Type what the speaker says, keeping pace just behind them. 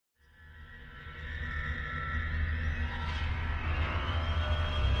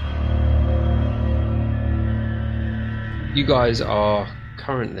you guys are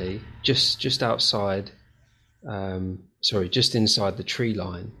currently just outside. Just inside the tree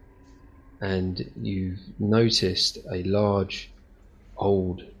line, and you've noticed a large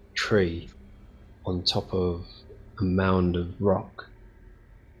old tree on top of a mound of rock.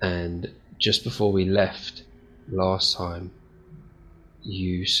 And just before we left last time,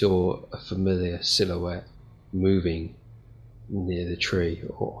 you saw a familiar silhouette moving near the tree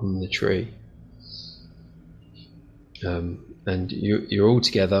or on the tree. And you're all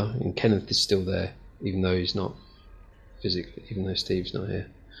together, and Kenneth is still there, even though he's not physically, even though Steve's not here.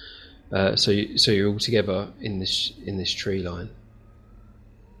 So you're all together in this tree line.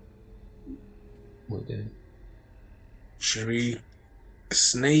 What are you doing? Should we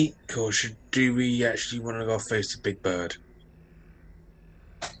sneak, or do we actually want to go face the big bird?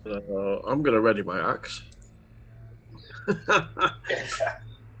 I'm going to ready my axe.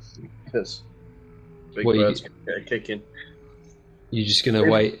 Because big bird's going to get a kick in. You're just going to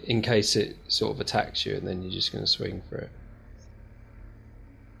wait in case it sort of attacks you, and then you're just going to swing for it.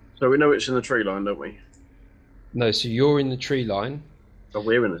 So we know it's in the tree line, don't we? No, so you're in the tree line. Oh,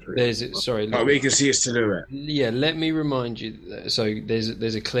 we're in the tree line. Sorry. We can see a silhouette. Yeah, let me remind you. So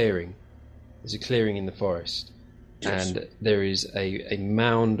there's a clearing. There's a clearing in the forest. Yes. And there is a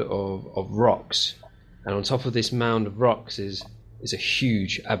mound of rocks. And on top of this mound of rocks is a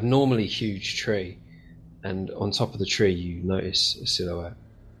huge, abnormally huge tree. And on top of the tree you notice a silhouette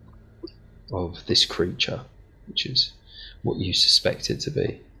of this creature, which is what you suspect it to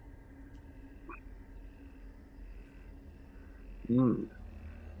be.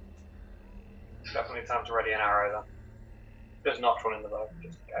 Definitely time to ready an arrow then. There's not one in the bow,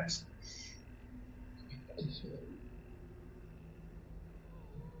 just in case.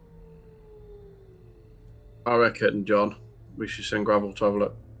 I reckon, John, we should send Gravel to have a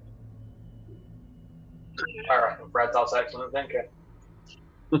look. I reckon Fred, that's excellent thinking.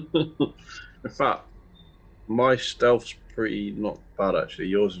 In fact, my stealth's pretty not bad actually.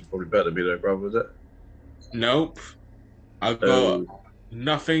 Yours is probably better, be there, Gravel, is it? Nope. I've got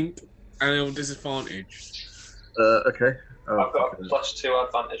nothing and a disadvantage. Okay. I've got a +2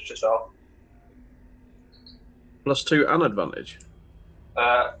 advantage to self. +2 and advantage?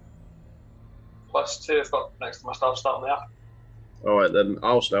 +2 I've got next to my stealth stat on the app. Alright then,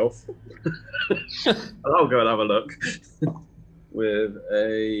 I'll stealth. I'll go and have a look. With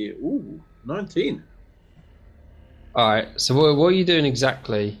a 19. Alright, so what are you doing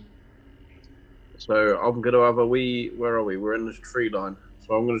exactly? So I'm going to have where are we? We're in the tree line.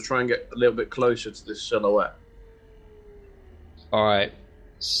 So I'm going to try and get a little bit closer to this silhouette. Alright,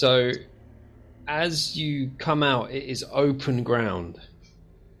 so as you come out, it is open ground.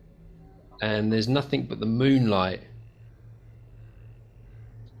 And there's nothing but the moonlight.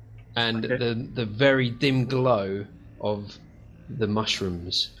 And the very dim glow of the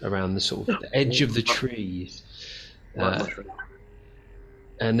mushrooms around the sort of the edge of the trees.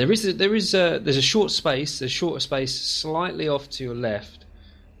 And there's a short space. There's shorter space slightly off to your left,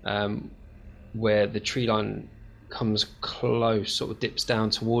 where the tree line comes close, sort of dips down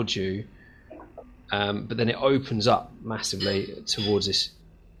towards you, but then it opens up massively towards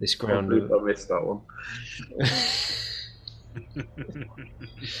this ground. I missed that one.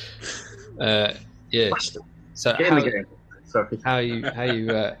 Yeah. So how you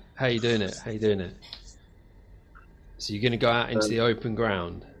doing it? How you doing it? So you're going to go out into the open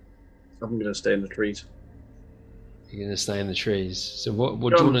ground? I'm going to stay in the trees. You're going to stay in the trees. So what do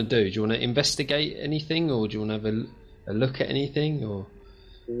you want to do? Do you want to investigate anything, or do you want to have a look at anything? Or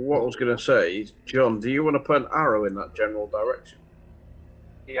what I was going to say is, John, do you want to put an arrow in that general direction?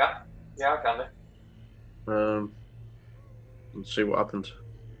 Yeah, I can do. And see what happens.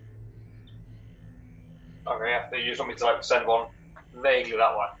 Okay, yeah. So you just want me to send one vaguely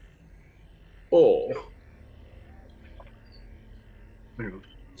that way? Or hang on,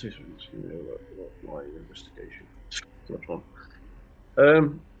 2 seconds. My investigation. Which one?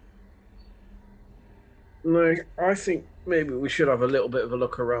 No, I think maybe we should have a little bit of a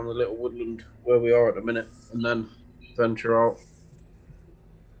look around the little woodland where we are at the minute, and then venture out.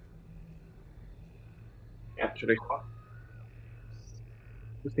 Yeah. Actually,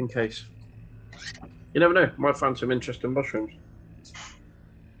 just in case. You never know. Might find some interesting mushrooms.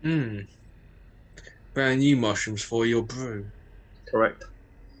 Brand new mushrooms for your brew. Correct.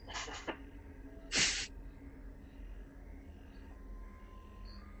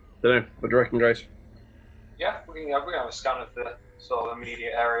 Don't know. What do you reckon, guys? Yeah, we can have a scan of the sort of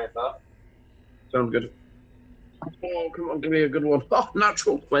immediate area there. Sounds good. Oh, come on, give me a good one. Oh,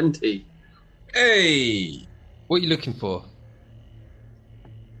 natural 20. Hey! What are you looking for?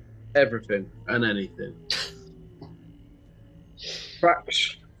 Everything and anything.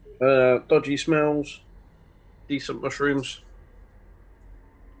 Tracks, dodgy smells, decent mushrooms.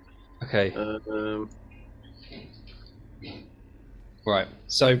 Okay. Um, Right.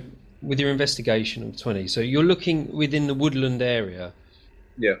 So, with your investigation of 20, so you're looking within the woodland area.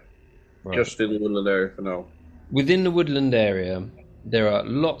 yeah, Right. just in the woodland area for now. Within the woodland area, there are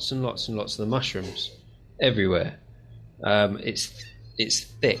lots and lots and lots of the mushrooms everywhere. It's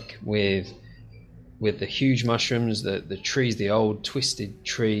thick with the huge mushrooms, the trees, the old twisted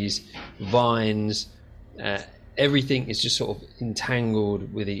trees, vines. Everything is just sort of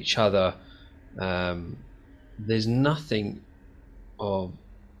entangled with each other. There's nothing of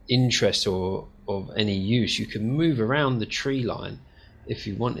interest or of any use. You can move around the tree line if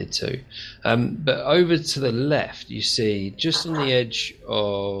you wanted to, but over to the left you see, just on the edge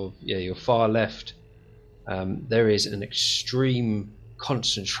of your far left, there is an extreme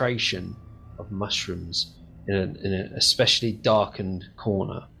concentration of mushrooms in an especially darkened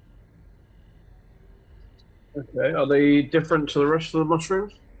corner. Okay, are they different to the rest of the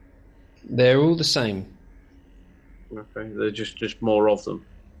mushrooms? They're all the same. Okay, they're just more of them.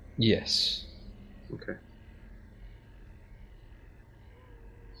 Yes. Okay.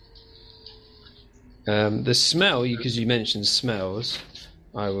 The smell, because you mentioned smells,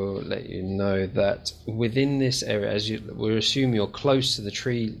 I will let you know that within this area, we'll assume you're close to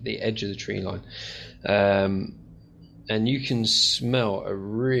the edge of the tree line, and you can smell a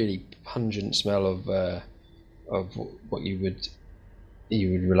really pungent smell of what you would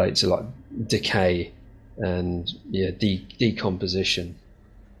relate to, like decay and decomposition.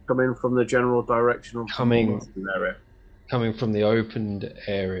 Coming from the general direction of the mushroom area. Coming from the opened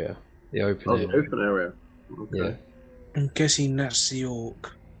area. The open area. The open area. Okay. Yeah. I'm guessing that's the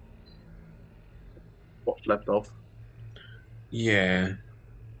orc. What's left off? Yeah.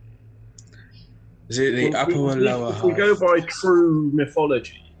 Is it the upper or lower half? If we go by true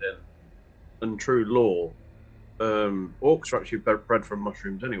mythology then, and true lore, orcs are actually bred from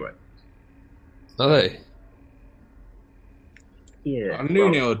mushrooms anyway. Are they? Yeah. I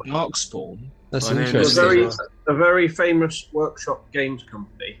knew they were Darkspawn. That's I know interesting. A very famous workshop games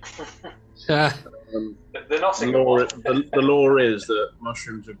company. Ah, They're not in the The lore is that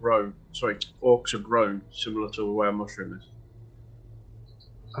mushrooms are grown. Sorry, orcs are grown similar to where a mushroom is.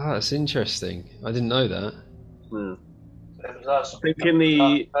 that's interesting. I didn't know that. Yeah. I think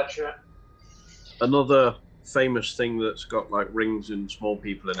in another famous thing that's got like rings and small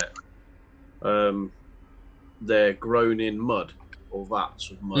people in it. They're grown in mud or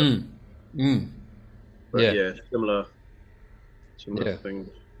vats of mud. But yeah, similar things.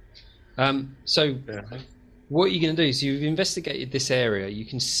 So what you're going to do is, you've investigated this area. You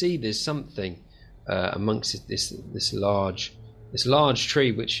can see there's something amongst this large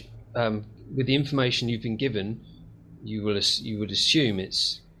tree, which, with the information you've been given, you would assume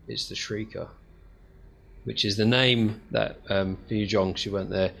it's the Shrieker, which is the name that, for you, John, because you weren't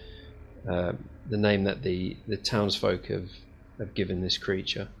there, the name that the townsfolk have given this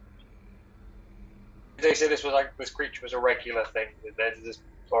creature. Did they say this creature was a regular thing?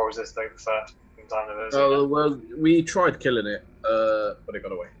 Or was this like the first time they've ever seen Oh it? well, we tried killing it, but it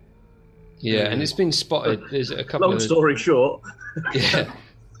got away. Yeah, and it's been spotted. There's a couple Long of story short. Yeah,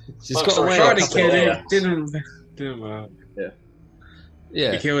 it's Long got story away. short, Tried to kill Yeah. it, didn't work.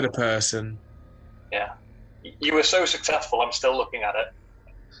 Yeah, He killed a person. Yeah. You were so successful, I'm still looking at it.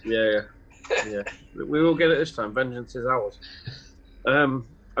 Yeah. We will get it this time. Vengeance is ours.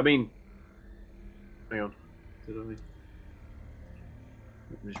 I mean, hang on. Let me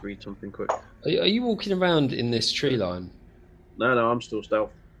just read something quick. Are you walking around in this tree line? No, I'm still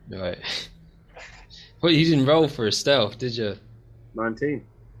stealth. Right. Well, you didn't roll for a stealth, did you? 19.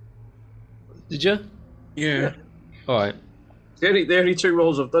 Did you? Yeah. All right. The only two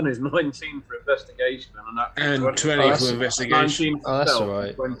rolls I've done is 19 for investigation and 20 Oh, for investigation. 19 for Oh, that's stealth, all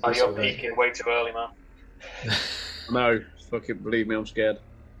right. 20. Oh, you're alright. peeking way too early, man. No, fucking believe me, I'm scared.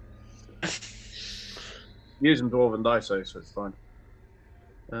 Using dwarven dice, so it's fine.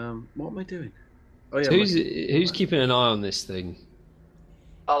 What am I doing? Oh yeah. So who's keeping an eye on this thing?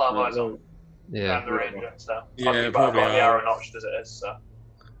 I'll have eyes on Yeah. and the ranger, so. Yeah, I've got probably the are. arrow notched as it is, so.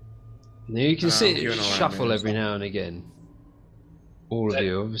 Now you can see keep it an eye on shuffle me, every so. now and again. All of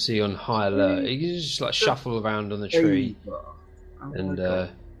you, obviously on high alert. You can just like shuffle around on the tree and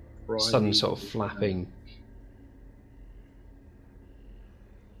sudden sort of flapping.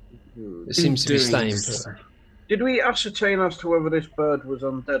 It seems to be staying put. Did we ascertain as to whether this bird was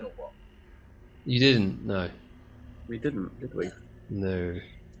undead or what? You didn't? No. We didn't, did we? No.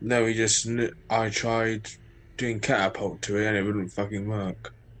 No, I tried doing catapult to it and it wouldn't fucking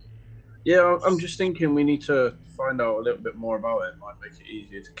work. Yeah, I'm just thinking we need to find out a little bit more about it. Might make it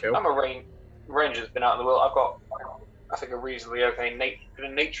easier to kill. I'm a ranger that's been out in the world. I've got, I think, a reasonably okay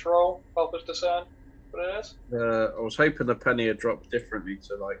nature roll. Help us discern what it is. I was hoping the penny had dropped differently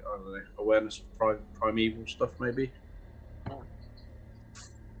to, like, I don't know, awareness of primeval stuff, maybe.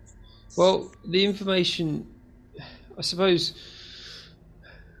 Well, the information, I suppose.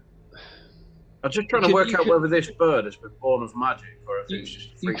 I'm just trying to work out whether this bird has been born of magic or if it's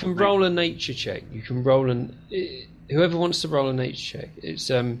just. You can roll a nature check. You can roll whoever wants to roll a nature check. It's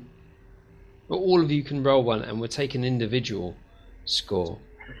all of you can roll one, and we'll take an individual score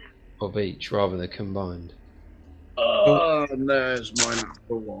of each rather than combined. And there's my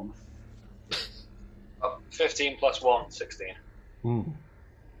natural one. 15 plus 1, 16.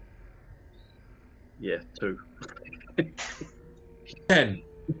 Yeah, 2. 10.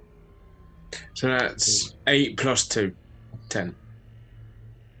 So that's 8 plus 2. 10.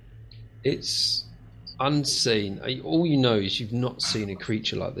 It's unseen. All you know is you've not seen a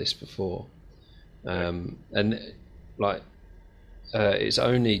creature like this before, and like it's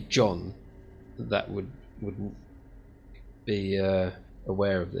only John that would be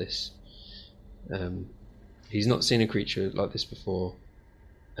aware of this. He's not seen a creature like this before,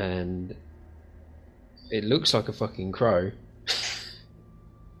 and it looks like a fucking crow.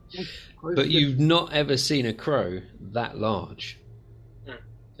 But you've not ever seen a crow that large.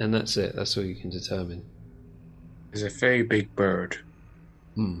 And that's it. That's all you can determine. It's a very big bird.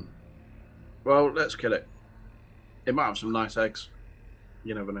 Well, let's kill it. It might have some nice eggs.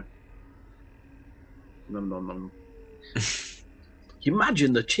 You never know. Nom nom nom. Can you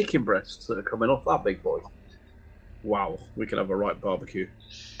imagine the chicken breasts that are coming off that big boy? Wow, we could have a right barbecue.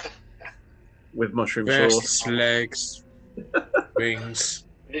 With mushroom sauce. Legs, wings.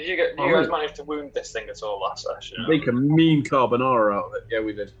 Did you guys manage to wound this thing at all last session? Make a mean carbonara out of it. Yeah,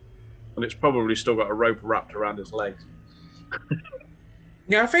 we did. And it's probably still got a rope wrapped around its legs.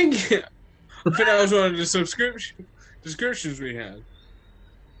 Yeah, I think that was one of the descriptions we had.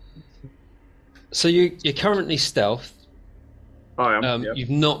 So you're currently stealth. I am. Yep. You've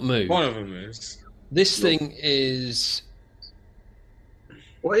not moved. One of them is. This thing is.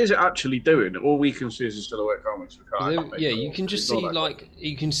 What is it actually doing? All we can see is a silhouette, can't we? Yeah, you can just see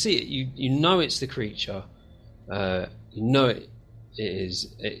you can see it. You know it's the creature. You know it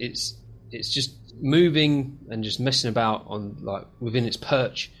is. It's just moving and just messing about on within its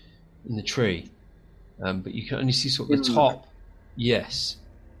perch in the tree. But you can only see sort of the top. Yes,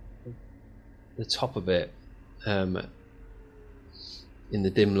 the top of it in the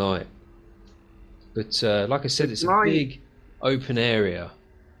dim light. But like I said, it's a big open area.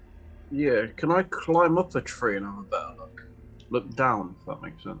 Yeah, can I climb up a tree and have a better look? Look down, if that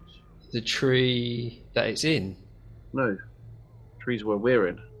makes sense. The tree that it's in? No, trees where we're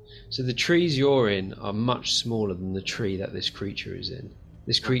in. So the trees you're in are much smaller than the tree that this creature is in.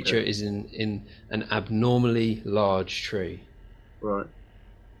 This creature is in an abnormally large tree. Right.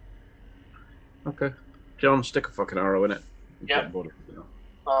 Okay. John, stick a fucking arrow in it. Yeah.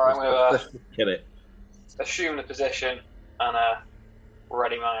 Alright, let's kill it. Assume the position and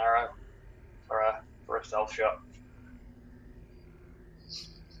ready my arrow for a stealth shot.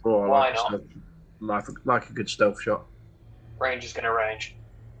 Oh, Why not? Like a good stealth shot. Range is going to range.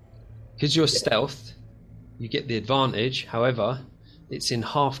 Because you're stealth, you get the advantage. However, it's in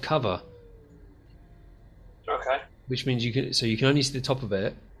half cover. Okay. Which means you can only see the top of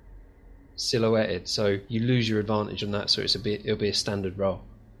it, silhouetted. So you lose your advantage on that. So it'll be a standard roll.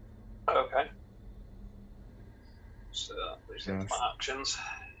 Okay. So these are my actions.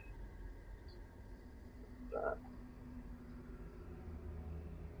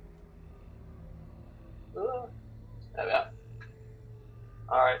 There we are.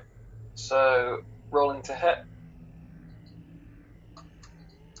 Alright. So rolling to hit.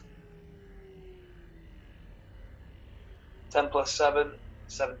 Ten plus 7,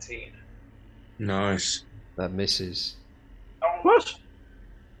 17. Nice. That misses. What?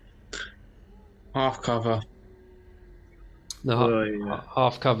 Half cover. No,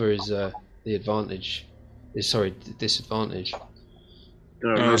 half cover is the advantage. The disadvantage.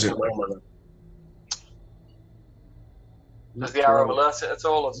 Does the arrow alert it at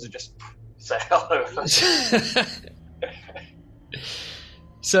all, or does it just say hello?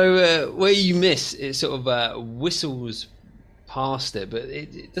 So where you miss, it sort of whistles past it, but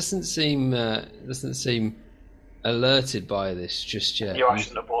it doesn't seem alerted by this just yet. I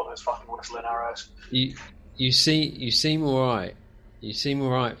shouldn't have bought those fucking whistling arrows. You seem all right. You seem all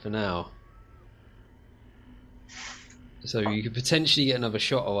right for now. So you could potentially get another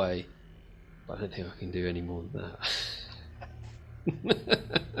shot away, but I don't think I can do any more than that.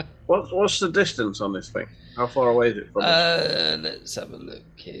 What's the distance on this thing? How far away is it from us? Let's have a look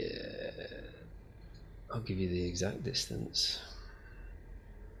here. I'll give you the exact distance.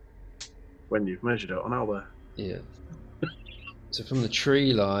 When you've measured it on Albert. Yeah. So from the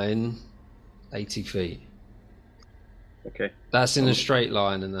tree line, 80 feet. Okay. That's in a straight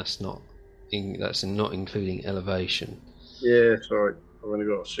line, and that's not including elevation. Yeah, sorry. I've only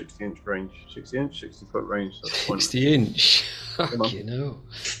got a 60-inch range. 60-foot range. 60 inch. You know.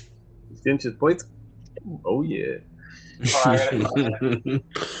 60 inches, point. Oh, yeah.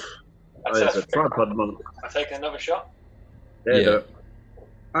 There's a tripod monk. I'm taking another shot. Yeah.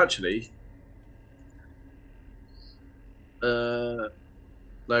 Actually, no,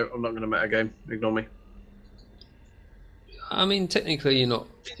 I'm not going to meta game. Ignore me. I mean, technically, you're not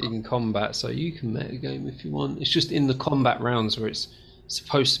in combat, so you can meta game if you want. It's just in the combat rounds where it's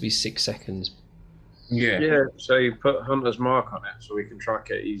supposed to be 6 seconds. Yeah, so you put Hunter's Mark on it so we can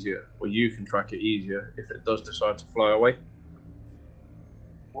track it easier, or you can track it easier if it does decide to fly away.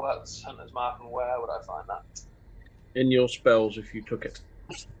 What's Hunter's Mark and where would I find that? In your spells if you took it.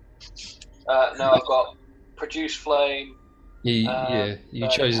 No, I've got Produce Flame. You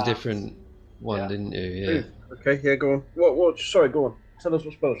chose a Hands. different one, didn't you? Yeah. Okay, yeah, go on. What? Sorry, go on. Tell us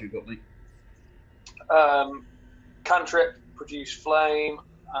what spells you've got, Lee. Cantrip, Produce Flame,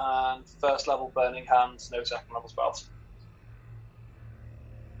 and first level Burning Hands, no second level spells.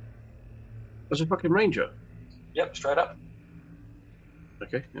 As a fucking ranger? Yep, straight up.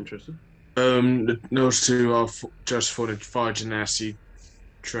 Okay, interesting. Those two are just for the fire genasi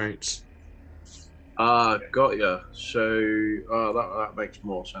traits. Got ya. So that makes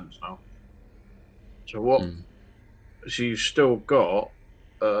more sense now. So what? So you've still got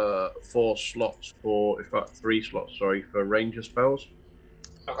 4 slots for, in fact, 3 slots. Sorry, for ranger spells.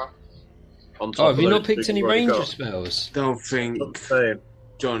 Okay. Have you not picked any ranger spells? Don't think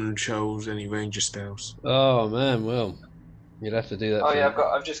John chose any ranger spells. Oh man, well, you'd have to do that. Oh yeah,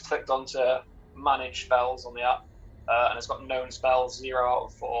 I've just clicked onto manage spells on the app, and it's got known spells 0 out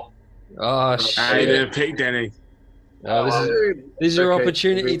of 4. Oh shit! I didn't pick any. This is your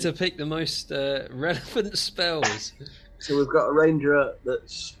opportunity to pick the most relevant spells. So we've got a ranger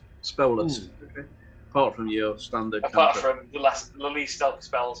that's spellless. Okay. Apart from your standard. Apart from the least stealth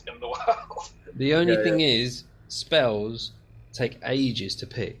spells in the world. The only thing is, spells take ages to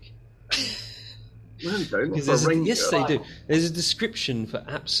pick. No, they don't. Yes, they do. There's a description for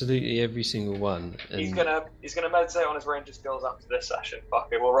absolutely every single one. And he's gonna meditate on his ranger skills after this session. Fuck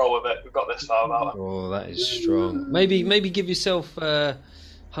it, we'll roll with it. We've got this far about it. Oh, that is strong. Maybe give yourself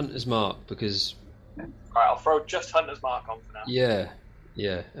Hunter's Mark, because. Alright, I'll throw just Hunter's Mark on for now.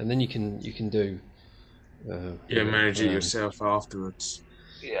 Yeah, and then you can do. Manage it yourself afterwards.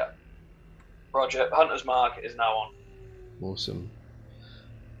 Yeah. Roger, Hunter's Mark is now on. Awesome.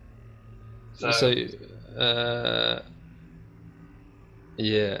 So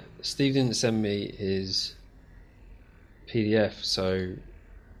Steve didn't send me his PDF, so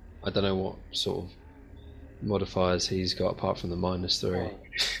I don't know what sort of modifiers he's got apart from the -3.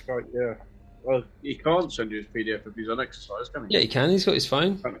 Right, yeah. Well, he can't send you his PDF if he's on exercise, can he? Yeah, he can. He's got his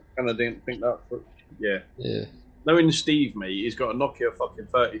phone. And I didn't think that. But yeah. Yeah. Knowing Steve, mate, he's got a Nokia fucking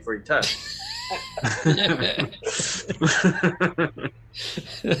 3310.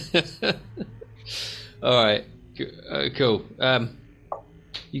 All right, cool.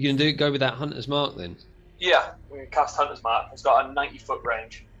 You gonna go with that Hunter's Mark then? Yeah, we can cast Hunter's Mark. It's got a 90-foot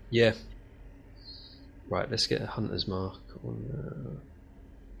range. Yeah. Right, let's get a Hunter's Mark on.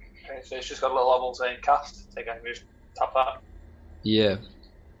 Okay, so it's just got a little oval saying cast. Take a just tap that. Yeah.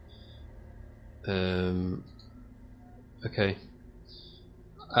 Okay.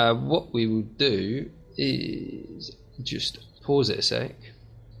 What we will do is just pause it a sec.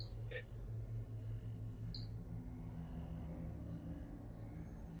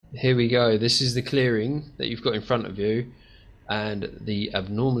 Here we go. This is the clearing that you've got in front of you, and the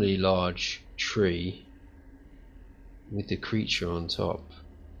abnormally large tree with the creature on top.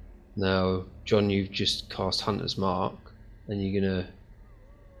 Now, John, you've just cast Hunter's Mark, and you're gonna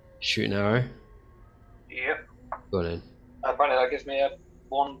shoot an arrow. Yep. Go on in. Apparently that gives me a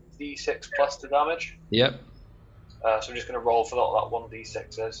 1d6 plus to damage. Yep. So I'm just going to roll for what that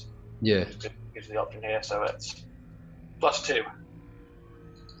 1d6 is. Yeah. Just gives the option here, so it's +2.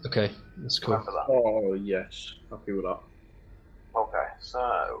 Okay, that's cool. Remember that. Oh, yes. Happy with that. Okay,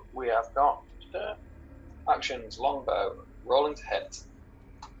 so we have got actions, longbow, rolling to hit.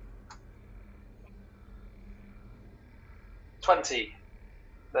 20.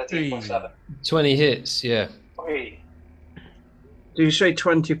 13 plus 7. 20 hits, yeah. 3. Did you say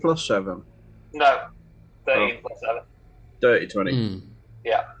 20 plus 7? No, 13 plus 7. Dirty 20.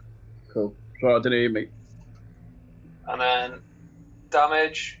 Yeah. Cool. So I didn't hear me. And then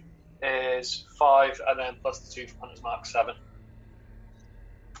damage is 5, and then plus the 2 from Hunter's Mark, 7.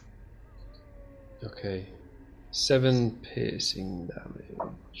 Okay. 7 piercing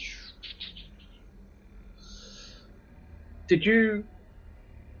damage. Did you...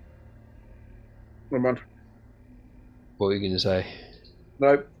 Never mind. What were you going to say?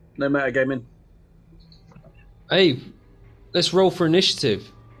 No metagaming. Hey, let's roll for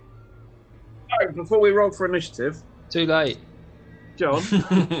initiative. Oh, before we roll for initiative... Too late. John?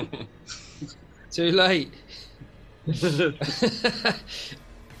 Too late. We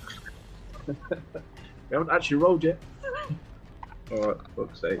haven't actually rolled yet. Alright,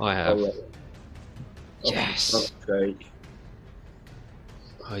 fuck's sake. I have. Yes! Yes! Fuck's sake.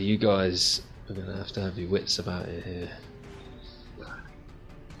 Oh, you guys are going to have your wits about it here.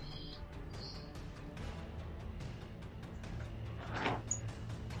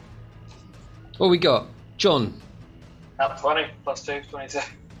 What we got? John? At 20, plus 2, 22.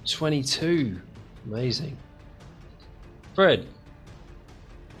 22. Amazing. Fred?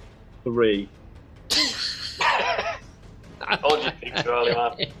 3. Told you think too early,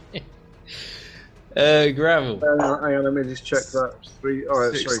 man. Gravel? Hang on, let me just check that. 3.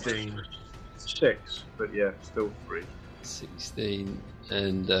 Alright, 16. sorry. 6, but yeah, still 3. 16.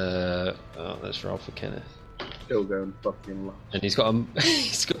 And let's roll for Kenneth. Still going fucking last. And he's got a.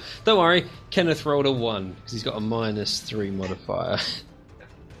 Don't worry, Kenneth rolled a 1 because he's got a -3 modifier.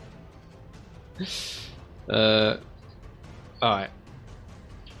 Alright.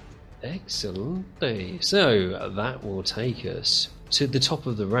 Excellent. So that will take us to the top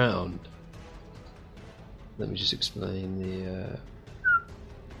of the round. Let me just explain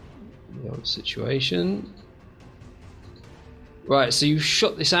the old situation. Right, so you've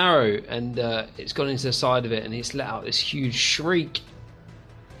shot this arrow and it's gone into the side of it and it's let out this huge shriek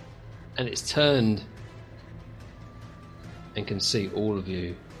and it's turned and can see all of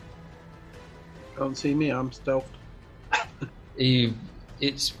you. Can't see me, I'm stealthed.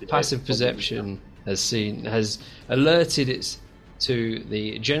 Its passive perception has alerted it to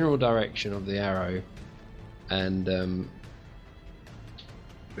the general direction of the arrow and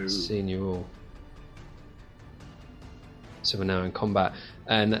seen you all. So we're now in combat,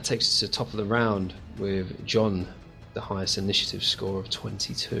 and that takes us to the top of the round with John, the highest initiative score of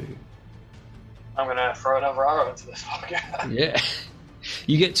 22. I'm going to throw another arrow into this fucker. Yeah.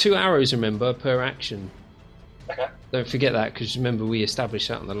 You get 2 arrows, remember, per action. Okay. Don't forget that, because remember we established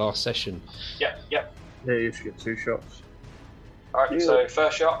that in the last session. Yep. Yeah, you should get 2 shots. Alright, so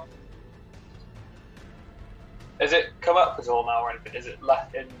first shot. Is it come up at all now or anything? Is it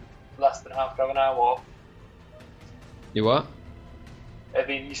in less than half cover now, or? You what? I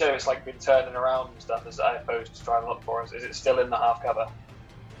mean, you said it's like been turning around and stuff as opposed to trying to look for us. Is it still in the half cover?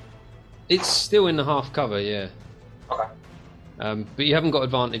 It's still in the half cover, yeah. Okay. But you haven't got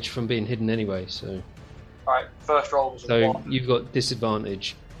advantage from being hidden anyway, so... Alright, first roll was a 1. You've got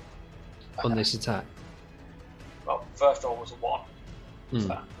disadvantage on this attack. Well, first roll was a 1. So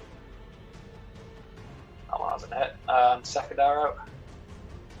that one hasn't hit. Second arrow.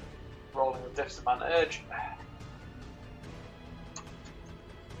 Rolling with disadvantage.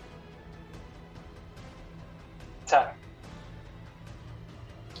 10.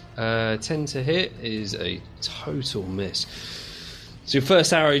 10 to hit is a total miss. So your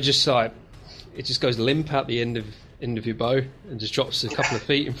first arrow just goes limp out the end of your bow and just drops a couple of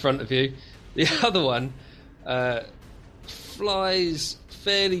feet in front of you. The other one flies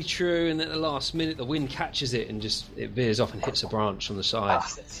fairly true, and at the last minute the wind catches it and it veers off and hits a branch on the side.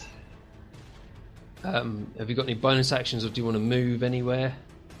 Have you got any bonus actions, or do you want to move anywhere?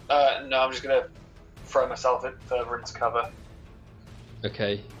 No, I'm just going to throw myself further into cover.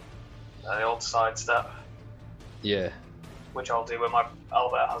 Okay. The old sidestep. Yeah. Which I'll do when my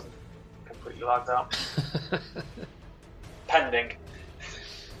Albert hasn't completely lagged out. Pending.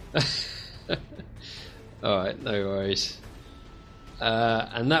 Alright, no worries.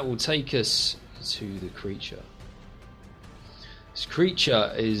 And that will take us to the creature. This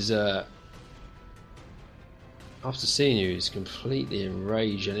creature is, after seeing you, is completely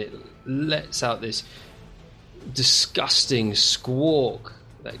enraged, and it lets out this disgusting squawk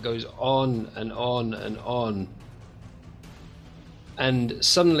that goes on and on and on. And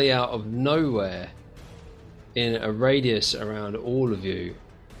suddenly, out of nowhere, in a radius around all of you,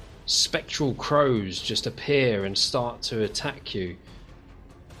 spectral crows just appear and start to attack you,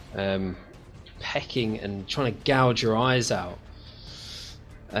 pecking and trying to gouge your eyes out.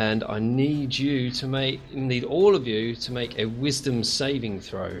 And I need all of you to make a wisdom saving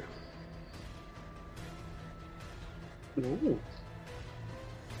throw. Ooh.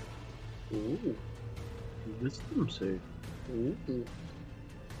 Ooh. Wisdom save. Ooh.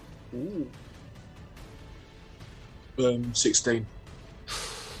 Ooh. 16.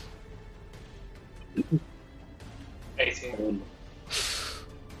 18.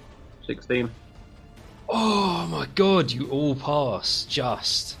 16. Oh my god, you all pass,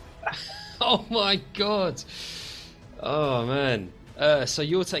 just. Oh my god. Oh man. So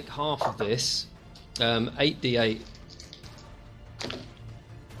you'll take half of this. 8d8.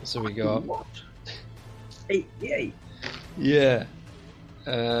 So we go up. What? 88. Yeah.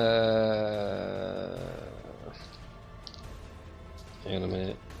 Hang on a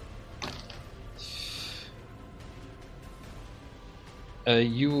minute.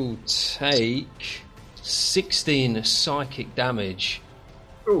 You will take 16 psychic damage.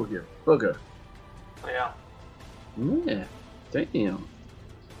 Oh, you bugger. Yeah. Yeah. Damn.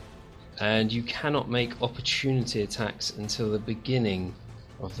 And you cannot make opportunity attacks until the beginning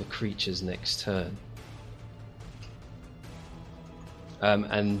of the creature's next turn.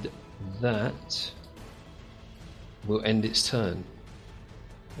 And that will end its turn.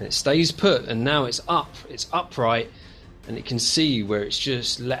 And it stays put, and now it's upright, and it can see where it's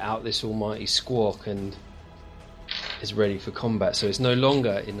just let out this almighty squawk and is ready for combat. So it's no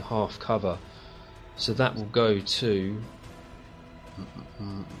longer in half cover. So that will go to...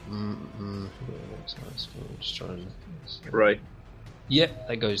 Just trying to... Right. Yep,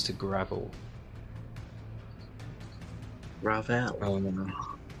 that goes to Gravel. Ravel. Oh,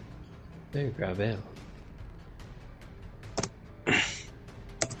 Gravel.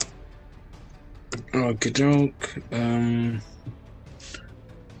 Okay, doke.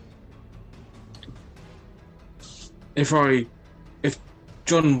 If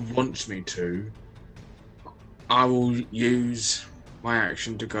John wants me to, I will use my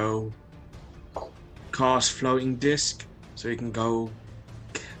action to go cast floating disc, so he can go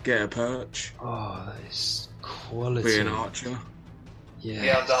get a perch. Oh, that is quality. Be an archer.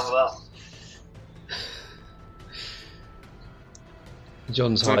 Yeah, I'm down with that.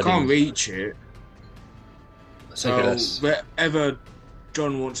 John's So I hiding. can't reach it. So So wherever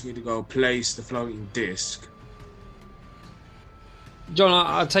John wants me to go place the floating disc. John,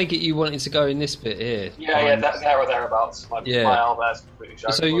 I take it you wanted to go in this bit here. Yeah, there or thereabouts. My arm there's completely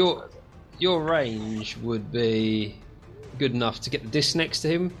showing. So your range would be good enough to get the disc next to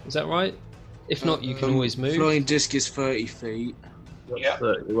him. Is that right? If not, you can always move. Floating disc is 30 feet. Yeah.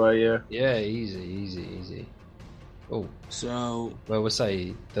 30 way, yeah. Yeah, easy. Oh, So well, we'll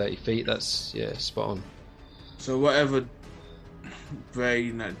say 30 feet. That's spot on. So whatever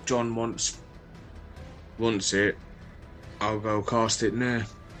vein that John wants it, I'll go cast it now.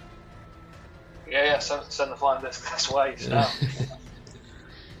 Yeah, send the flying disc this way. So.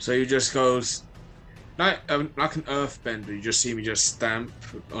 So you just goes like an earthbender. You just see me just stamp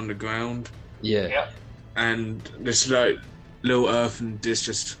on the ground, Yeah. and this like little earthen disc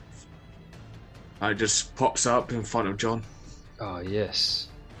just pops up in front of John. Oh yes.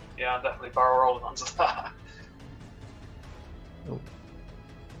 Yeah, I'm definitely barrel rolling onto that.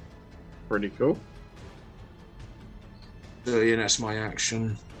 Pretty cool. So yeah, that's my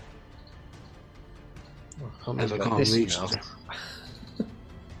action. I can't As I move like can't this reach now. it.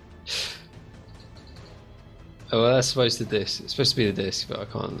 Oh, well, that's supposed to disc. It's supposed to be the disc, but I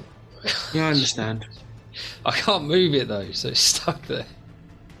can't. Yeah, I understand. I can't move it though, so it's stuck there.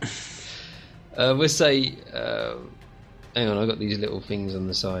 We'll say, hang on, I've got these little things on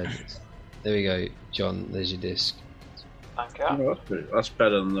the side. There we go, John. There's your disc. Thank you. Oh, that's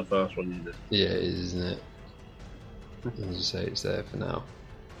better than the first one you did. Yeah, it is, isn't it? I'll just say it's there for now.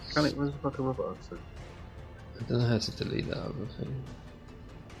 Can it? Where's the fucking rubber? I don't know how to delete that other thing.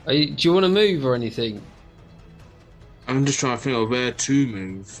 Do you want to move or anything? I'm just trying to think of where to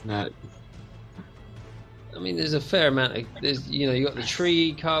move. I mean, there's a fair amount of. You got the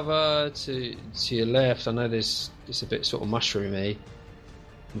tree cover to your left. I know it's a bit sort of mushroomy,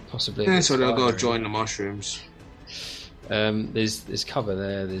 and possibly. Yeah, so they'll go join the mushrooms. There's cover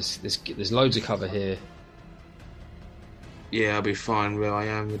there. There's loads of cover here. Yeah, I'll be fine where I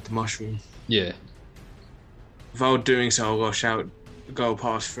am with the mushroom. Yeah. If I were doing so, I'll go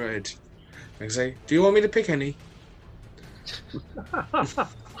past Fred and say, "Do you want me to pick any?"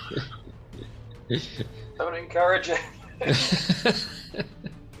 Don't encourage it.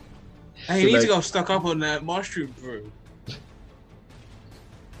 Hey, you need to go stock up on that mushroom brew.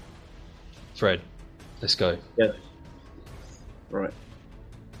 Fred, let's go. Yes. Right.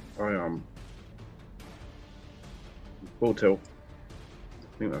 I am. Full tilt.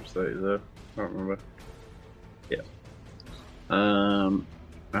 I think that's 30 there. I can't remember. Yeah.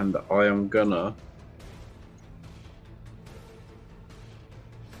 And I am gonna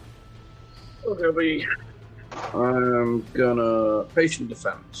Okay, I'm gonna patient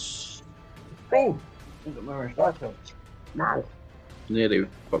defense. Oh, wow! Nearly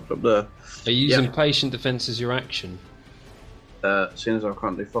fucked up there. Are you using patient defense as your action? Seeing as I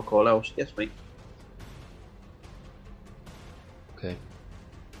can't do fuck all else, yes, mate. Okay.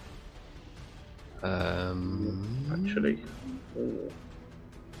 Actually,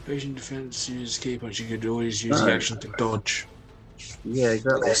 Patient defense, use key points. You could always use the action to dodge. yeah,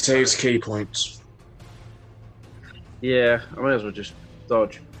 exactly. It saves key points. Yeah, I might as well just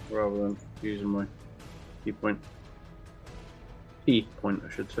dodge rather than using my key point. Key point,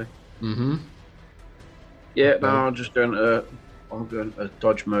 I should say. Mm-hmm. Yeah, no, I'm just doing a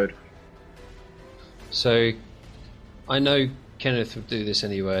dodge mode. So, I know Kenneth would do this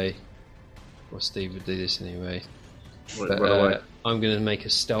anyway, or Steve would do this anyway. But, I'm going to make a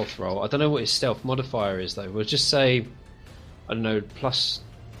stealth roll. I don't know what his stealth modifier is though. We'll just say, I don't know, +4.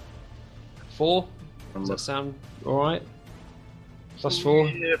 Does that sound all right?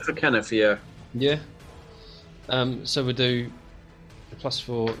 +4. Yeah, for Kenneth, yeah. Yeah. So we'll do the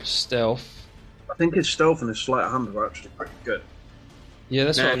 +4 stealth. I think his stealth and his sleight of hand are actually pretty good. Yeah,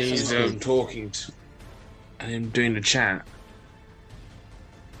 that's what And he's talking and him doing the chat.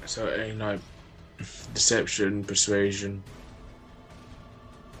 So it ain't like deception, persuasion.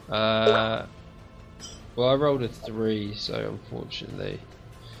 Well, I rolled a 3, so unfortunately,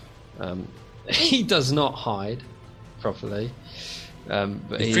 he does not hide properly.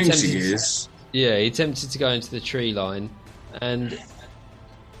 But he thinks he is. Yeah, he attempted to go into the tree line, and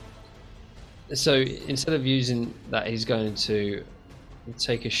so instead of using that, he's going to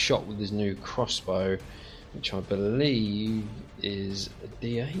take a shot with his new crossbow, which I believe is a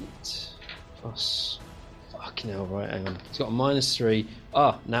D8 plus. Fucking hell, right? Hang on. He's got a -3.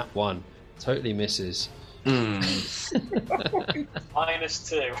 Nat 1. Totally misses. -2.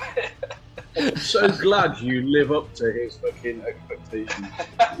 I'm so glad you live up to his fucking expectations.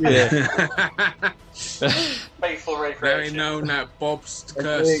 Yeah. Faithful Very recreation. known that Bob's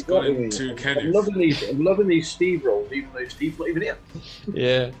curse got into Kenneth. I'm loving these Steve rolls, even though Steve's not even here.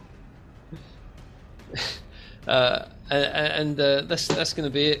 Yeah. And that's going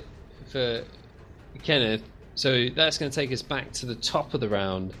to be it for Kenneth. So that's going to take us back to the top of the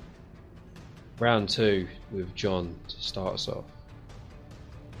round. Round 2 with John to start us off.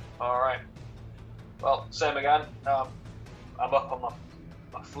 Alright. Well, same again. I'm up on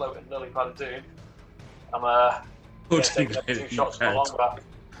my floating lily pad of doom. I'm going to take 2 shots for longer.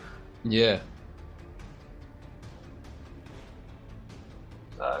 Yeah.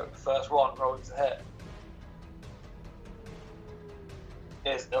 So, first one, rolling to hit,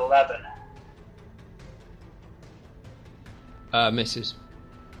 is 11. Misses.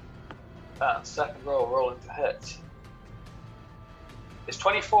 And second roll, rolling to hit, is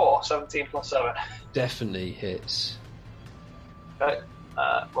 24, 17 plus 7. Definitely hits. Okay,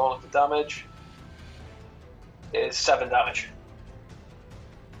 rolling for damage is 7 damage.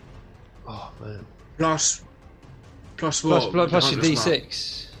 Oh, man. Plus what? Plus your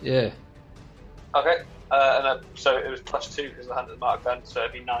D6. Yeah. Okay, and then, so it was plus 2 because the hunter's mark then, so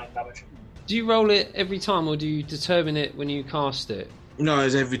it'd be 9 damage. Do you roll it every time, or do you determine it when you cast it? No,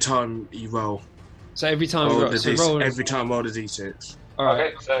 it's every time you roll. So every time roll you roll, every time roll the D6. All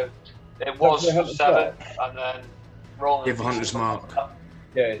right. Okay, so it was 7, and then rolling. Give a hunter's mark.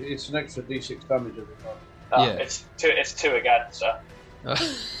 Yeah, it's an extra D6 damage every time. Yeah. It's 2 again, so.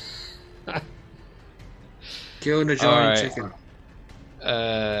 Kill the giant chicken.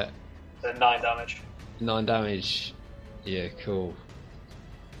 So 9 damage. 9 damage. Yeah, cool.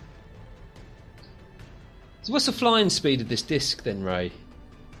 So what's the flying speed of this disc then, Ray?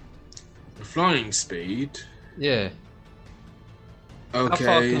 The flying speed? Yeah. Okay.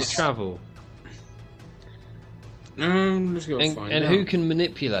 How far can it travel? Let's go And find out. who can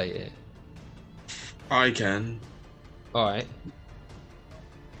manipulate it? I can. Alright.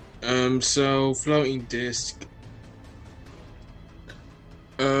 So floating disc.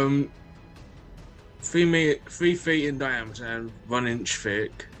 3 feet in diameter and 1 inch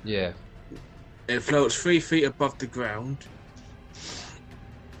thick. Yeah. It floats 3 feet above the ground.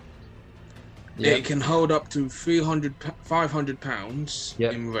 Yep. It can hold up to 500 pounds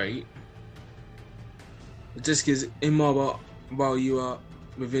Yep. in weight. The disc is immobile while you are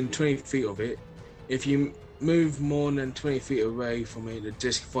within 20 feet of it. If you move more than 20 feet away from it, the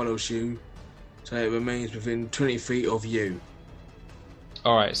disc follows you, so it remains within 20 feet of you.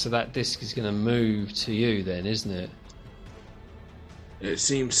 Alright, so that disc is going to move to you then, isn't it? It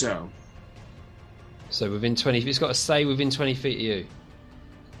seems so. So within 20... It's got to stay within 20 feet of you.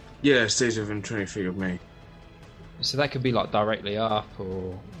 Yeah, it stays within 20 feet of me. So that could be like directly up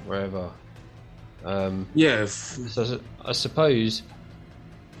or wherever. So I suppose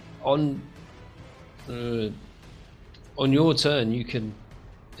on your turn you can.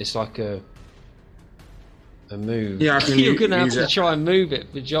 It's like a move. Yeah, I can You're gonna have to try and move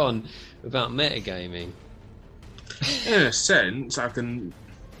it for John without metagaming. In a sense, I can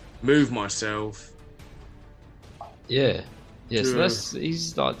move myself. Yeah. So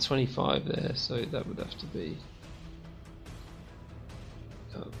he's like 25 there, so that would have to be.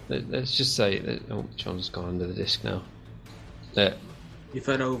 Let's just say that. Oh, John's gone under the disc now. There. You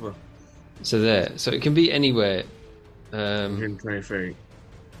fed over. So there. So it can be anywhere. 120 feet.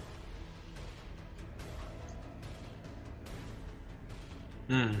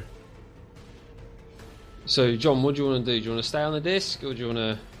 So, John, what do you want to do? Do you want to stay on the disc, or do you want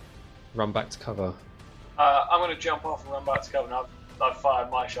to run back to cover? I'm going to jump off and run back to cover. Now I've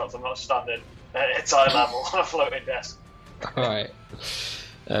fired my shots. I'm not standing at its eye level on a floating desk. All right.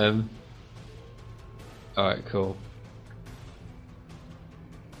 All right. Cool.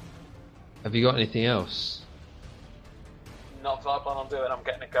 Have you got anything else? Not that I plan on doing. I'm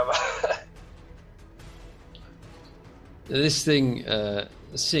getting a cover. This thing,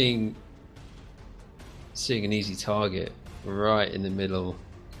 seeing an easy target right in the middle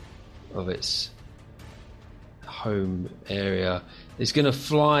of its home area, it's going to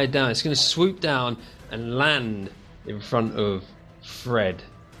fly down. It's going to swoop down and land in front of Fred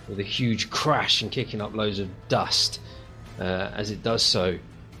with a huge crash and kicking up loads of dust. As it does so,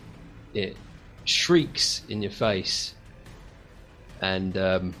 it shrieks in your face and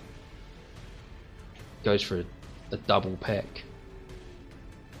goes for a double peck.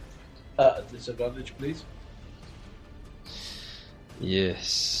 Disadvantage, please.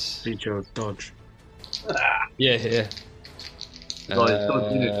 Yes. Feature dodge. Yeah.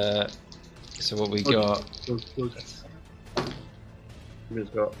 So what we got? He's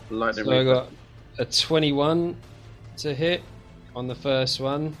got lightning. So I got a 21 to hit on the first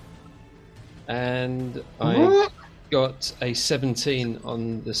one, and I got a 17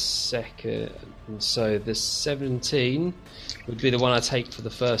 on the second. And so the 17 would be the one I take for the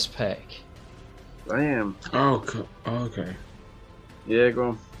first peck. Damn. Oh, okay. Yeah, go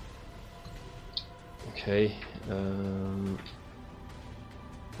on. Okay.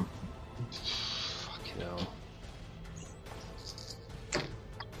 Fucking hell.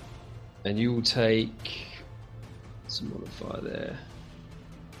 And you will take some modifier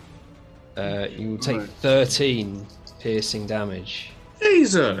there. You will take 13 piercing damage.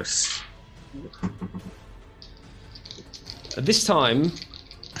 Jesus! This time,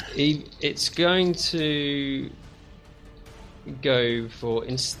 it's going to go for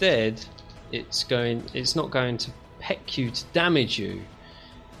instead. It's not going to peck you to damage you.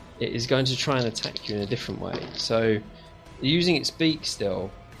 It is going to try and attack you in a different way. So, using its beak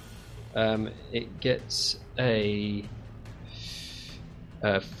still, it gets a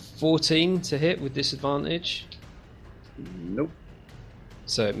 14 to hit with disadvantage. Nope.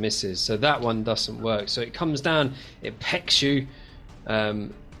 So it misses. So that one doesn't work. So it comes down, it pecks you,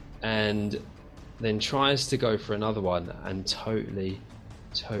 and then tries to go for another one and totally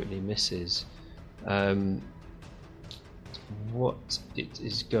misses. What it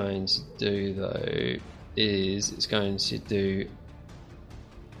is going to do though is it's going to do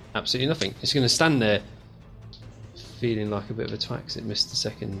absolutely nothing. It's going to stand there feeling like a bit of a twat because it missed the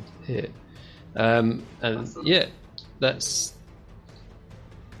second hit. And yeah, that's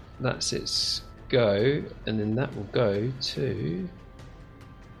its go, and then that will go to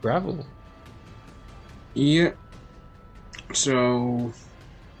Gravel. Yeah. So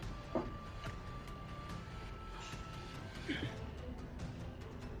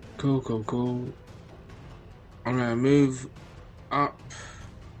cool. I'm gonna move up.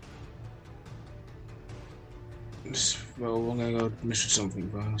 Well, we're gonna go mission something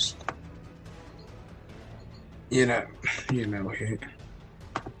first. You know here.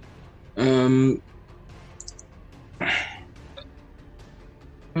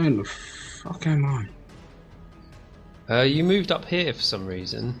 Where the fuck am I? You moved up here for some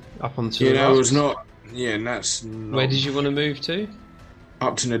reason, up onto the it rocks. was not. Yeah, and that's not. Where did you want to move to?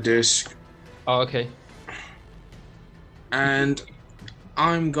 Up to the disc. Oh, okay. And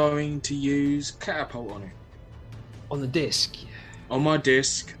I'm going to use catapult on it. On the disc. On my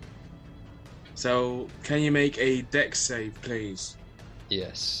disc. So, can you make a dex save, please?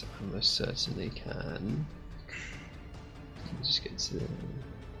 Yes, I most certainly can. Let me just get to the...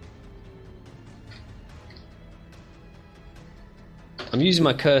 I'm using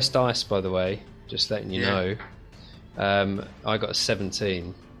my cursed dice, by the way, just letting you know. I got a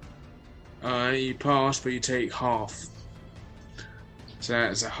 17. You pass, but you take half. So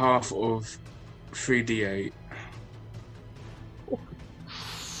that's a half of 3d8.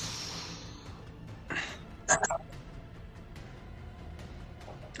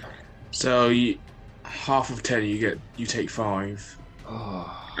 So half of 10, you take 5.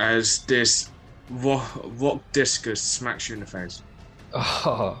 Oh. As this rock discus smacks you in the face.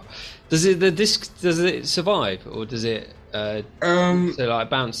 Oh. Does it survive, or does it so like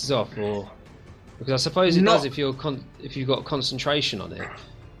bounces off, or because I suppose it does if you've got concentration on it.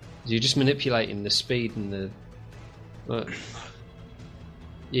 You're just manipulating the speed and the.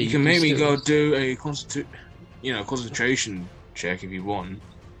 You can maybe go do a concentration check if you want.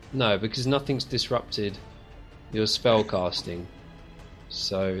 No, because nothing's disrupted your spell casting,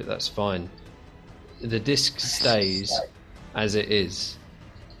 so that's fine. The disc stays as it is.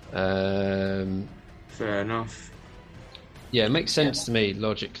 Fair enough. Yeah, it makes sense to me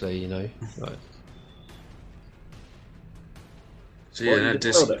logically, you know. Right. So yeah, that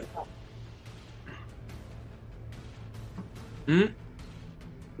disc.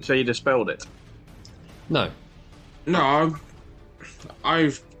 So you dispelled it? No,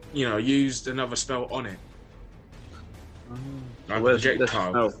 I've used another spell on it. Like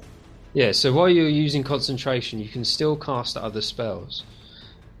projectile. Yeah, so while you're using concentration, you can still cast other spells.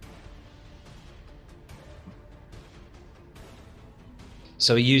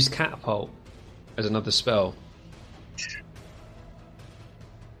 So he used catapult as another spell,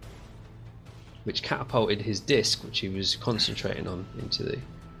 which catapulted his disc, which he was concentrating on, into the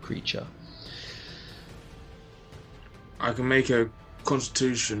creature. I can make a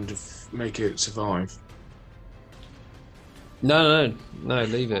constitution to make it survive. No,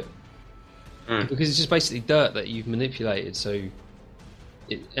 leave it. Because it's just basically dirt that you've manipulated,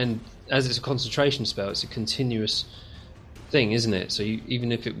 and as it's a concentration spell, it's a continuous thing, isn't it? So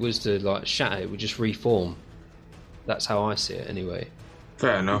even if it was to like shatter, it would just reform. That's how I see it anyway.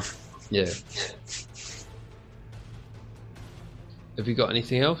 Fair enough. Yeah. Have you got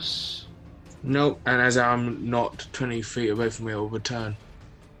anything else? No, and as I'm not 20 feet away from me, I'll return.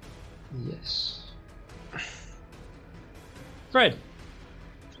 Yes. Fred.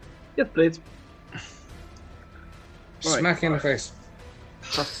 Yes, please. Smack in the face.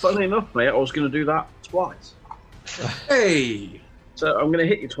 Funny enough, mate, I was going to do that twice. Hey! So I'm going to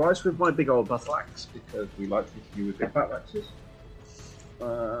hit you twice with my big old battle axe, because we like to hit you with big battle axes.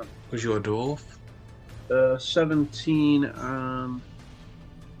 Was your dwarf? 17 and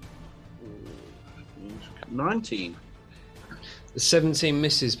 19. The 17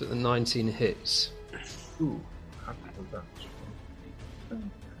 misses, but the 19 hits. Ooh, happy with that.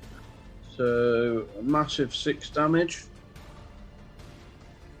 So, a massive 6 damage.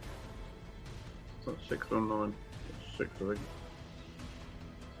 That's 6 or 9. That's 6, I think.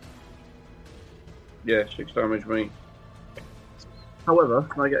 Yeah, 6 damage, mate. However,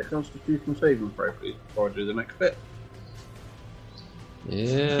 can I get a Constitution saving throw, please, before I do the next bit?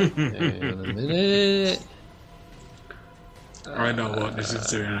 Yeah, hang on a minute. I know what this is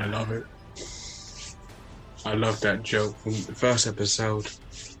doing, I love it. I love that joke from the first episode.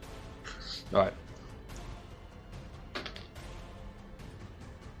 Right.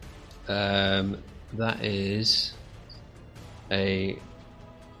 That is a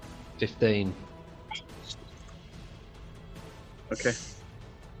 15. Okay.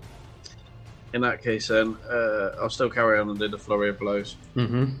 In that case, then, I'll still carry on and do the flurry of blows.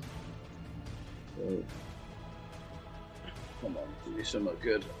 Mm-hmm. So, come on, give me something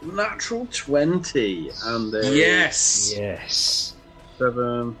good. Natural 20 and yes.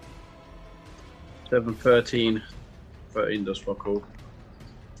 7, 13. 13 does fuck all.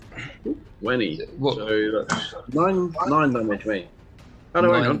 20. What? So that's 9 damage, mate. Oh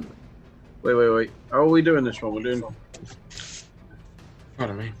no, hang on. Wait. How are we doing this one? We're doing.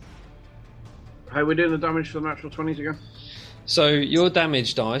 Pardon me. How are we doing the damage for the natural 20s again? So your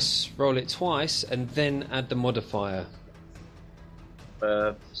damage dice, roll it twice, and then add the modifier.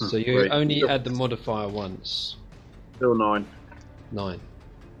 So you only add the modifier once. Still 9. 9.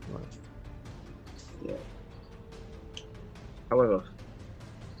 Right. Yeah. However.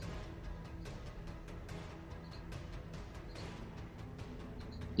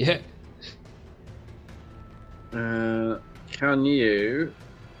 Yeah. Can you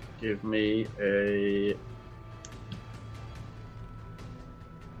give me a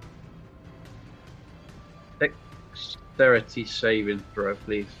dexterity saving throw,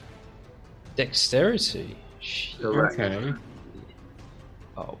 please? Dexterity? Correct. Okay.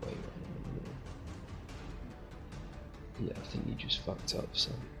 Oh, wait. Yeah, I think you just fucked up,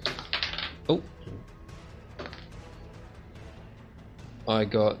 so. Oh. I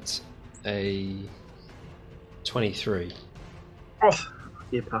got a 23. Oh,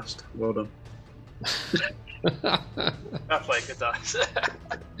 you passed. Well done. I play good dice.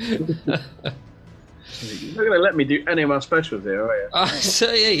 You're not going to let me do any of my specials here, are you?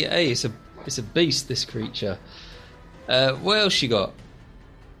 So yeah, hey, it's a beast, this creature. What else you got?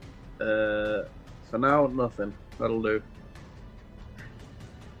 For now, nothing. That'll do.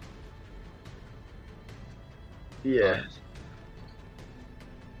 Yeah.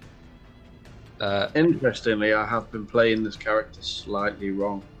 Interestingly, I have been playing this character slightly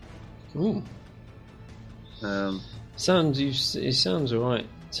wrong. Ooh. It sounds alright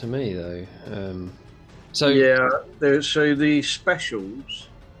to me though. So the specials.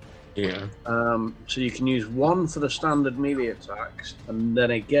 Yeah. So you can use one for the standard melee attacks, and then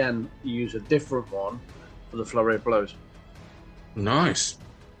again you use a different one for the flurry of blows. Nice.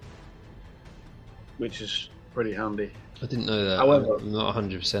 Which is pretty handy. I didn't know that. However, I'm not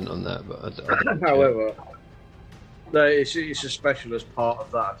 100% on that, but however, no, it's a special as part of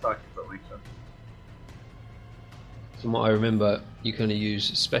that attack, if that makes sense. From what I remember, you can only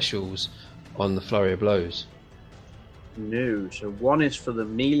use specials on the flurry of blows. No, so one is for the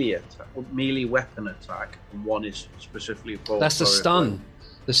melee weapon attack, and one is specifically for. That's the stun.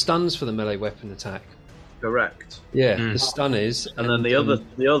 The stun's for the melee weapon attack. Correct. Yeah, the stun is, and then the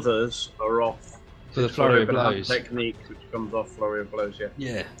others are off for the flurry of blows technique, which comes off flurry of blows.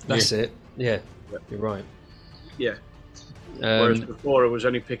 Yeah, that's it. Yeah, you're right. Yeah. Whereas before it was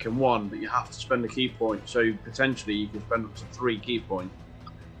only picking one, but you have to spend a key point. So potentially you can spend up to 3 chi points,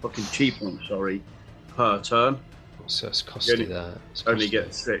 per turn. So it's costly. Only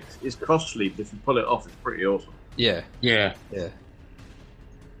get 6. It's costly, but if you pull it off, it's pretty awesome. Yeah.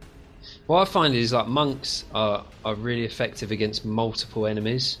 What I find is like monks are really effective against multiple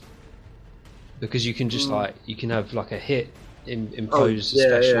enemies, because you can just you can have like a hit impose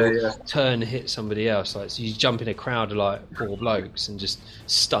special turn hit somebody else. Like so you jump in a crowd of like 4 blokes and just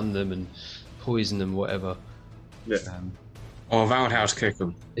stun them and poison them, whatever. Yeah. Or roundhouse kick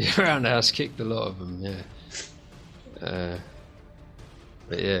them. Roundhouse kicked a lot of them. Yeah.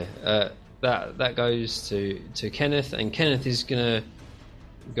 But yeah, that goes to Kenneth, and Kenneth is gonna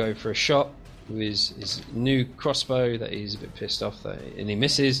go for a shot with his new crossbow that he's a bit pissed off that, and he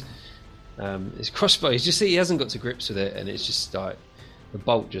misses. His crossbow, he hasn't got to grips with it, and it's just like the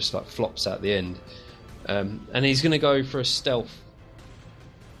bolt just like flops out the end. And he's gonna go for a stealth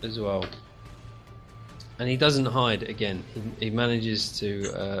as well. And he doesn't hide again. He manages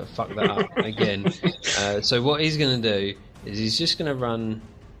to fuck that up again. So what he's going to do is he's just going to run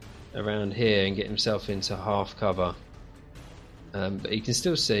around here and get himself into half cover. But he can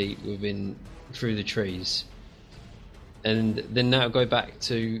still see through the trees. And then that'll go back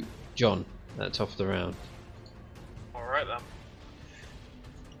to John at the top of the round. Alright then.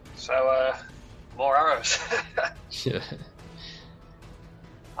 So, more arrows. Yeah.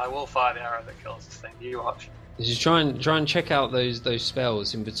 I will fire the arrow that kills this thing. You watch. Just try and check out those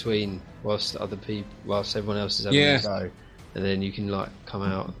spells in between whilst everyone else is having a go, and then you can like come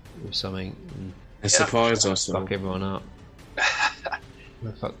out with something and surprise us. Fuck everyone up.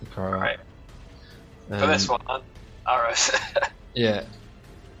 Fuck the crow up. Right. For this one, arrows. Yeah.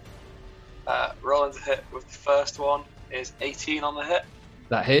 Rolling to hit with the first one is 18 on the hit.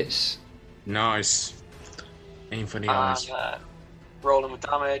 That hits. Nice. Aim for the eyes. Rolling with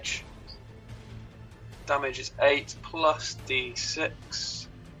damage. Damage is 8 plus d6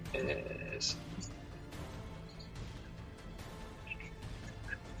 is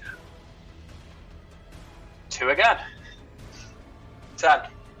 2 again. 10.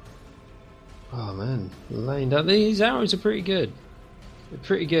 Oh man, laying down. These arrows are pretty good. They're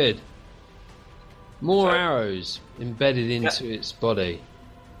pretty good. More arrows embedded into its body.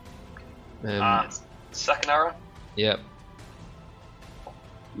 Second arrow. Yep.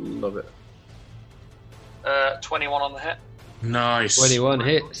 Love it. 21 on the hit. Nice. 21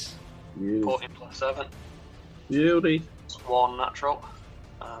 hits. 14 plus 7. Beauty. 1 natural.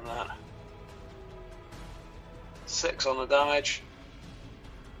 And then 6 on the damage.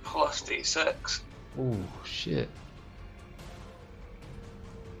 Plus d6. Oh shit.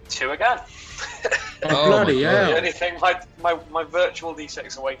 2 again. Oh, bloody hell. The only thing, my virtual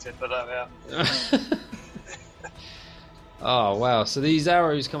d6 are weighted, but yeah. Oh wow! So these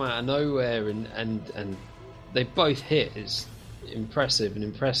arrows come out of nowhere, and they both hit. It's an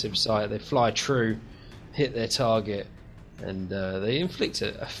impressive sight. They fly true, hit their target, and they inflict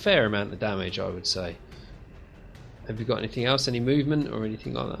a fair amount of damage, I would say. Have you got anything else? Any movement or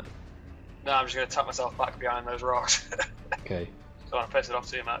anything like that? No, I'm just going to tap myself back behind those rocks. Okay. Don't want to piss it off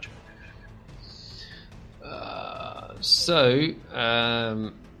too much.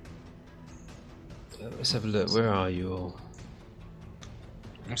 Let's have a look. Where are you all?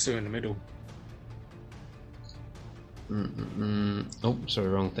 I'm still in the middle. Oh, sorry,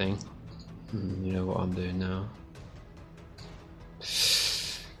 wrong thing. You know what I'm doing now.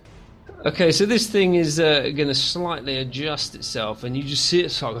 Okay, so this thing is going to slightly adjust itself, and you just see it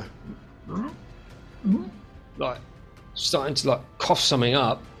start going, like starting to like cough something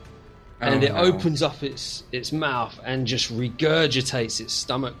up, and it opens up its mouth and just regurgitates its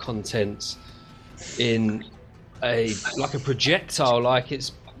stomach contents in like a projectile, like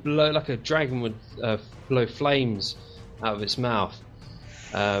it's like a dragon would blow flames out of its mouth.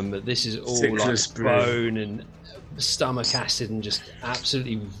 This is all Citrus like brew. bone and stomach acid and just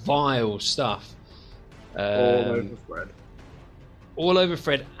absolutely vile stuff. All over Fred. All over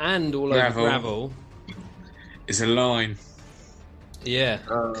Fred and all over Gravel. It's a line. Yeah.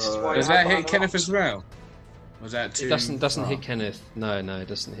 Does that hit Kenneth as well? Was that too? It doesn't hit Kenneth. No, it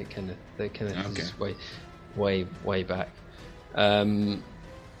doesn't hit Kenneth. Kenneth is way back. And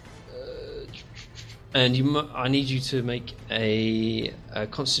I need you to make a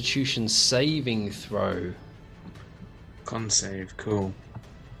Constitution saving throw. Con save, cool.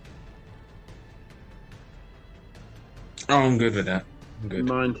 Oh, I'm good with that. I'm good.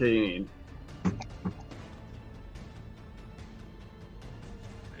 19.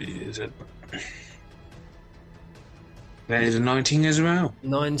 Is it? That is a 19 as well.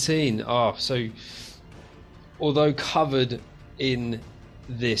 19. Oh, so although covered in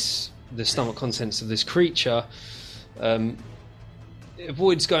the stomach contents of this creature, it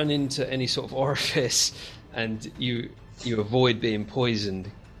avoids going into any sort of orifice, and you avoid being poisoned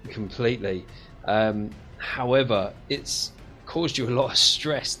completely. However, it's caused you a lot of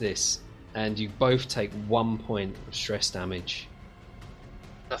stress, and you both take 1 point of stress damage.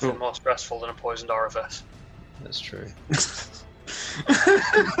 Nothing more stressful than a poisoned orifice. That's true.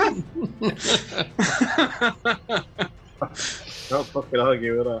 Can't fucking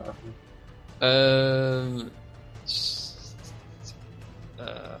argue with that.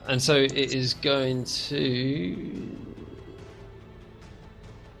 And so it is going to...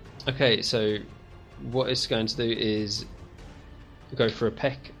 Okay, so what it's going to do is go for a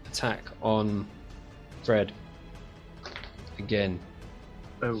peck attack on Fred again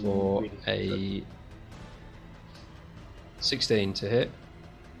for a 16 to hit.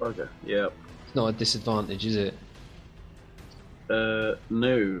 Okay, yeah. It's not a disadvantage, is it?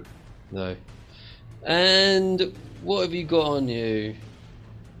 No. No. And what have you got on you?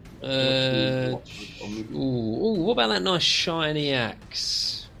 What about that nice shiny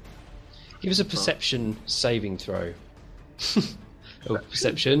axe? Give us a perception saving throw.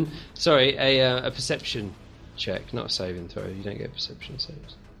 Perception. Sorry, a perception check, not a saving throw. You don't get perception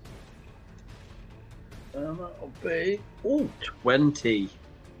saves. That'll be 20.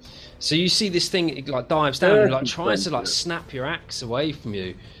 So you see this thing, it like dives down and like tries to like snap your axe away from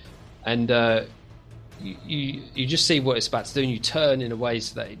you, and you just see what it's about to do, and you turn in a way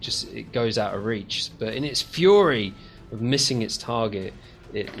so that it goes out of reach. But in its fury of missing its target,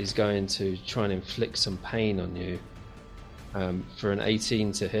 it is going to try and inflict some pain on you. For an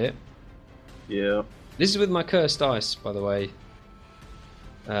 18 to hit. Yeah. This is with my cursed dice, by the way.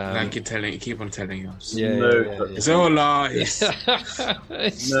 Like you keep on telling us. Yeah, No, It's all lies.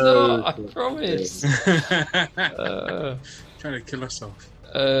 It's not, I promise. Trying to kill us off.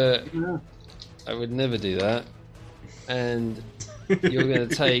 I would never do that. And you're going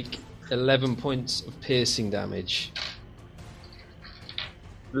to take 11 points of piercing damage.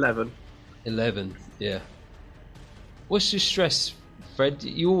 11. 11, yeah. What's your stress, Fred?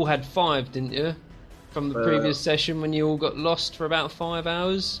 You all had 5, didn't you? From the previous session when you all got lost for about 5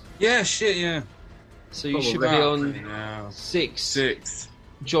 hours? Yeah, shit, yeah. So you should be on 6. 6.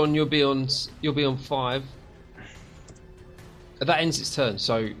 John, you'll be on 5. That ends its turn,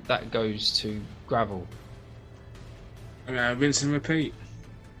 so that goes to Gravel. Rinse and repeat.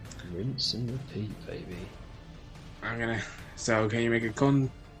 Rinse and repeat, baby. So can you make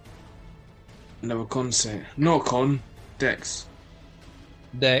another con set? Not con, Dex.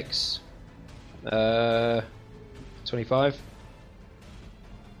 Dex. 25.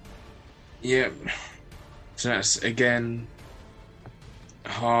 Yep. So that's again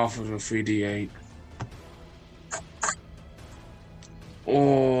half of a 3d8.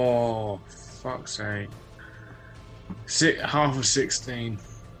 Oh, fuck's sake. Half of 16.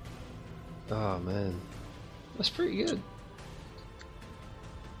 Oh man, that's pretty good.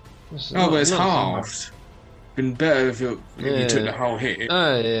 But it's halved. Been better if you took the whole hit.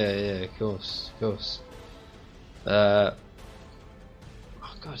 Oh yeah, of course. Oh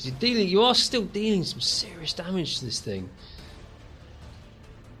god, you are still dealing some serious damage to this thing.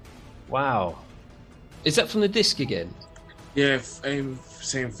 Wow. Is that from the disc again? Yeah, same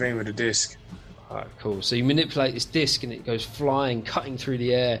thing with the disc. Alright, cool. So you manipulate this disc and it goes flying, cutting through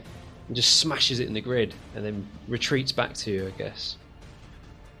the air, and just smashes it in the grid, and then retreats back to you, I guess.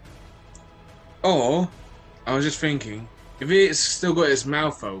 Or, I was just thinking, if it's still got its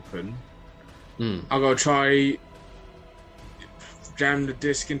mouth open, I'll go try jam the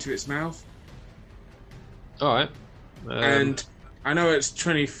disc into its mouth. Alright. And I know it's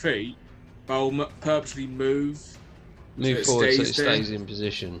 20 feet, but I'll purposely move forward so it stays in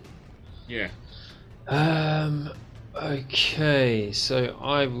position. Yeah. Okay, so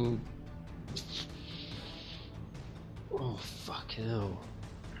I will... Oh, fucking hell.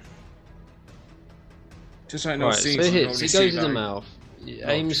 Just like no right, so it hits. It goes in the mouth. It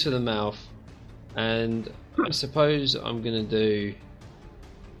aims for the mouth. And I suppose I'm going to do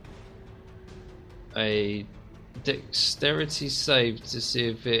a dexterity save to see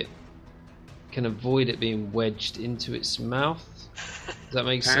if it can avoid it being wedged into its mouth. Does that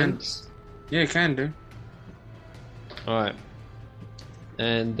make sense? Yeah, it can do. Alright.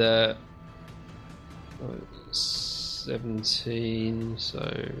 And 17,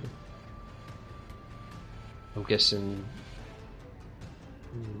 so I'm guessing...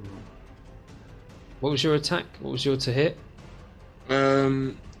 What was your attack? What was your to hit?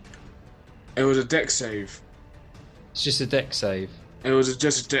 It was a dex save. It's just a dex save. It was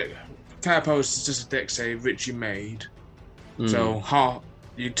just a dex... Catapult is just a dex save Richie made. So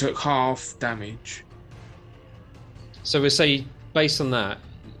you took half damage. So we'll say, based on that,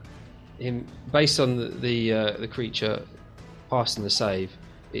 based on the creature passing the save,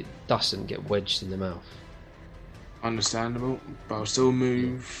 it doesn't get wedged in the mouth. Understandable, but I'll still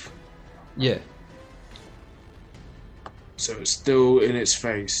move. Yeah. So it's still in its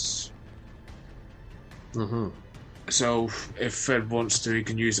face. Mm-hmm. So if Fred wants to, he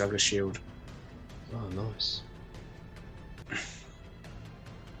can use that as a shield. Oh, nice.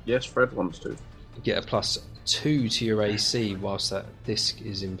 Yes, Fred wants to. You get a +2 to your AC whilst that disc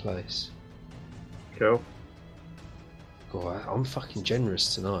is in place. Cool. God, I'm fucking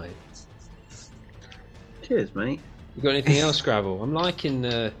generous tonight. Cheers, mate. You got anything else, Gravel? I'm liking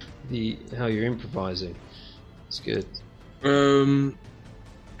how you're improvising. It's good.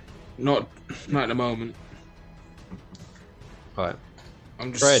 Not at the moment. Right.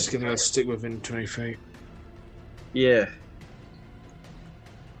 I'm just gonna stick within 20 feet. Yeah.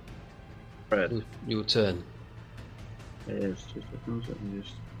 Fred. Your turn. Yes, 2 seconds. Let me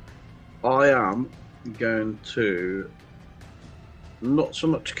just... I am going to not so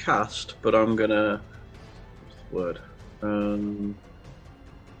much cast, but I'm gonna... What's the word? I'm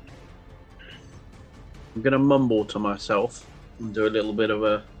gonna mumble to myself and do a little bit of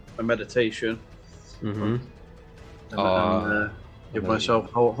a meditation. Mm-hmm. And give myself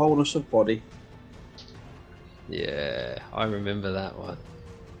wholeness of body. Yeah, I remember that one.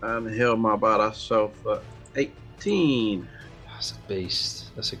 And heal my badass self at 18. That's a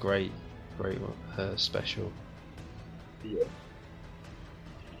beast. That's a great special. Yeah.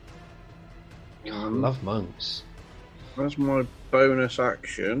 I love monks. As my bonus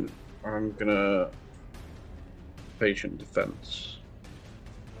action, I'm gonna patient defense.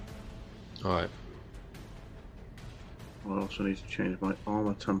 Alright. I also need to change my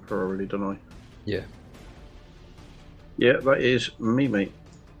armor temporarily, don't I? Yeah. Yeah, that is me, mate.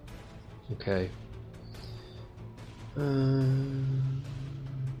 Okay.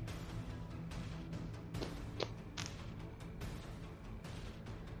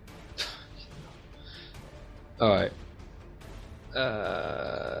 Alright.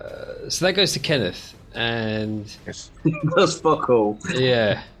 So that goes to Kenneth, and Yes. That's fuck all.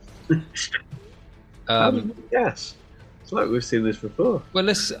 yeah. How did you guess? It's like we've seen this before. Well,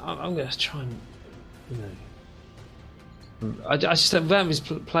 I'm going to try and, I just don't have his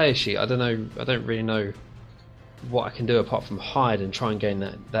player sheet. I don't really know what I can do apart from hide and try and gain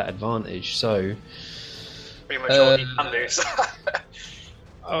that advantage. So pretty much all you can do. So.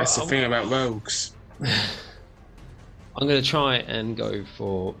 That's the thing about rogues. I'm going to try and go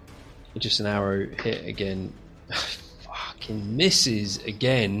for just an arrow hit again. Fucking misses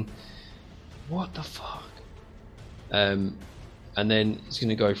again. What the fuck? And then he's going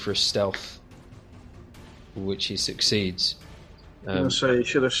to go for a stealth, which he succeeds. I'm going to say you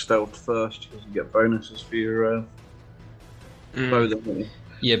should have stealthed first because you get bonuses for your bow, don't you?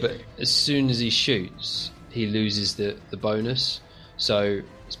 Yeah, but as soon as he shoots, he loses the bonus. So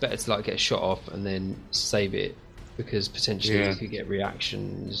it's better to get a shot off and then save it, because potentially you could get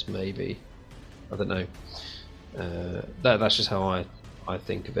reactions. Maybe, I don't know. That's just how I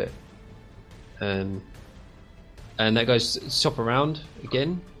think of it. And that goes top around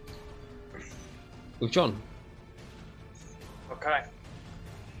again with John. Okay.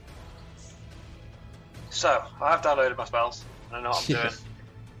 So, I have downloaded my spells, and I know what I'm doing.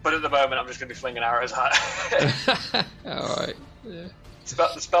 But at the moment, I'm just going to be flinging arrows at it. Alright. Yeah.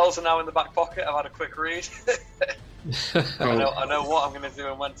 The spells are now in the back pocket. I've had a quick read. I know what I'm going to do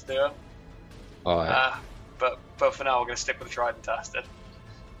and when to do them. Alright. But for now, we're going to stick with the tried and tested.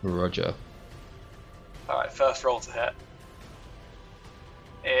 Roger. Alright, first roll to hit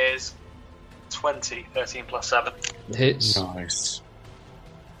is 20, 13 plus 7. Hits. Nice.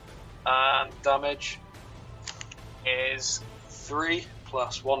 And damage is 3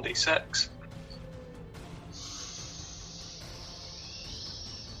 plus 1d6.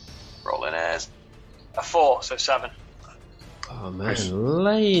 Rolling is a 4, so 7. Oh man,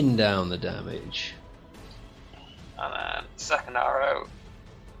 laying down the damage. And then second arrow,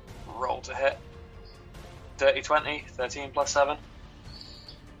 roll to hit. Dirty 20, 13 plus 7.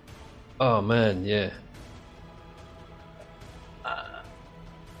 Oh man, yeah.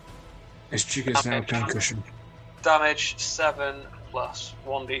 This chick is now concussion. Damage 7 plus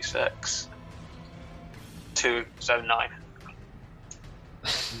 1d6. 2, so 9.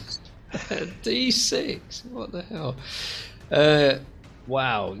 D6. What the hell?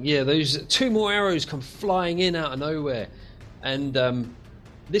 Wow. Yeah, those 2 more arrows come flying in out of nowhere, and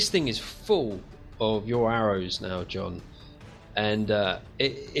this thing is full of your arrows now, John. And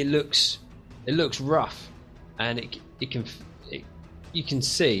it looks rough, and you can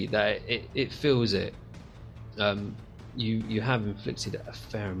see that it feels it. You have inflicted a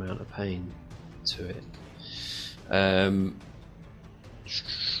fair amount of pain to it.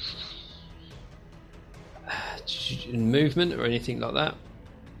 Movement or anything like that?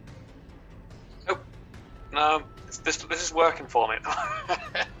 Nope. No, this is working for me.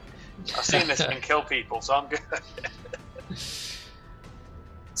 I've seen this thing kill people, so I'm good.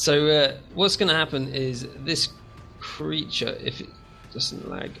 So what's going to happen is this creature, if it doesn't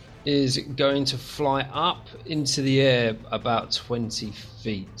lag, is going to fly up into the air about 20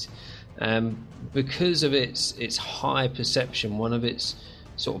 feet. Because of its high perception, one of its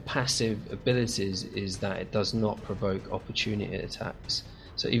sort of passive abilities is that it does not provoke opportunity attacks.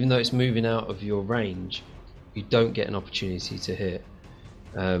 So even though it's moving out of your range, you don't get an opportunity to hit.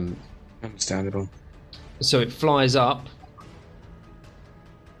 Understandable. So it flies up.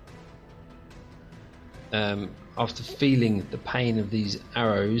 After feeling the pain of these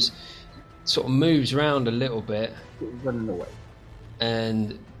arrows, sort of moves around a little bit, running away,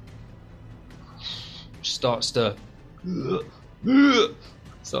 and starts to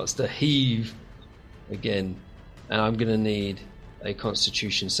heave again. And I'm going to need a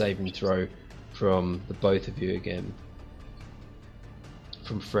Constitution saving throw from the both of you again,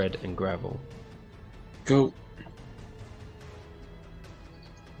 from Fred and Gravel. Go.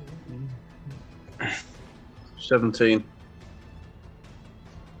 $17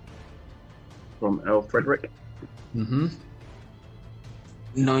 from L. Frederick.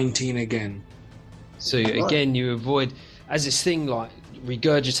 19 again. So again, you avoid, as this thing like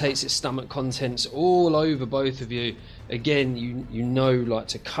regurgitates its stomach contents all over both of you. Again, you know, like,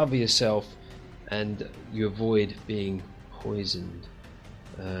 to cover yourself, and you avoid being poisoned.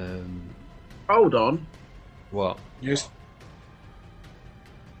 Hold on. What? Yes.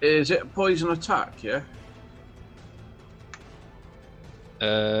 Is it a poison attack? Yeah.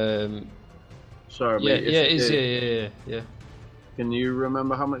 Sorry, yeah, mate, yeah, it is. Yeah. Can you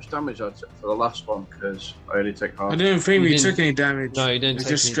remember how much damage I took for the last one? Because I only take half. I don't think we took any damage. No, you didn't take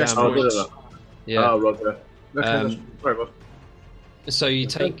just any stress damage. points. Yeah. Oh, Roger. Okay, sorry, bud. So you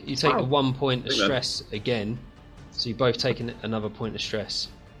take a 1 point of stress again. So you both taken another point of stress.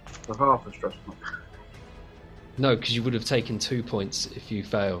 For half a stress point. No, because you would have taken 2 points if you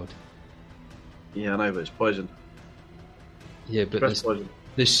failed. Yeah, I know, but it's poison. Yeah, but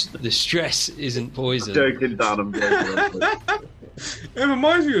the stress isn't poison. I'm joking, Dan. I'm joking. It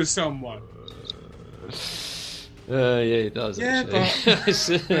reminds me of someone. Yeah, it does. Yeah,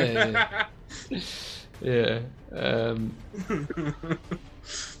 yeah.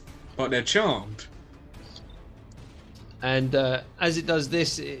 But they're charmed. And as it does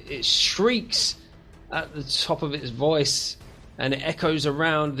this, it shrieks at the top of its voice, and it echoes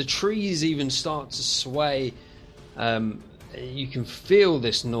around. The trees even start to sway. You can feel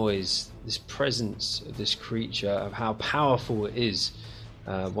this noise, this presence of this creature, of how powerful it is,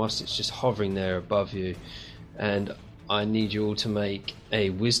 whilst it's just hovering there above you. And I need you all to make a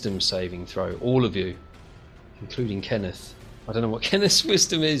wisdom saving throw, all of you, including Kenneth. I don't know what Kenneth's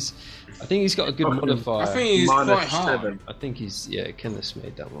wisdom is. I think he's got a good modifier. I think he's quite high. I think Kenneth's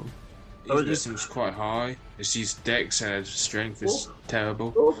made that one. His wisdom's quite high. It's his dex and strength is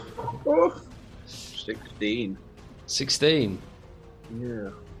terrible. 16. 16. Yeah.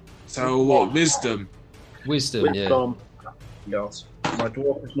 So what? Wisdom? Wisdom, yeah. Yes. My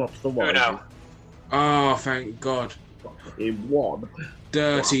dwarf is not the one. Uno. Oh, thank God. In one.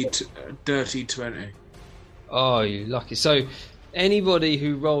 Dirty 20. Oh, you lucky. So, anybody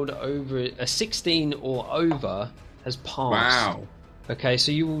who rolled over a 16 or over has passed. Wow. Okay,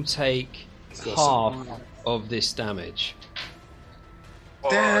 so you will take half of this damage.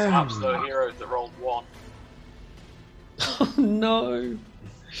 Or Damn. perhaps the heroes that rolled 1. Oh no!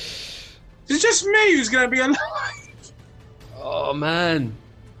 It's just me who's going to be alive. Oh man,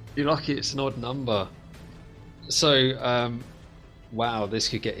 you're lucky it's an odd number. So, wow, this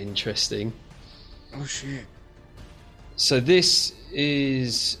could get interesting. Oh shit. So this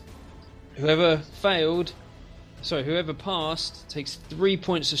is whoever passed takes 3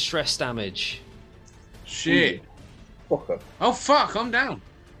 points of stress damage. Shit. Fucker. Oh fuck, I'm down.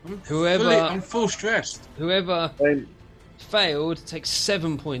 I'm full stressed. Whoever failed takes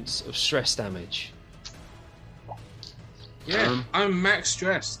 7 points of stress damage. Yeah, I'm max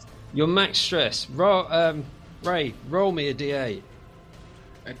stressed. You're max stress. Ray, roll me a d8.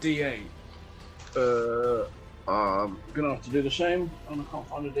 A D8. I'm gonna have to do the same, and I can't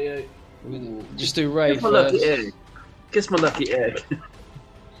find a D8. Just do Ray Kiss my first. lucky egg. Kiss my lucky egg.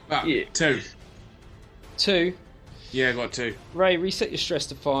 Ah, Yeah. 2. 2. Yeah, I got 2. Ray, reset your stress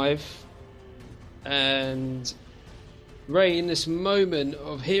to 5. And Ray, in this moment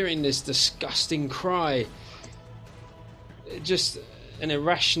of hearing this disgusting cry, just an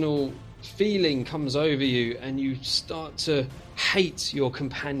irrational feeling comes over you, and you start to hate your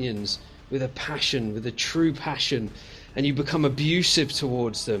companions with a passion, with a true passion, and you become abusive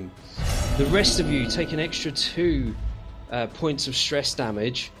towards them. The rest of you take an extra 2 points of stress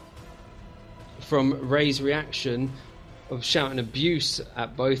damage from Ray's reaction of shouting abuse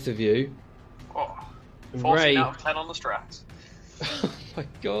at both of you. Oh, And 14 Ray, out of 10 on the strats. oh my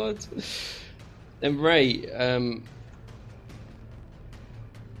god! And Ray,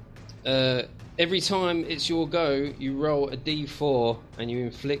 every time it's your go, you roll a d4 and you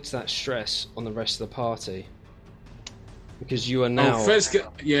inflict that stress on the rest of the party. Because you are now... Oh, Fred's going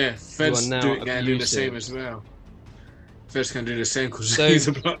to do the abusive. same as well. Fred's going to do the same because So, he's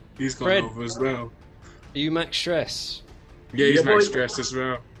gone Fred- over as well. Are you max stress? Yeah, he's Yeah, max boy. stressed as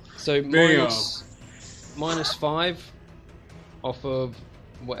well. So There minus 5 off of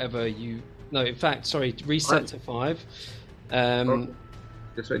whatever you... No, in fact, sorry, reset to 5.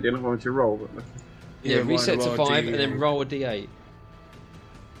 Just so you didn't want me to roll. But... Yeah, reset to roll a 5 and then D8. roll a d8.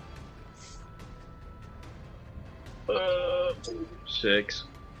 6.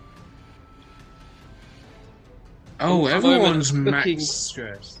 Oh, In the everyone's moment, max looking-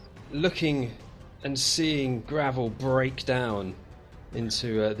 stressed. Looking and seeing Gravel break down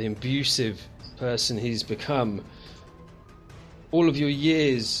into the abusive person he's become, all of your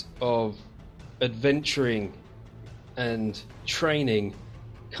years of adventuring and training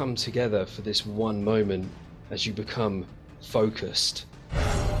come together for this one moment as you become focused.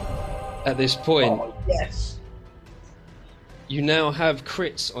 At this point, Yes. you now have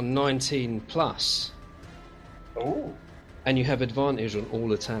crits on 19 plus, Oh, and you have advantage on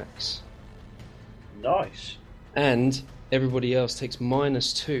all attacks. nice. And everybody else takes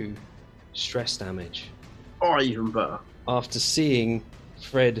 -2 stress damage Oh, even better. after seeing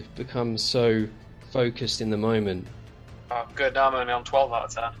Fred become so focused in the moment. Oh, good, now I'm only on 12 out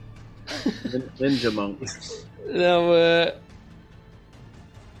of 10. Ninja monk. Now,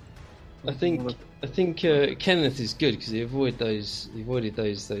 I think Kenneth is good because he avoided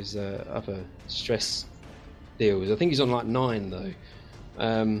those other stress deals. I think he's on like 9 though.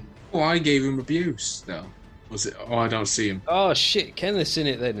 Oh, I gave him abuse, though. Was it? Oh, I don't see him. Oh shit, Kenneth's in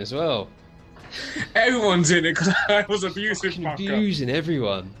it then as well. Everyone's in it because I was abusive. Fucking Fucker. abusing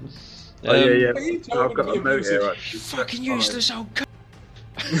everyone. Oh, yeah. What are you telling I've me got to be a note here, abusive? actually. Fucking useless old c-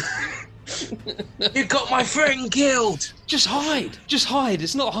 You got my friend killed. Just hide! Just hide!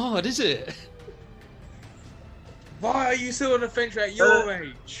 It's not hard, is it? Why are you still on the fence at your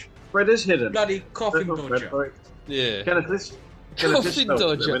age? Fred is hidden. Bloody coffin That's not dodger. Fred, Yeah. Kenneth is. Coffin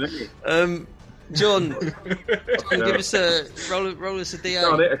dodger. John, give us a roll us a Can't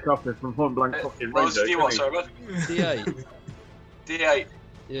D8. hit a coffin from point blank fucking Roll us range. a D1, sorry, bud. D8. D8.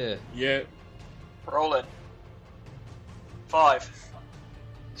 Yeah. Yeah. Rolling. 5.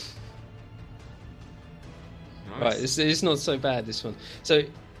 Nice. Right, it's not so bad, this one. So,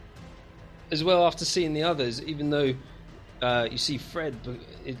 as well, after seeing the others, even though you see Fred,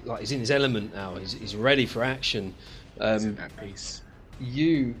 he's in his element now, he's ready for action. In that piece.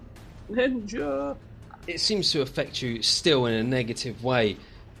 You, Ninja. it seems to affect you still in a negative way,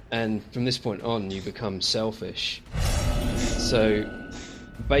 and from this point on, you become selfish. So,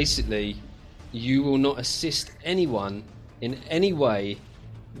 basically, you will not assist anyone in any way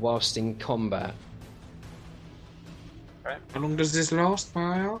whilst in combat. Right. How long does this last, may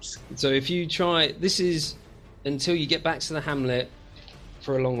I ask? So if you try... This is until you get back to the hamlet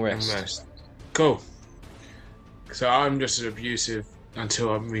for a long rest. Cool. So I'm just as abusive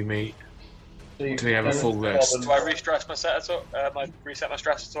until we meet. Until we have a full rest. Do I reset my stress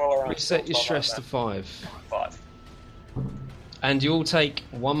at all? Or reset your stress to 5. 5. And you all take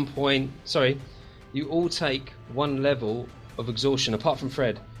 1 point... Sorry. You all take 1 level of exhaustion, apart from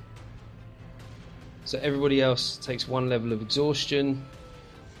Fred. So everybody else takes 1 level of exhaustion.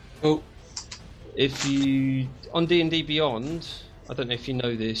 Oh. If you... On D&D Beyond, I don't know if you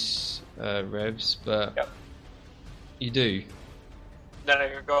know this, Revs, but... Yep. You do? No,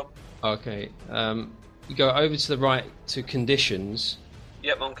 you're gone. Okay. You go over to the right to conditions.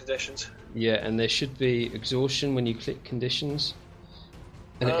 Yep, on conditions. Yeah, and there should be exhaustion when you click conditions.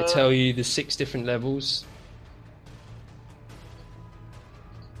 And it'll tell you the 6 different levels.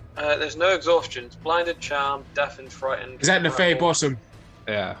 There's no exhaustion. It's blinded, charmed, deafened, frightened. Is that in the very bottom?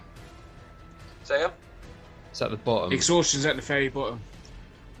 Yeah. Say again? It's at the bottom. Exhaustion's at the very bottom.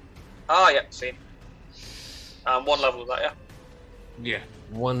 Ah, yeah, see. 1 level of that, yeah? Yeah.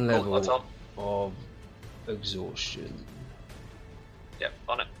 1 level that's on. of exhaustion. Yep,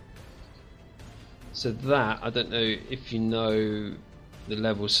 on it. So that, I don't know if you know the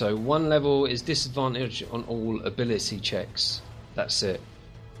level. So 1 level is disadvantage on all ability checks. That's it.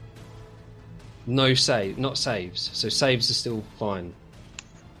 No save, not saves. So saves are still fine.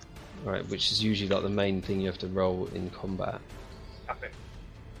 Right, which is usually like the main thing you have to roll in combat. Okay.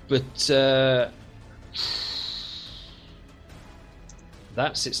 But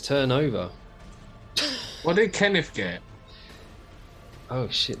that's its turn over. What did Kenneth get? Oh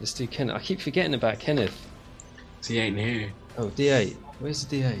shit, let's do Kenneth. I keep forgetting about Kenneth. He ain't here. Oh, D8. Where's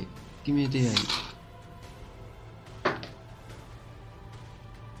the D8? Give me a D8.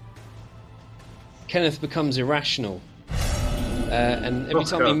 Kenneth becomes irrational. And every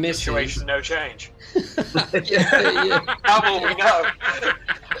time he misses... Situation, no change. yeah. How will we know?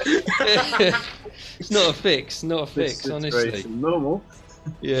 It's not a fix, honestly. Normal.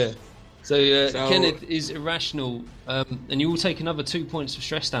 Yeah. So Kenneth is irrational, and you will take another 2 points of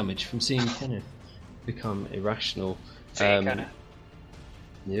stress damage from seeing Kenneth become irrational. Kenneth.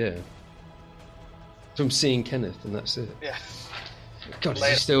 Yeah. From seeing Kenneth, and that's it. Yeah. God, is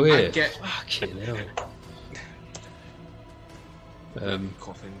he still here? Fucking hell.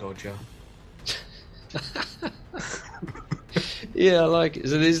 Coughing dodger. Yeah, I like it.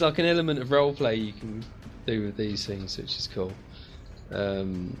 So there's like an element of roleplay you can do with these things, which is cool.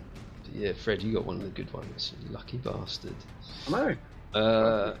 Yeah, Fred, you got one of the good ones. You lucky bastard. I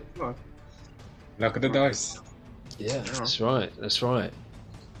know. Luck of the dice. Yeah, that's right.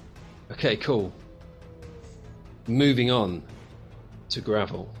 Okay, cool. Moving on to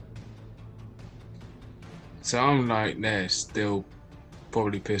Gravel. So I'm like there, still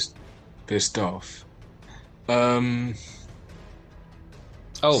probably pissed off. So,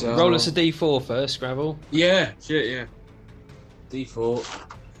 roll us a D4 first, Gravel. Yeah, shit, yeah. D4.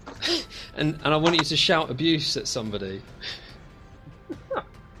 And I want you to shout abuse at somebody.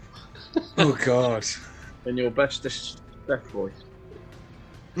 Oh God. In your best death voice.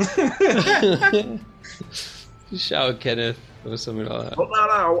 Shout at Kenneth or something like that. But no,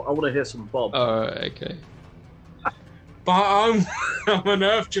 I want to hear some Bob. Alright, okay. But I'm an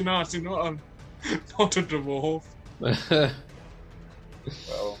Earth Genasi, not a dwarf. Well,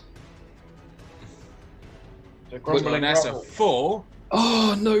 that's a 4.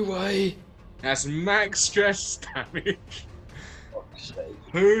 Oh, no way! That's max stress damage.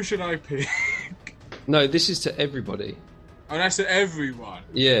 Who should I pick? No, this is to everybody. Oh, that's to everyone.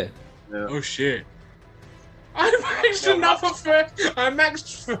 Yeah. Oh shit. I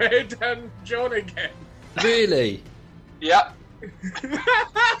maxed Fred and John again. Really? Yeah.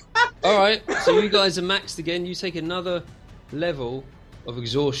 Alright, so you guys are maxed again. You take another level of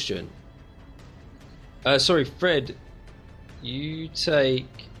exhaustion. Sorry, Fred. You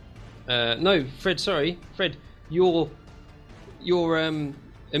take... no, Fred, sorry. Fred, you're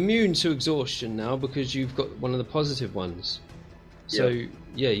immune to exhaustion now because you've got one of the positive ones. So,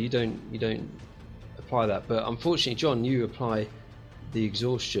 yeah, you don't apply that. But unfortunately, John, you apply the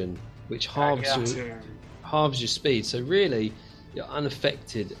exhaustion, which halves your speed. So really, you're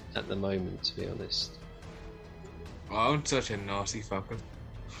unaffected at the moment, to be honest. Oh, I'm such a nasty fucker.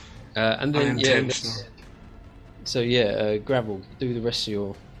 And then Gravel, do the rest of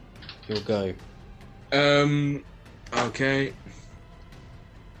your go. Okay.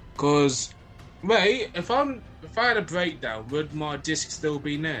 Cause, wait, if I had a breakdown, would my disc still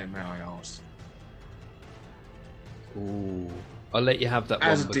be there? May I ask? Ooh. I'll let you have that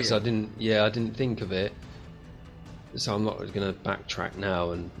As one a because deal. I didn't think of it. So I'm not going to backtrack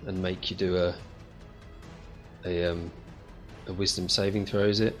now and make you do a wisdom saving throw,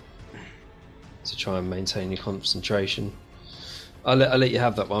 is it? To try and maintain your concentration. I'll let you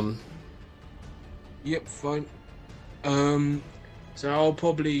have that one. Yep, fine. So I'll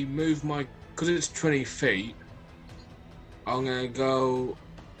probably move my... Because it's 20 feet, I'm going to go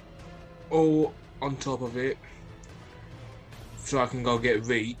all on top of it so I can go get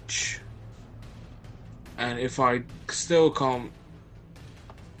reach. And if I still can't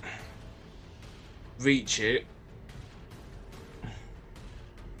reach it,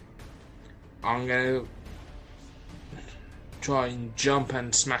 I'm going to try and jump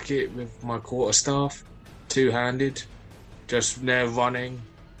and smack it with my quarterstaff, two-handed, just there running.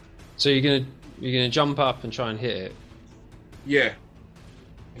 So you're gonna jump up and try and hit it. Yeah,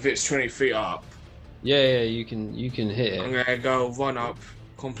 if it's 20 feet up, Yeah, you can hit I'm it. gonna go run up,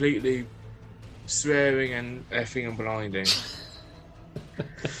 completely swearing and effing and blinding,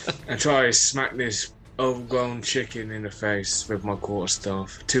 and try to smack this overgrown chicken in the face with my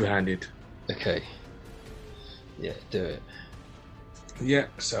quarterstaff, two-handed. Okay. Yeah, do it. Yeah,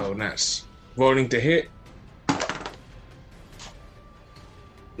 so that's rolling to hit.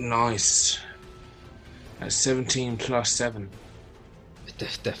 Nice. That's 17 plus 7.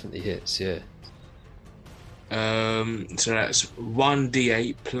 It definitely hits. Yeah. So that's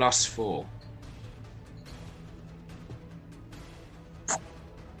 1d8 plus 4.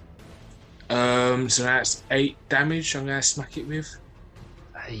 So that's 8 damage. I'm gonna smack it with.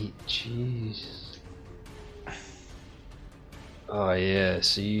 8. Jeez. Oh yeah.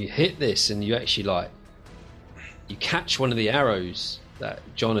 So you hit this, and you actually you catch one of the arrows that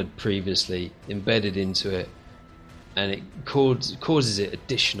John had previously embedded into it, and it causes it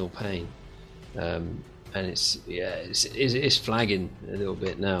additional pain. And it's flagging a little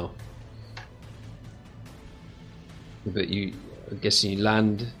bit now. But I'm guessing you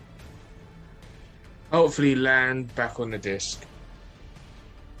land. Hopefully, land back on the disc.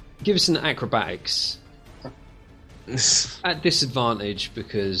 Give us an acrobatics at disadvantage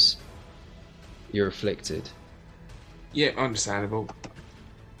because you're afflicted. Yeah, understandable.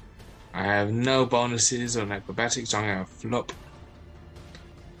 I have no bonuses on acrobatics. I'm gonna flop.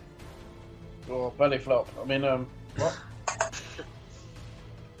 Or belly flop. I mean, what?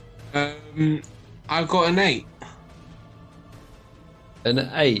 I've got an 8. An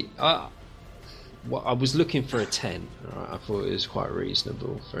 8. I was looking for a 10. Right? I thought it was quite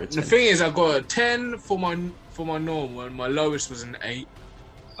reasonable for a 10. The thing is, I've got a 10 for my normal, and my lowest was an 8.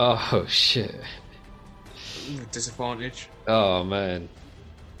 Oh shit! Disadvantage. Oh man.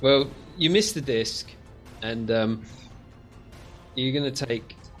 Well, you missed the disc, and you're going to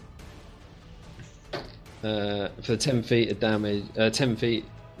take for 10 feet of damage. 10 feet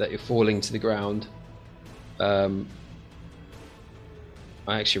that you're falling to the ground. I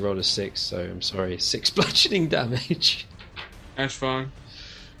actually rolled a 6, so I'm sorry. 6 bludgeoning damage. That's fine.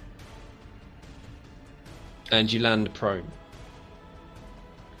 And you land prone.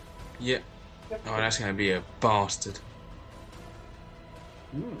 Yep. Oh, that's gonna be a bastard.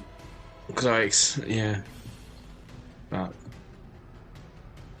 Because yeah. But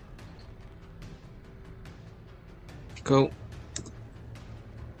cool.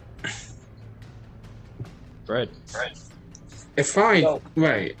 Fred. If I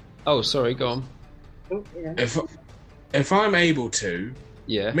wait, Oh, sorry. Go on. if I'm able to,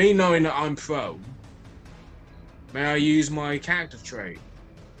 Yeah. me knowing that I'm prone, may I use my character trait?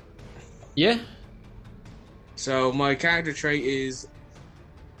 Yeah. So my character trait is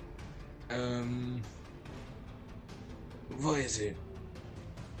what is it?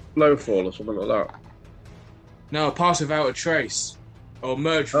 Blowfall or something like that. No, pass without a trace. Or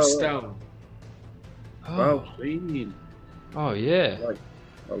merge with Oh, stone. Wow, sweet. Oh yeah.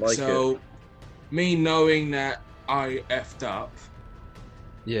 I like So it. me knowing that I effed up,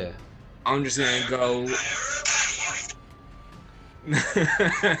 Yeah. I'm just gonna go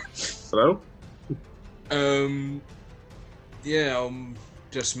Hello? yeah, I'm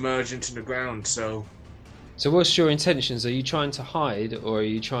just merge into the ground, so So what's your intentions? Are you trying to hide, or are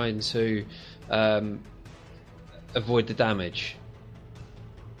you trying to avoid the damage?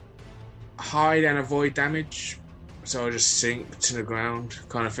 hide and avoid damage. So I just sink to the ground,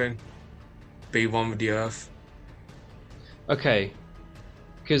 kind of thing. Be one with the earth. Okay.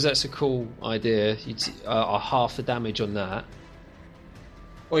 Because that's a cool idea. You half the damage on that.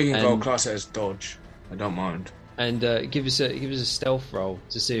 Or you can go And- class it as dodge. I don't mind. And give us a stealth roll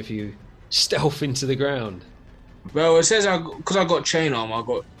to see if you stealth into the ground. Well, it says because I got chain armor, I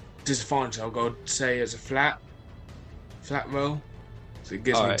got disadvantage. I'll go say as a flat. flat roll, so it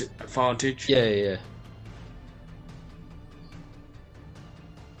gives All me right. advantage. Yeah.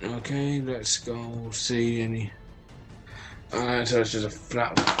 Okay, let's go see any. Alright, so it's just a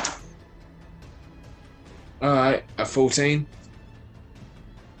flat one. Alright, a 14.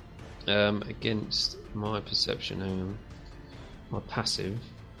 Against my perception, hang on. My passive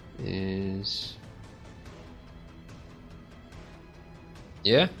is...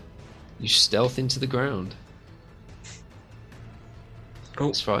 Yeah? You stealth into the ground. Cool.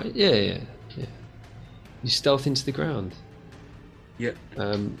 That's right. Yeah. You stealth into the ground. Yep.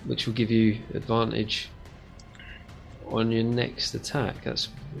 Which will give you advantage on your next attack. That's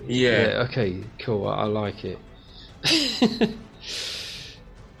okay, cool. I like it.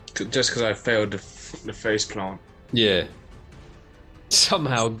 Just because I failed the face plant. Yeah.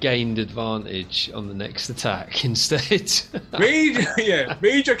 Somehow gained advantage on the next attack instead.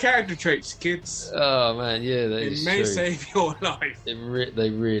 Read your character traits, kids. Oh man, yeah, that It is may true. save your life. They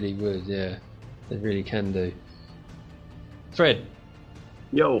really would, yeah. They really can do. Fred.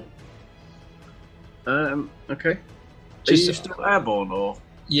 Yo. Okay. Are Just- you still airborne or?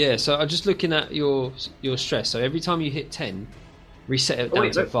 Yeah, so I'm just looking at your stress. So every time you hit 10, reset it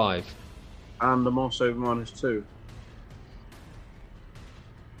down to 5. And I'm also -2.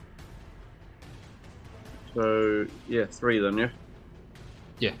 So yeah, 3 then, yeah.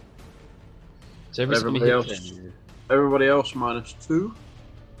 Yeah. So every time you Everybody hit else? 10. Everybody else -2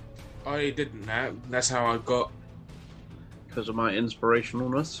 I didn't know. That's how I got. because of my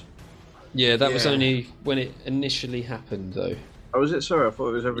inspirationalness. Yeah, that was Yeah. only when it initially happened, though. Oh, was it? Sorry, I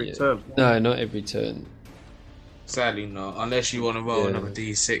thought it was every Yeah. turn. No, not every turn. Sadly, not. Unless you want to roll Yeah. another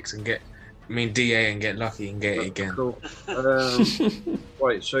D6 and DA and get lucky and get it again. Cool.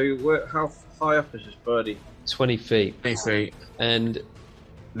 Wait, so how high up is this birdie? 20 feet. 20 feet. And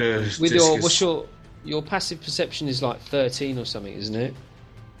The with disc your is- what's your passive perception is like 13 or something, isn't it?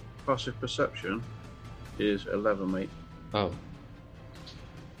 Passive perception is 11, mate. Oh.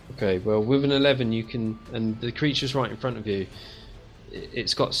 Okay, well, with an 11 you can... And the creature's right in front of you.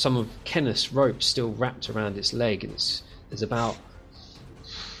 It's got some of Kenneth's rope still wrapped around its leg, and there's about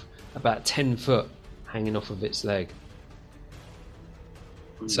 10 foot hanging off of its leg.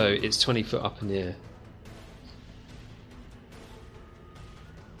 So it's 20 foot up in the air.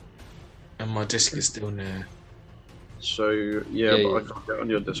 And my disc is still there. So yeah, Yeah, but yeah. I can't get on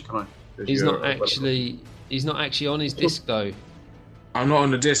your disc, can I? 'Cause He's you're not actually on his disc though. I'm not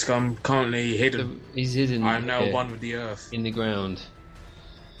on the disc, I'm currently hidden. He's hidden I'm now here, one with the earth. in the ground.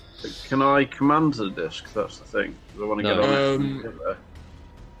 Can I command the disc? That's the thing. 'Cause I want to No. get on it. Get there.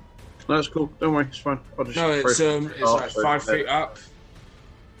 No, it's cool. Don't worry, it's fine. I'll just. No, it's throw- like so 5 feet up.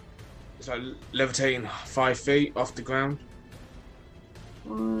 It's like levitating 5 feet off the ground.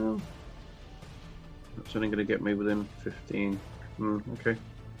 That's only going to get me within 15. Okay.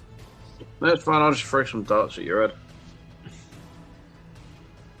 No, it's fine. I'll just throw some darts at your head.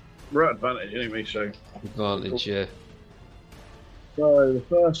 We're at advantage anyway, so. Advantage, yeah. So the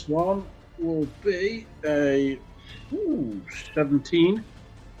first one will be a 17.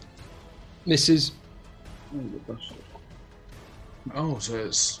 Misses. Oh, so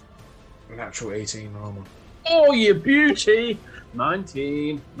it's natural 18 armor. Oh, you beauty!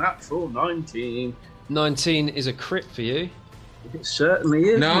 19. Natural 19. 19 is a crit for you. It certainly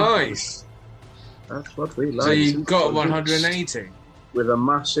is. Nice! That's what we like. So you got 180. With a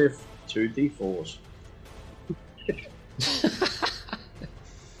massive 2d4s.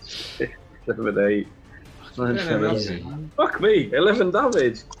 7, 8, 9, 10, 11. Fuck me! 11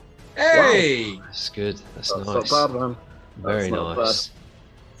 damage! Hey! That's good. That's That's nice. not bad, man. Very That's not nice.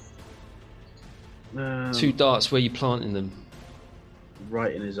 bad. 2 darts, where you planting them?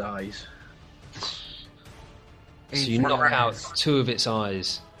 Right in his eyes. So you knock out 2 of its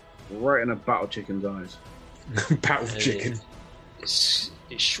eyes. Right in a battle chicken's eyes. Battle chicken.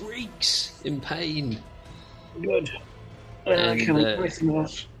 It shrieks in pain. Good. And, Can I play some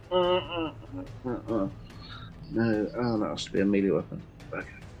else? No, that has to be a melee weapon.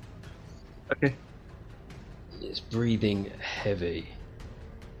 Okay. It's breathing heavy.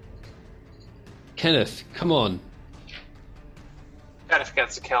 Kenneth, come on. Kenneth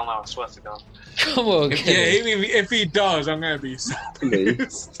gets a kill now, I swear to God. Come on, Yeah, Kenneth. if he does, I'm going to be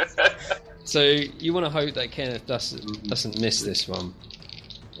surprised. So you want to hope that Kenneth doesn't miss this one.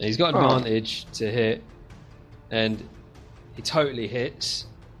 And he's got advantage to hit, and he totally hits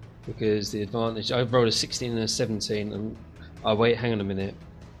because the advantage. I rolled a 16 and a 17. And wait, hang on a minute.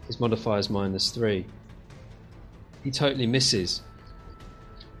 His modifier is -3. He totally misses.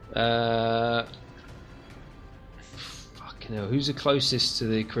 Fucking hell! Who's the closest to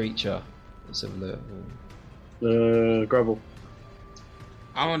the creature? Let's have a look. Gravel.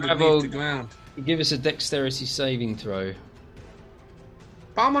 I'm underneath the ground. Give us a dexterity saving throw.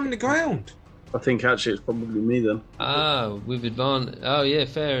 But I'm on the ground. I think actually it's probably me then. With advantage. Oh yeah,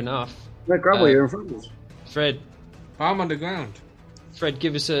 fair enough. No, Gravel, you're in front of us. Fred. But I'm on the ground. Fred,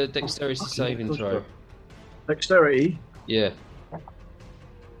 give us a dexterity saving throw. Dexterity? Yeah.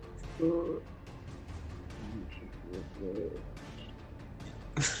 What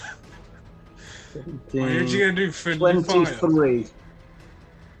are you going to do for 23.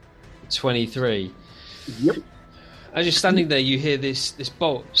 23. Yep. As you're standing there, you hear this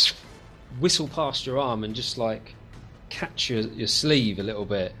bolt whistle past your arm and just like catch your sleeve a little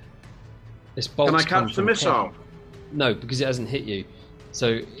bit. This bolt. Can I catch the missile? No, because it hasn't hit you.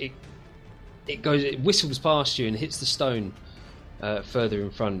 So it whistles past you and hits the stone further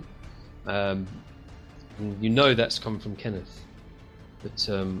in front. And you know that's come from Kenneth, but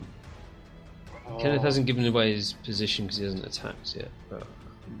Kenneth hasn't given away his position because he hasn't attacked yet. But,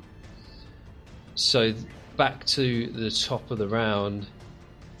 so back to the top of the round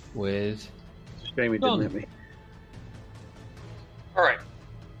with. Shame he didn't hit me. Alright.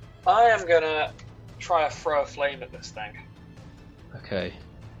 I am gonna try to throw a flame at this thing. Okay.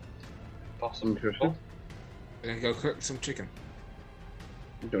 Possible. Interesting. I'm going to go cook some chicken.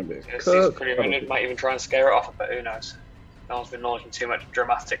 It seems pretty ruined. Might even try and scare it off, but who knows? No one's been launching too much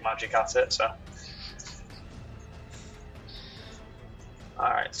dramatic magic at it, so.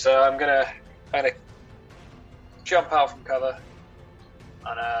 Alright, so I'm gonna jump out from cover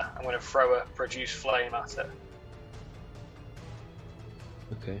and I'm gonna throw a produce flame at it.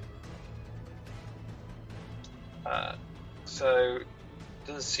 Okay. So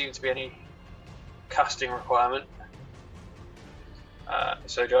doesn't seem to be any casting requirement.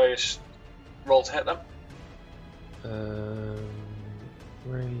 So do I just roll to hit them?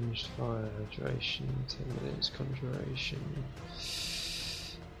 Ranged fire, duration 10 minutes, conjuration.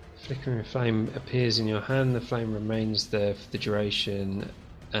 Flickering flame appears in your hand. The flame remains there for the duration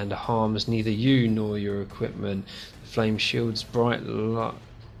and harms neither you nor your equipment. The flame sheds bright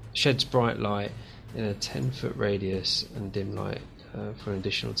light in a 10-foot radius and dim light for an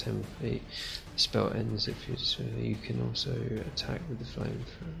additional 10 feet. The spell ends if you can also attack with the flame.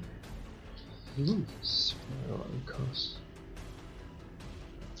 Spell and cost.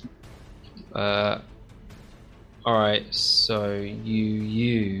 Alright, so you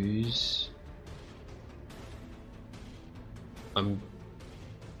use.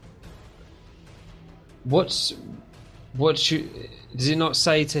 Does it not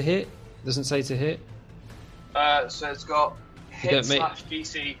say to hit? Doesn't say to hit? So it's got hit /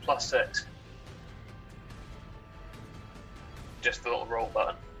 DC +6. Just the little roll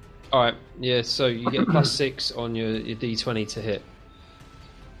button. Alright, yeah, so you get +6 on your D20 to hit.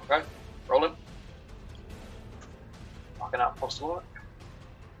 Okay, rolling. Fucking out possible.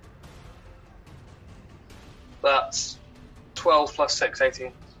 That's 12 + 6,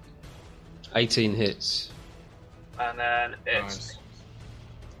 18. 18 hits. And then it's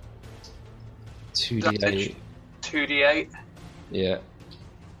 2d8. 2d8 Yeah.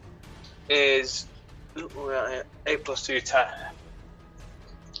 is 8 + 2, 10.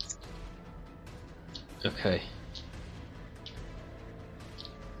 Okay.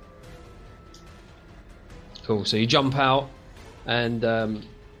 Cool. So you jump out, and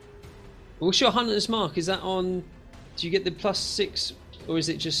what's your hunter's mark? Is that on? Do you get the +6, or is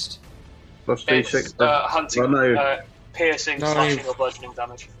it just +D6? Hunting, piercing, slashing, or bludgeoning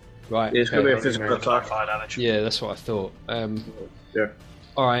damage. Right. Yeah, it's going to be a physical attack. Fire damage. Yeah, that's what I thought. Yeah.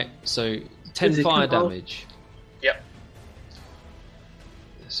 All right. So 10 fire damage. Yep.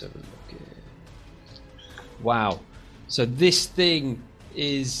 Let's have a look here. Wow. So this thing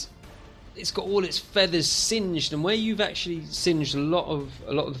is. It's got all its feathers singed, and where you've actually singed a lot of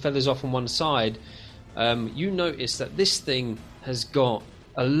the feathers off on one side, you notice that this thing has got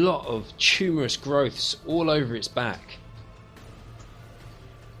a lot of tumorous growths all over its back.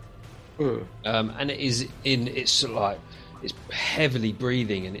 And it's heavily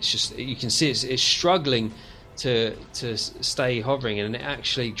breathing, and it's just, you can see it's struggling to stay hovering, and it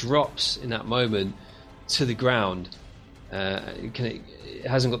actually drops in that moment to the ground. It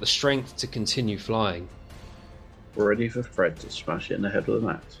hasn't got the strength to continue flying. Ready for Fred to smash it in the head with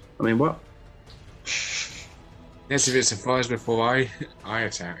an axe. I mean, what? Yes, if it's surprised before I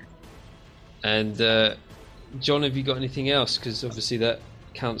attack. And John, have you got anything else? Because obviously that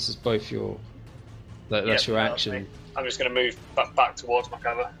counts as both your. That's your action. I'm just going to move back towards my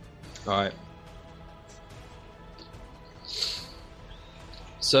cover. All right.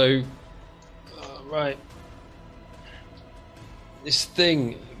 So, right. This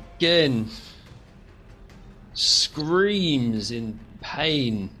thing again screams in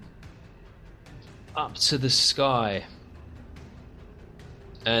pain up to the sky,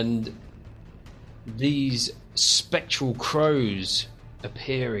 and these spectral crows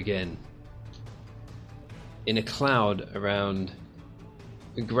appear again in a cloud around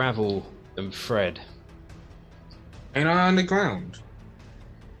Gravel and Fred. Ain't I underground?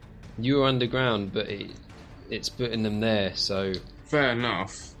 You're underground, but it's putting them there, so... Fair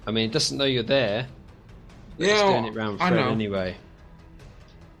enough. I mean, it doesn't know you're there. Yeah, it's doing it round Fred anyway.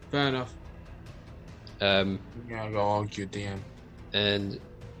 Fair enough. Yeah, I'll go argue DM. And...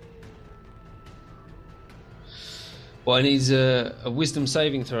 Well, I need a wisdom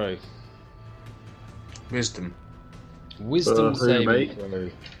saving throw. Wisdom saving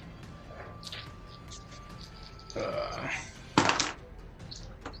throw.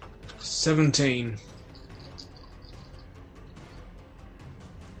 17.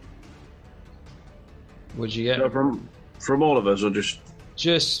 What'd you get? From all of us, or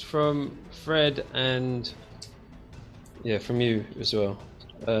just from Fred and from you as well.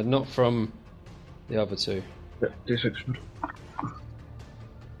 Not from the other two. Yeah, D6.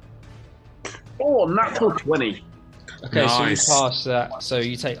 Oh, natural 20. Okay, nice. So you pass that. So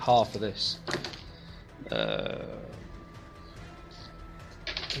you take half of this. Oh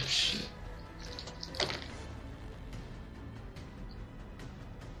shit.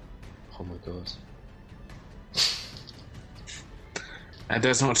 Oh my god. That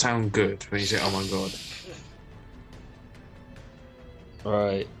does not sound good when you say, oh my god.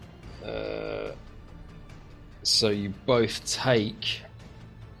 Right. So you both take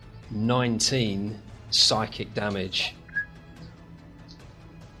 19 psychic damage.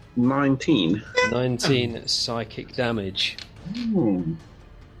 19? 19 psychic damage. Hmm.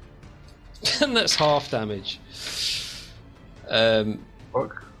 And that's half damage.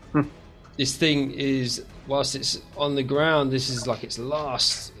 Fuck. This thing is, whilst it's on the ground, this is like its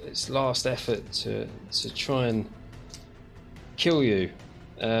last effort to try and kill you.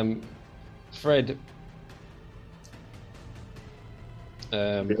 Fred.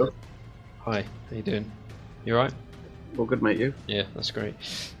 Hi, how you doing? You alright? Well, good, mate. You? Yeah, that's great.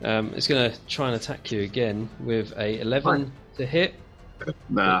 It's going to try and attack you again with a 11 to hit.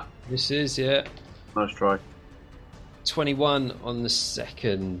 Nah. This is, yeah. Nice try. 21 on the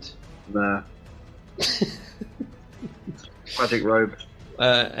second. Nah. Magic robe.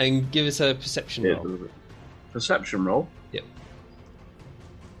 And give us a perception roll. Perception roll? Yep.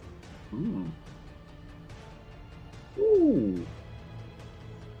 Ooh.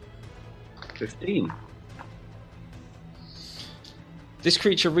 15. This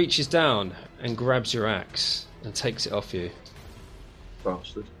creature reaches down and grabs your axe and takes it off you.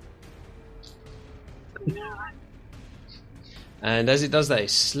 Bastard. And as it does that, it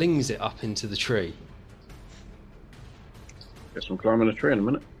slings it up into the tree. Guess I'm climbing a tree in a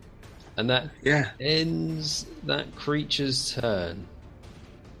minute. And that ends that creature's turn.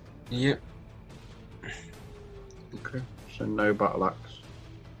 Yep. Okay, so no battle axe.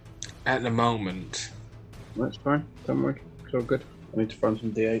 At the moment. That's fine, don't worry. It's all good. I need to find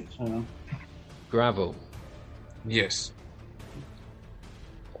some D8s, hang on. Gravel. Yes.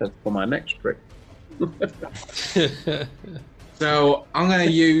 That's for my next trick. So I'm going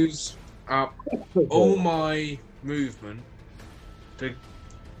to use up all my movement to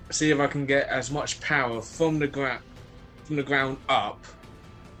see if I can get as much power from the ground up.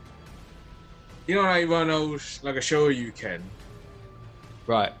 You know, like one of those, like a show you can.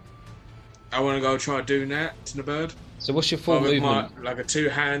 Right. I want to go try doing that to the bird. So what's your full movement? Like a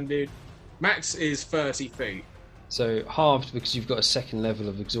two-handed. Max is 30 feet. So halved because you've got a second level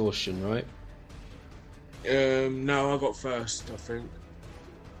of exhaustion, right? No, I got first, I think.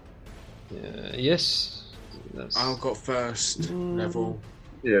 Yes. I've got first level.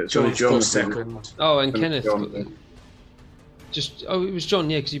 Yeah, it's only John's got John. second. Oh, and Kenneth. John. It was John,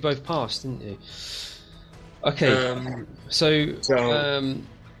 yeah, because you both passed, didn't you? Okay. So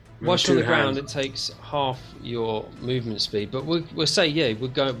whilst you're on the ground, it takes half your movement speed. But we'll say,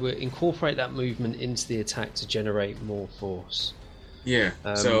 we'll incorporate that movement into the attack to generate more force. Yeah.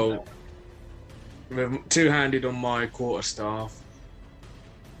 So with two-handed on my quarterstaff.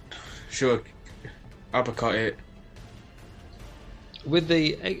 Sure, uppercut it. With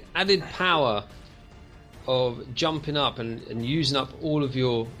the added power of jumping up and using up all of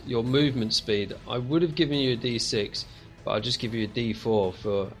your movement speed, I would have given you a D6, but I'll just give you a D4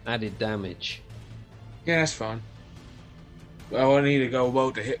 for added damage. Yeah, that's fine. Well, I need to go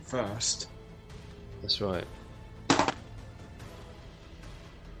well to hit first. That's right.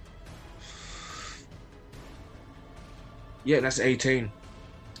 Yeah, that's 18.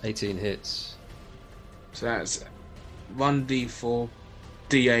 18 hits. So that's 1d4,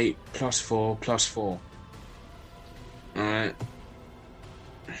 d8 plus 4 plus 4. Alright.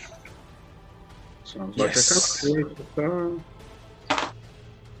 Sounds like a calculator.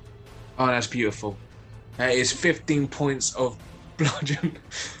 Oh, that's beautiful. That is 15 points of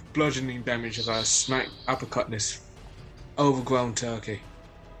bludgeoning damage as I smack uppercut this overgrown turkey.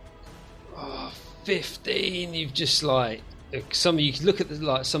 Oh, 15! You've just like you look at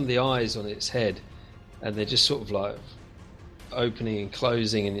some of the eyes on its head, and they're just sort of like opening and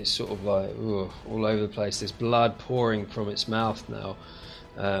closing, and it's sort of like all over the place. There's blood pouring from its mouth now,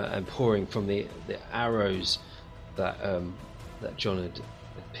 and pouring from the arrows that John had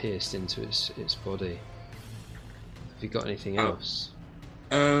pierced into its body. Have you got anything else?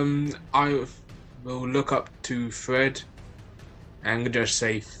 I will look up to Fred and just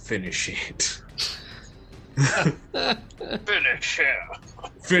say, "Finish it." Finish him.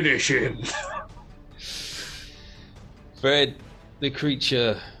 Finish him. Fred, the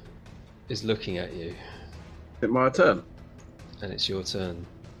creature is looking at you. Is it my turn? And it's your turn.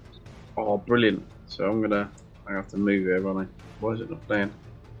 Oh, brilliant. So I have to move here, aren't I? Why is it not playing?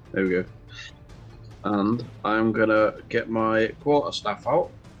 There we go. And I'm gonna get my quarterstaff out.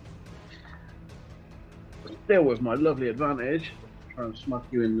 Still with my lovely advantage. Try and smack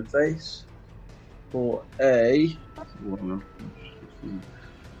you in the face. For a... 19.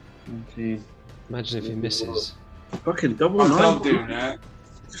 Imagine if he misses. Fucking double I 9. can't do that.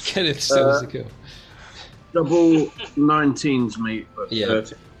 Kenneth still has a kill. Double 19s, mate. Yeah.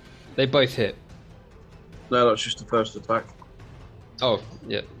 30. They both hit. No, that's just the first attack. Oh,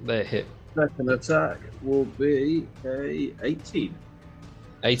 yeah, they're hit. Second attack will be a 18.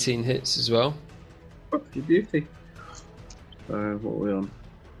 18 hits as well. Oh, you beauty. So what are we on?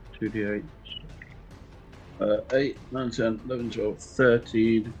 2d8. 8, 9, 10, 11, 12,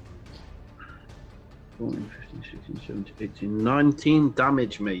 13, 14, 15, 16, 17, 18, 19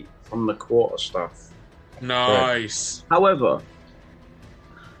 damage, mate, from the quarterstaff. Nice. However,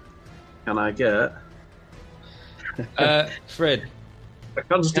 can I get... Fred, a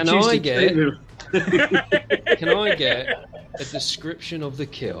constitution saving? can I get a description of the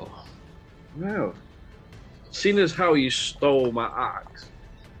kill? Well, seeing as how you stole my axe,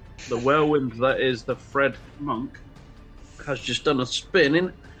 the whirlwind that is the Fred monk has just done a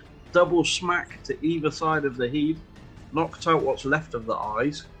spinning double smack to either side of the head, knocked out what's left of the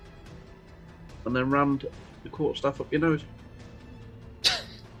eyes, and then rammed the quarterstaff up your nose.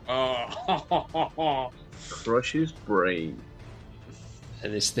 Oh. Crush his brain.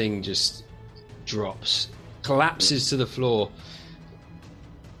 And this thing just drops, collapses to the floor,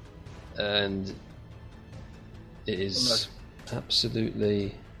 and it is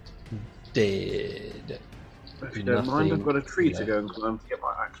absolutely dead. If you don't mind, I've got a tree to go and climb to get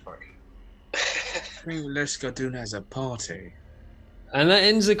my axe back. I think let's go do that as a party. And that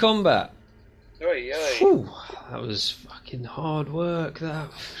ends the combat. Oi. Whew, that was fucking hard work.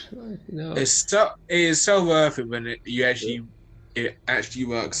 That, you know. It is so worth it when it actually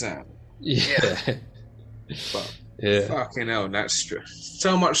works out. Yeah. But Yeah. fucking hell, that's stress.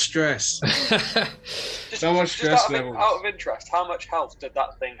 So much stress. So much Just stress out levels. of interest, how much health did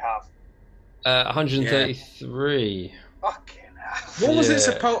that thing have? 133. Fucking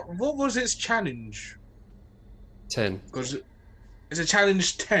hell. What was its challenge? 10. Because it's a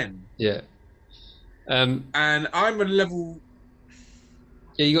challenge 10. Yeah. And I'm a level.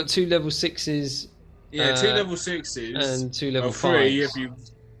 Yeah, you got 2 level 6s. Yeah, 2 level 6s. And 2 level 3 5s. if you.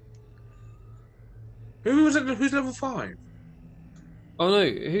 Who's level 5? Oh no,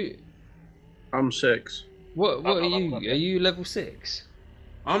 who? I'm 6. What are you? Are you level 6?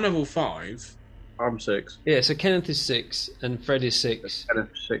 I'm level 5. I'm 6. Yeah, so Kenneth is 6 and Fred is 6. Kenneth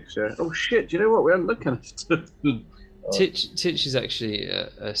 6, yeah. Oh shit, do you know what? We haven't looked at it. Titch is actually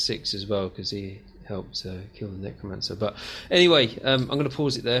a 6 as well because he helped kill the necromancer. But anyway, I'm going to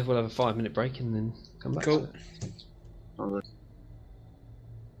pause it there. We'll have a 5-minute break and then come back to it.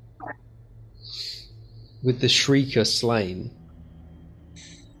 With the Shrieker slain,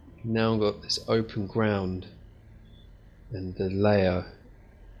 you've now got this open ground and the lair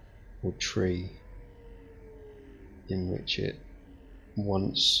or tree in which it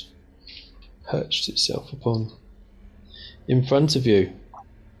once perched itself upon. In front of you,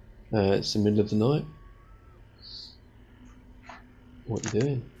 it's the middle of the night. What are you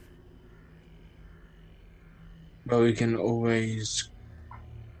doing? Well, we can always.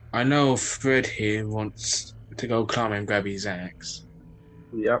 I know Fred here wants to go climb and grab his axe.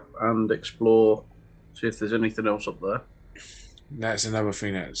 Yep, and explore, see if there's anything else up there. That's another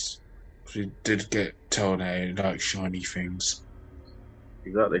thing that's. We did get told that it likes shiny things.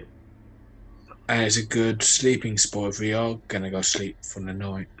 Exactly. And it's a good sleeping spot if we are going to go sleep for the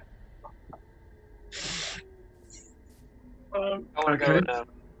night. I want to go and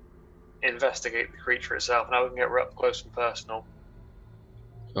investigate the creature itself. Now we can get up close and personal.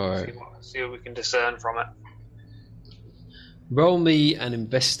 All right. See what we can discern from it. Roll me an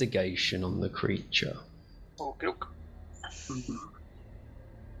investigation on the creature. Okay.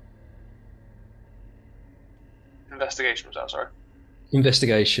 Investigation was that, sorry?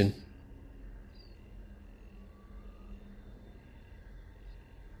 Investigation.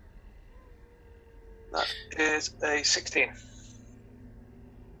 That is a 16.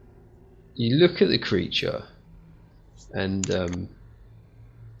 You look at the creature, and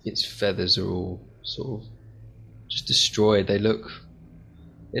its feathers are all sort of just destroyed. It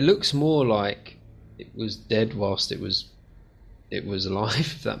looks more like it was dead whilst it was alive,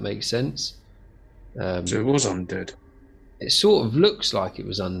 if that makes sense. So it was undead. It sort of looks like it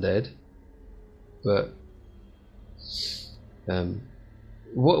was undead, but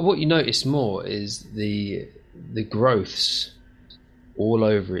what you notice more is the growths all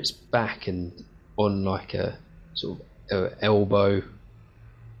over its back and on like a sort of elbow,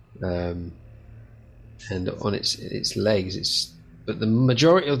 and on its legs. But the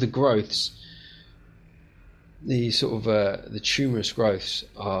majority of the growths, the sort of the tumorous growths,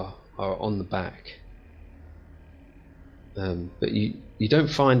 are on the back. But you don't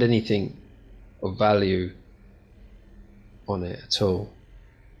find anything of value on it at all.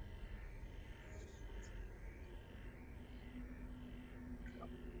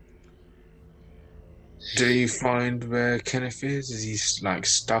 Do you find where Kenneth is? Is he like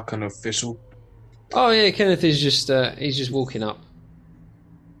stuck on a thistle? Oh yeah, Kenneth is just he's just walking up.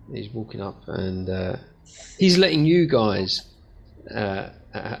 He's walking up, and he's letting you guys have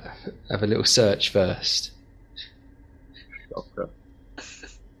a little search first. Okay.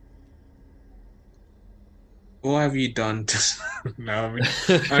 What have you done to... No, I mean,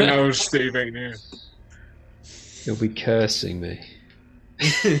 I know Steve ain't here. He'll be cursing me.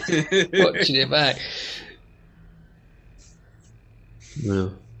 Watching it back.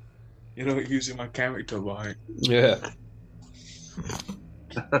 No. You're not using my character right. Yeah.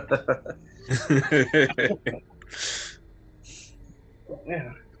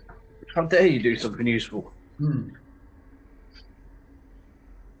 Yeah. How dare you do something useful?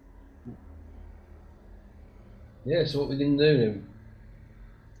 Yeah, so what we can do then?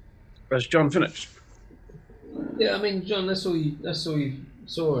 Has John finished? Yeah, I mean, John, that's all you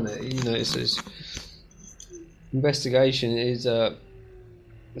saw in it. You know, it's investigation is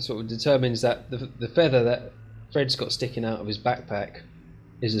sort of determines that the feather that Fred's got sticking out of his backpack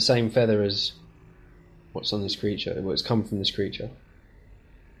is the same feather as what's on this creature. What's come from this creature.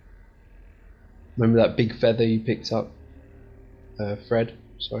 Remember that big feather you picked up, Fred?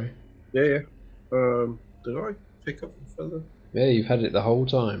 Sorry. Yeah. Did I pick up the feather? Yeah, you've had it the whole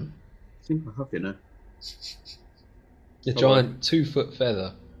time. I think I have, you know. The giant 2-foot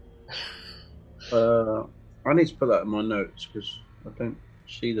feather. I need to put that in my notes because I don't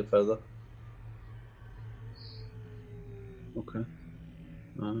see the feather. Okay.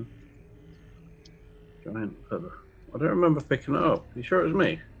 Giant feather. I don't remember picking it up. You sure it was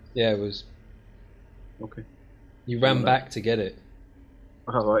me? Yeah, it was. Okay. You ran back to get it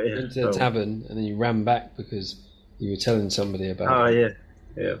Oh, right, yeah. into the tavern, and then you ran back because you were telling somebody about it. Oh, yeah.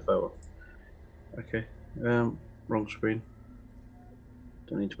 Yeah, feather. Okay. Wrong screen.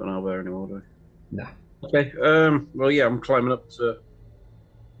 Don't need to put an elbow anymore, do I? Nah. Okay. Well, yeah, I'm climbing up to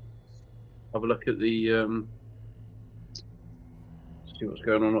have a look at the see what's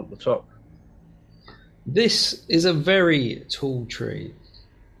going on up the top. This is a very tall tree.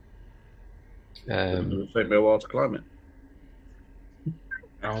 It'll take me a while to climb it.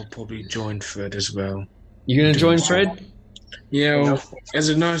 I'll probably join Fred as well. You going to join Fred? Yeah, well, it's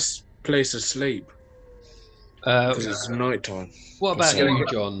a nice place to sleep. Because it's night time. What about you,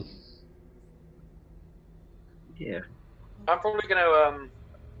 John? Yeah. I'm probably going to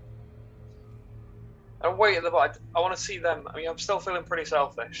I'll wait at the bottom. I want to see them. I mean, I'm still feeling pretty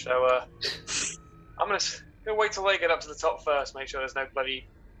selfish, so I'm going to wait till they get up to the top first, make sure there's no bloody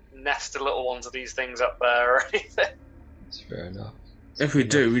nest of little ones of these things up there or anything. That's fair enough. If we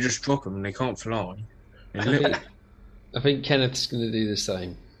do, we just drop them and they can't fly. I think Kenneth's going to do the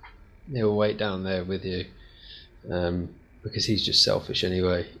same. He'll wait down there with you, because he's just selfish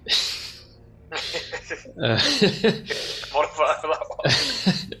anyway. Modify for that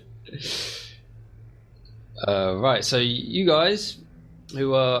one. Right, so you guys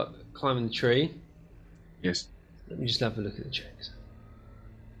who are climbing the tree. Yes. Let me just have a look at the checks.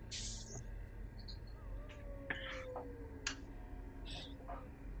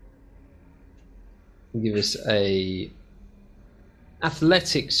 give us a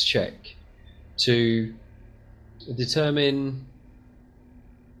athletics check to determine.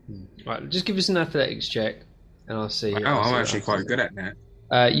 Right, just give us an athletics check, and I'll see. I'm actually quite good at that.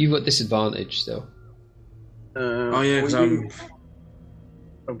 You've got disadvantage still. Because I'm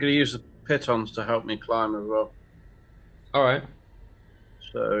going to use the pitons to help me climb as well. All right.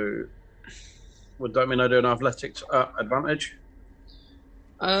 So, would that mean I do an athletics advantage?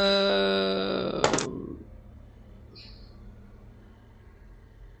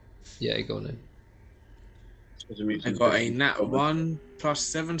 Yeah, go on then. I got a nat 1 plus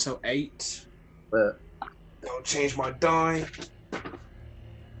 7, so 8. I'll change my die. I'll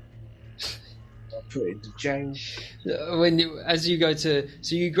put it into J. As you go to,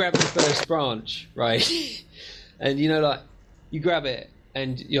 so you grab the first branch, right? And you grab it,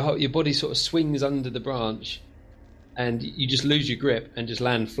 and your body sort of swings under the branch, and you just lose your grip and just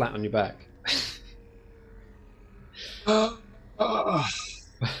land flat on your back.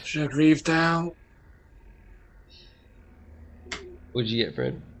 Should I breathe down? What did you get,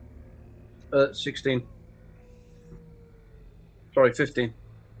 Fred? 16. Sorry, 15.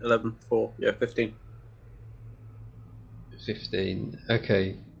 11, 4. Yeah, 15. 15.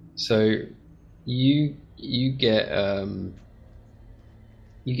 Okay, so you get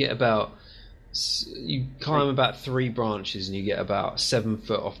you climb about 3 branches and you get about 7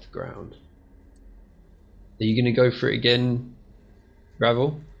 foot off the ground. Are you going to go for it again,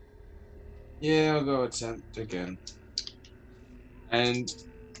 Gravel? Yeah, I'll go attempt again. And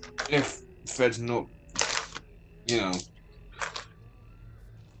if Fred's not,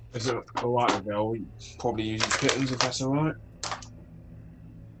 is it alright with it? I'll probably use his pitons if that's alright.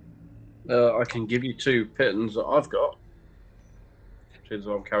 I can give you 2 pitons that I've got. Since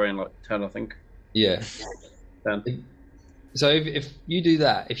I'm carrying like 10, I think. Yeah. 10. So if you do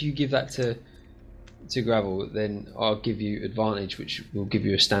that, if you give that to Gravel, then I'll give you advantage, which will give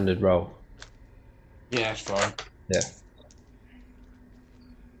you a standard roll. Yeah, that's fine. Yeah.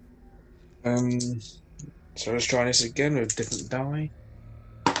 So let's try this again with a different die.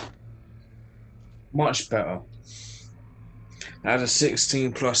 Much better. That's a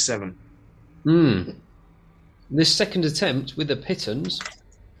 16 plus 7. This second attempt with the pitons,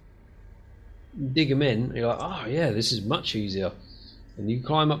 you dig them in, and you're like, oh yeah, this is much easier. And you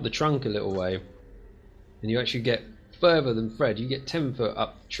climb up the trunk a little way, and you actually get further than Fred. You get 10 foot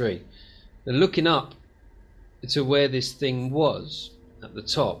up the tree. And looking up to where this thing was at the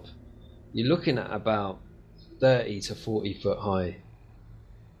top, you're looking at about 30 to 40 foot high.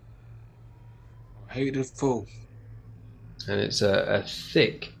 I hate the fall. And it's a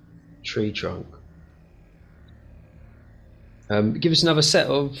thick tree trunk. Give us another set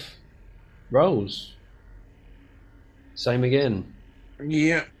of rolls. Same again.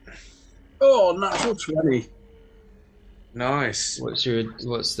 Yeah. Oh, natural 20. Nice. What's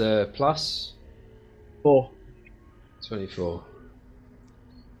the plus? 4. 24.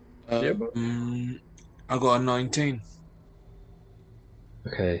 I got a 19.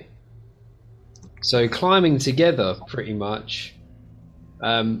 Okay. So climbing together, pretty much.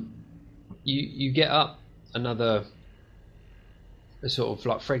 You get up another. Sort of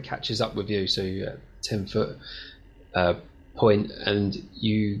like Fred catches up with you, so you're at 10 foot point, and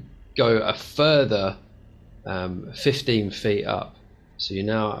you go a further 15 feet up. So you're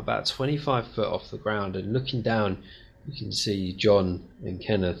now about 25 foot off the ground, and looking down, you can see John and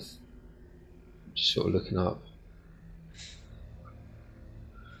Kenneth just sort of looking up.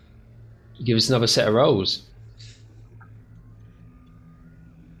 Give us another set of rolls.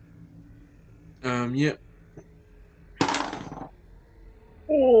 Yep.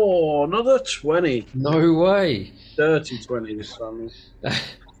 Oh, another 20. No way. Dirty 20 this time.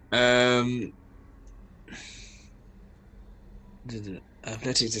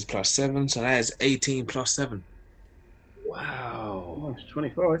 Athletics is plus 7, so that is 18 plus 7. Wow. Oh, it's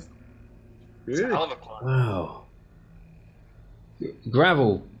 25. It's a hell of a climb. Wow.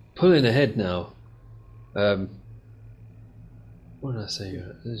 Gravel pulling ahead now. What did I say?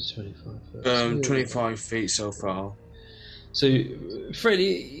 This is 25. 25 feet so far. So, Freddie,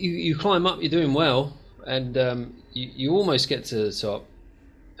 you climb up. You're doing well, and you almost get to the top.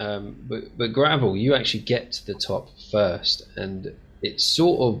 But Gravel, you actually get to the top first, and it's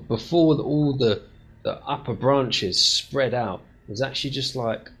sort of before all the upper branches spread out. There's actually just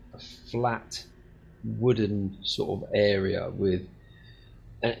like a flat wooden sort of area with.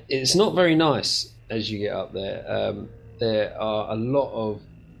 And it's not very nice as you get up there. There are a lot of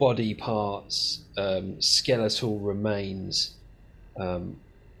body parts, skeletal remains, and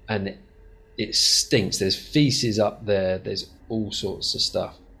it stinks. There's feces up there. There's all sorts of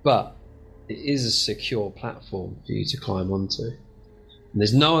stuff, but it is a secure platform for you to climb onto. And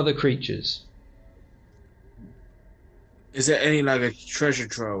there's no other creatures. Is there any like a treasure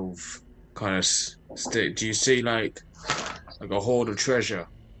trove kind of stick? Do you see like a hoard of treasure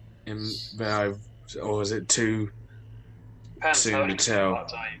in there, or is it too soon to tell?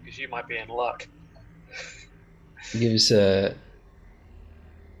 Because you might be in luck. Give us a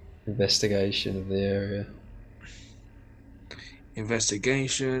investigation of the area.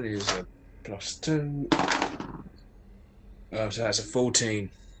 Investigation is a +2. So that's a 14.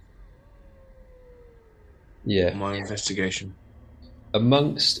 Yeah. My investigation.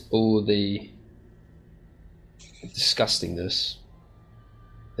 Amongst all the disgustingness,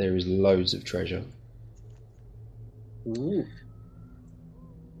 there is loads of treasure. Ooh.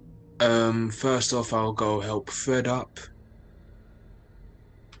 First off, I'll go help Fred up.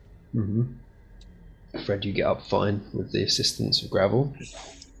 Mm-hmm. Fred, you get up fine with the assistance of Gravel.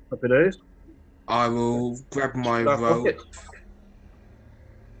 Happy days. I will grab my rope.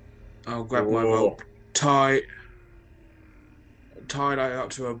 I'll grab my rope, tie that up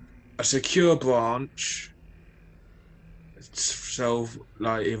to a secure branch. So,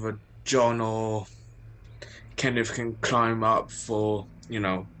 like, either John or Kenneth can climb up for, if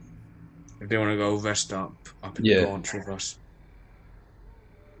they want to go rest up in the branch with us.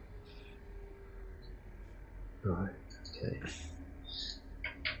 Right, okay.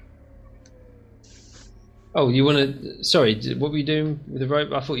 Oh, you want to... Sorry, what were you doing with the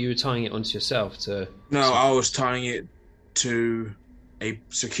rope? I thought you were tying it onto yourself to... No, I was tying it to a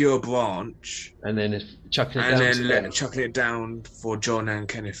secure branch. And then chucking it down. And then chucking it down for John and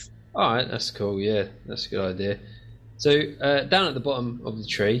Kenneth. Alright, that's cool, yeah. That's a good idea. So, down at the bottom of the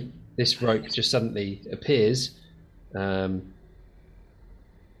tree, this rope just suddenly appears. And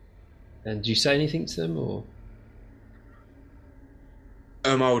do you say anything to them, or...?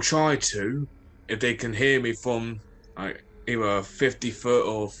 I'll try to, if they can hear me from either 50 foot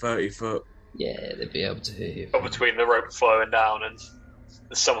or 30 foot. Yeah, they'd be able to hear you. But between the rope flowing down and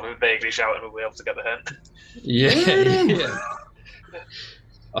someone vaguely shouting, we'll be able to get the hint. Yeah.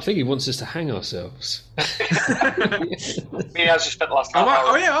 I think he wants us to hang ourselves. I mean, he has just spent the last half hour.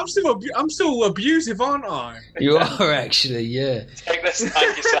 Oh yeah, I'm still abusive, aren't I? You are actually, yeah. Take this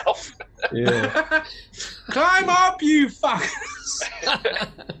time yourself. Yeah. Climb up, you fuckers!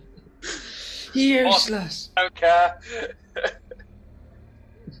 Useless. Don't care.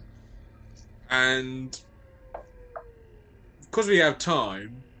 And because we have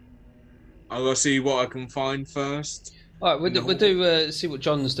time, I'll go see what I can find first. All right, we'll do see what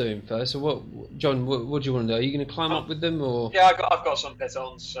John's doing first. So, John? What do you want to do? Are you going to climb up with them, or? Yeah, I've got some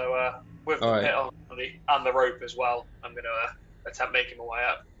pitons. So with the piton and the rope as well, I'm going to attempt making my way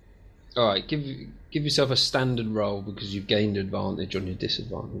up. All right, give yourself a standard roll because you've gained advantage on your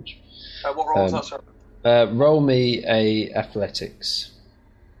disadvantage. What roll is that, sir? Roll me a athletics.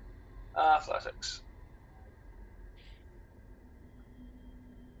 Athletics.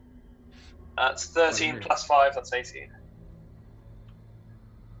 That's 13 plus 5. That's 18.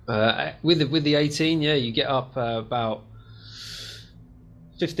 With the 18, yeah, you get up about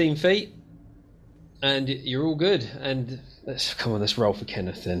 15 feet, and you're all good. And let's roll for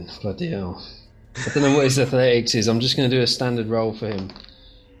Kenneth then. Bloody hell! I don't know what his athletics is. I'm just going to do a standard roll for him.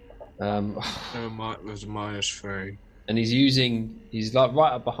 It was -3. And he's like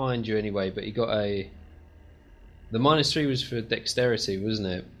right up behind you anyway, but he got the -3 was for dexterity, wasn't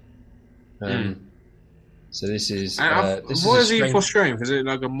it? So this is what is he for strength? Is it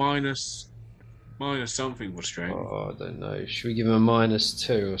like a minus something for strength? Oh, I don't know. Should we give him a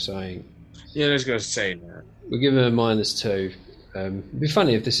 -2 or something? Yeah, let's go say that. We'll give him a -2. It'd be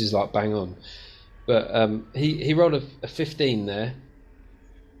funny if this is like bang on, but he rolled a 15 there.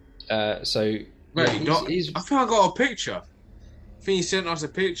 So wait, he's I think I got a picture. I think he sent us a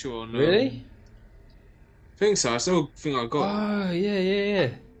picture on. Really? I think so. I still think I got. Oh yeah.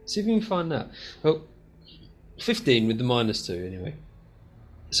 See if you can find that. Well, 15 with the -2 anyway.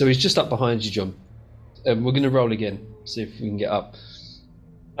 So he's just up behind you, John. We're going to roll again. See if we can get up.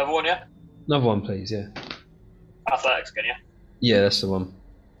 Another one, yeah? Another one, please, yeah. Athletics again, yeah? Yeah, that's the one.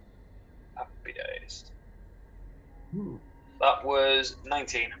 Happy days. That was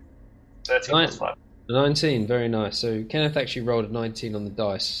 19. 13 plus 5. 19, very nice. So Kenneth actually rolled a 19 on the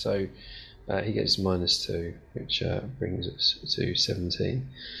dice, so he gets -2, which brings us to 17.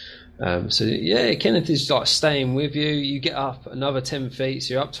 So yeah, Kenneth is like staying with you. You get up another 10 feet,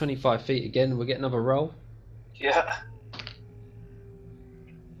 so you're up 25 feet again. We'll get another roll. Yeah.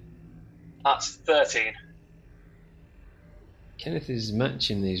 That's 13. Kenneth is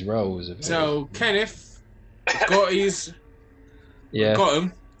matching these rolls. So Kenneth got his. Yeah. Got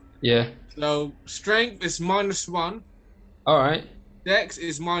him. Yeah. So strength is -1. All right. Dex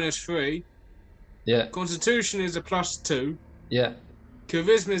is -3. Yeah. Constitution is a +2. Yeah.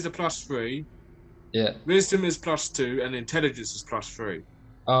 Charisma is a +3. Yeah. Wisdom is +2, and intelligence is +3.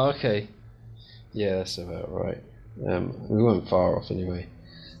 Oh, okay. Yeah, that's about right. We weren't far off anyway.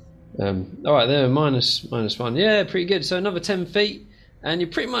 All right, there, -1. Yeah, pretty good. So another 10 feet, and you're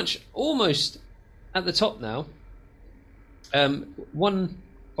pretty much almost at the top now. One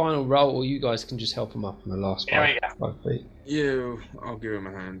final roll, or you guys can just help him up on the last 5 feet. Yeah, I'll give him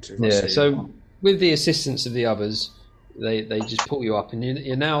a hand. Yeah, so with the assistance of the others, they just pull you up, and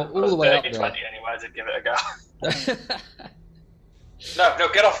you're now all the way up there. 20 anyway, to give it a go. No,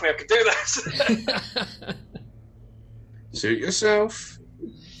 get off me, I can do this. Suit yourself.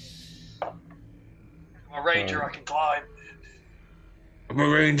 I'm a ranger, I can climb. I'm a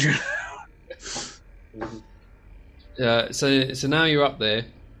ranger. So now you're up there.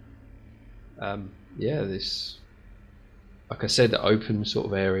 This, like I said, the open sort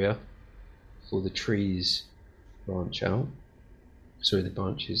of area for the trees branch out. Sorry, the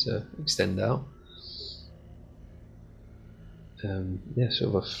branches extend out. Sort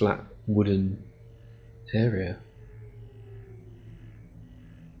of a flat wooden area.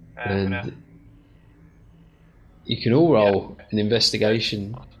 And you can all roll an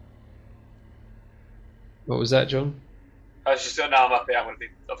investigation. What was that, John? I was just now I'm up here. I'm going to be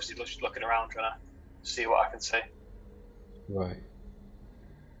obviously just looking around, trying to see what I can see. Right.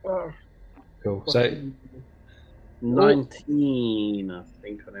 Cool. So 19, I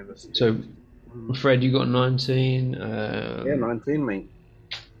think I never seen. So, Fred, you got 19. 19, mate.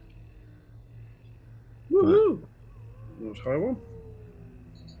 Woohoo! That's high one.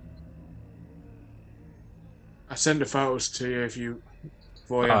 I sent the photos to you if you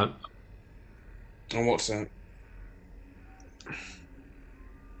for you on WhatsApp.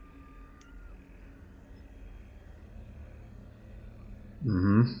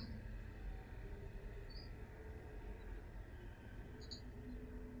 Mm-hmm.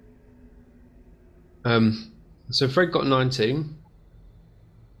 So Fred got 19.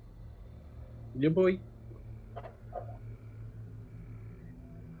 Yeah, boy.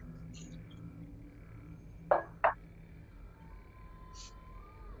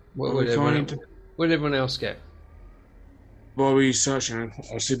 What did everyone else get? While we searching,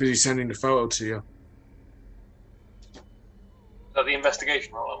 I was too busy sending the photo to you. Is that the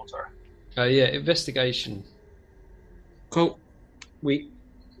investigation roll? I'm sorry. Yeah, investigation. Cool.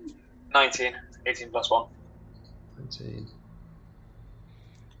 19. 18 plus 1.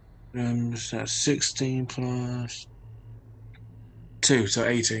 19. So that's 16 plus 2, so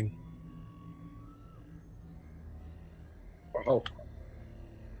 18. Oh.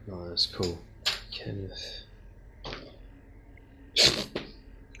 Oh, that's cool. Kenneth.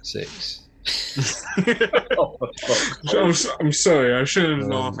 6. I'm sorry, I shouldn't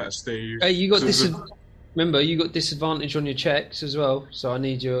laugh at Steve. Hey, you got remember, you got disadvantage on your checks as well, so I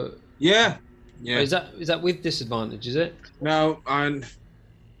need your... Yeah. Oh, is that with disadvantage, is it? No, I've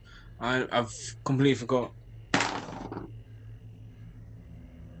completely forgot.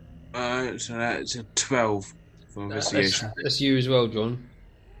 So that's a 12 for investigation. That's you as well, John.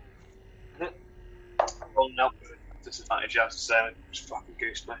 Roll now. Disadvantage, you have to say. Just fucking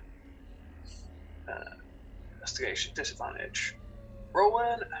goosed me. Investigation, disadvantage.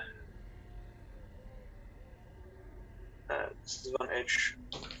 Rolling. Disadvantage.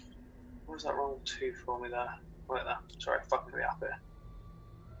 What was that roll 2 for me there? Wait there. Sorry, fucking me up here.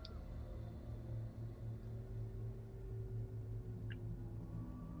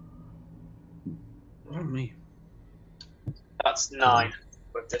 Oh, me. That's 9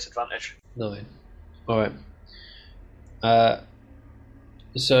 with disadvantage. 9. Alright.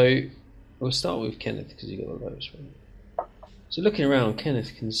 So we'll start with Kenneth because you got the lowest one. So looking around,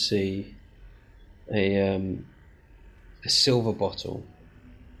 Kenneth can see a silver bottle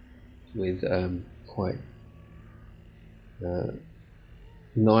with quite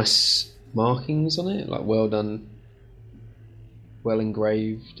nice markings on it, like well done, well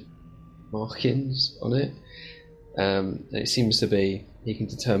engraved markings on it. And it seems to be, he can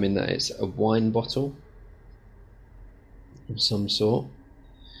determine that it's a wine bottle of some sort.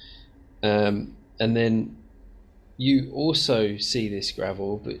 And then you also see this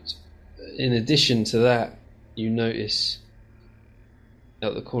gravel, but in addition to that, you notice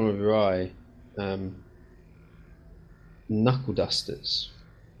at the corner of your eye knuckle dusters.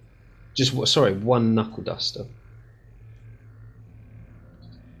 One knuckle duster.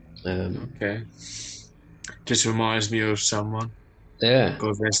 Okay. Just reminds me of someone. Yeah.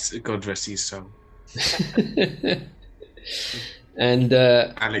 God rest his soul. And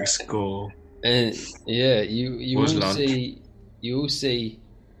Alex Gore. And yeah, you all see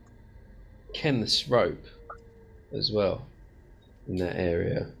Kenneth's rope as well in that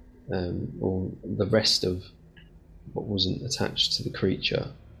area, or the rest of what wasn't attached to the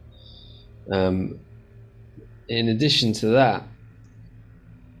creature. In addition to that,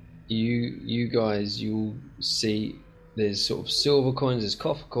 you guys, you'll see there's sort of silver coins, there's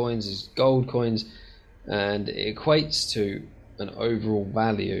copper coins, there's gold coins, and it equates to an overall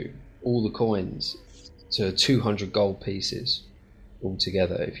value, all the coins, to 200 gold pieces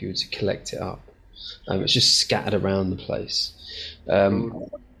altogether if you were to collect it up. It's just scattered around the place.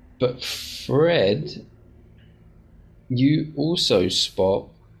 But Fred, you also spot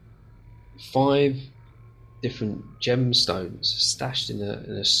 5 different gemstones stashed in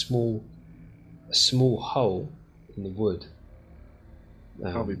a small hole in the wood.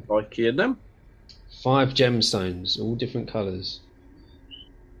 I'll be biking them. 5 gemstones, all different colours.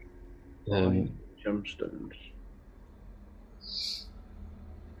 Gemstones.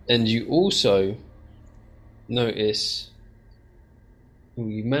 And you also notice,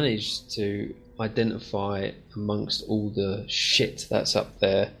 you managed to identify amongst all the shit that's up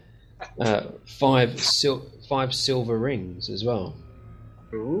there, 5 silver rings as well.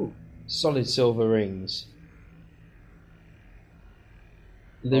 Ooh. Solid silver rings.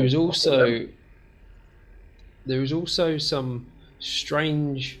 There is also some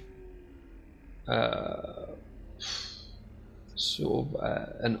strange sort of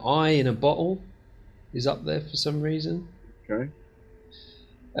an eye in a bottle is up there for some reason. Okay.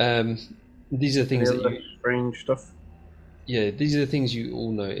 These are things strange stuff. Yeah, these are the things you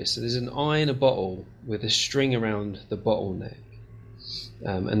all notice. So there's an eye in a bottle with a string around the bottleneck,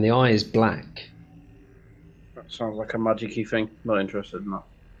 and the eye is black. That sounds like a magic-y thing. Not interested in that.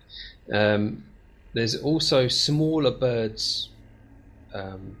 There's also smaller birds'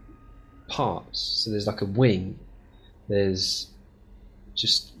 parts. So there's like a wing. There's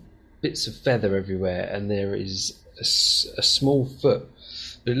just bits of feather everywhere, and there is a small foot.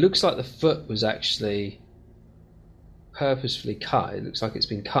 But it looks like the foot was actually purposefully cut. It looks like it's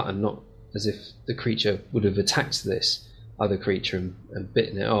been cut, and not as if the creature would have attacked this other creature and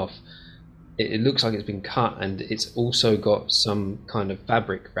bitten it off. It looks like it's been cut, and it's also got some kind of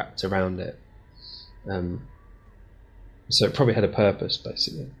fabric wrapped around it. So it probably had a purpose,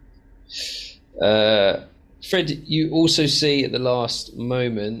 basically. Fred, you also see at the last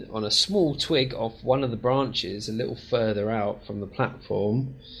moment, on a small twig off one of the branches, a little further out from the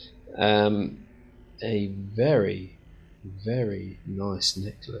platform, a very, very nice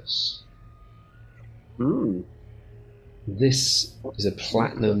necklace. This is a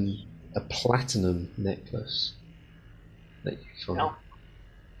platinum necklace that you find.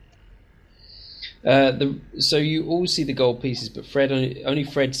 So you all see the gold pieces, but only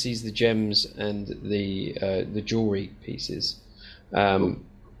Fred sees the gems and the jewelry pieces. If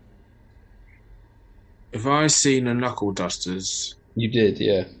I seen the knuckle dusters, you did,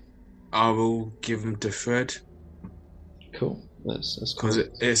 yeah. I will give them to Fred. Cool. That's because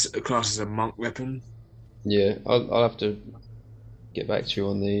it's classed as a monk weapon. Yeah, I'll have to get back to you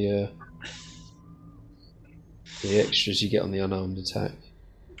on the extras you get on the unarmed attack.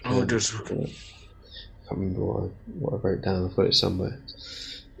 Oh, just. I can't remember what I wrote down. I've got it somewhere.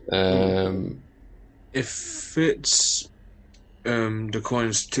 If it's the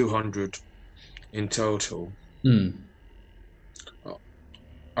coin's 200 in total,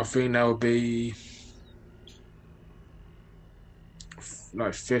 I think that would be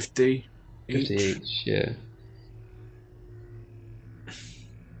like 50 each, yeah.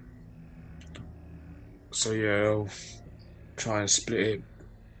 So yeah, I'll try and split it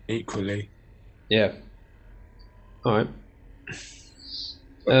equally. Yeah. All right.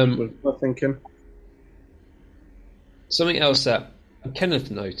 What was I thinking? Something else that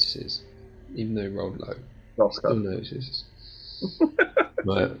Kenneth notices, even though he rolled low, still notices.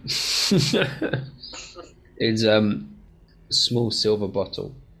 Right. It's a small silver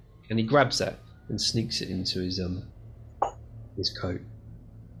bottle, and he grabs that and sneaks it into his coat.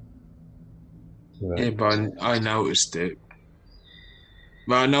 Right. Yeah, but I noticed it.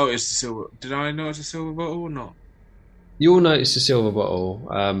 But I noticed the silver. Did I notice the silver bottle or not? You all noticed the silver bottle,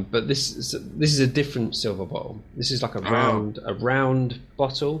 but this is a different silver bottle. This is like a round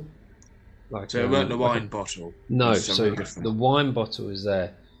bottle. Like, so it weren't the wine bottle? No, so different. The wine bottle is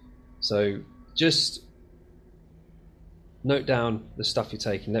there. So just note down the stuff you're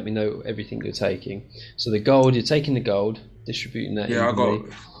taking. Let me know everything you're taking. So the gold, you're taking the gold, distributing that. Yeah, evenly. I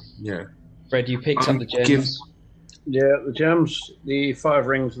got. Yeah. Fred, you picked up the gems. Yeah, the gems, the 5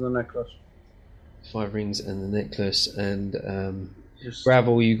 rings and the necklace. 5 rings and the necklace, and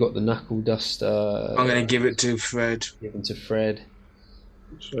Gravel, you got the knuckle duster. I'm going to give it to Fred. Given to Fred.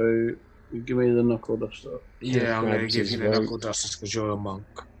 So, you give me the knuckle duster. Yeah, I'm going to give you the knuckle duster because you're a monk.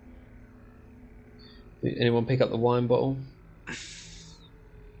 Anyone pick up the wine bottle?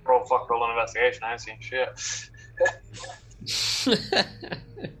 Roll fuck all on investigation, I ain't seen shit.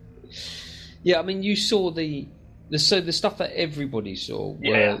 Yeah, I mean, you saw the stuff that everybody saw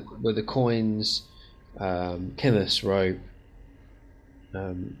were the coins, chemist's rope,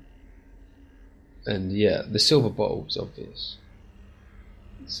 and the silver bottle was obvious.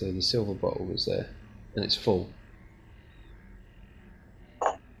 So the silver bottle was there, and it's full.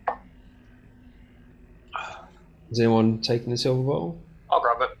 Is anyone taking the silver bottle? I'll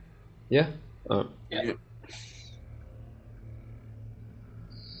grab it. Yeah? Oh. Yeah.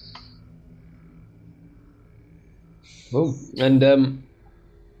 Cool. And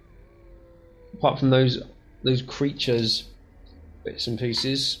apart from those creatures, bits and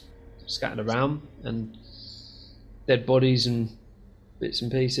pieces scattered around, and dead bodies and bits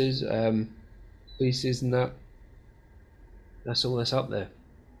and pieces, and that's all that's up there.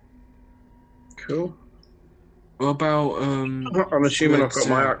 Cool. What about I'm assuming I've got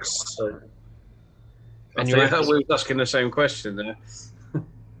my axe. So. And your axe? We were asking the same question there.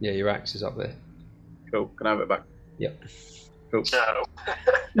 Yeah, your axe is up there. Cool. Can I have it back? Yep. Cool. No.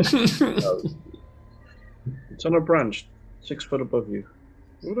 It's on a branch, 6 foot above you.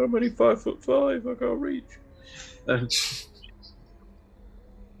 Well, I'm only 5'5". I can't reach.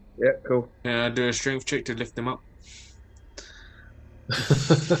 Yeah, cool. Can I do a strength check to lift them up?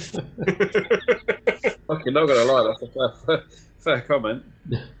 Fuck, you're not going to lie, that's a fair comment.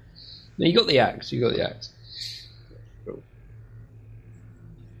 No, you got the axe. Cool.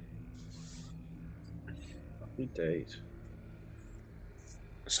 Happy days.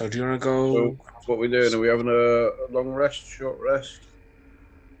 So do you want to go... So, what are we doing? Are we having a long rest, short rest?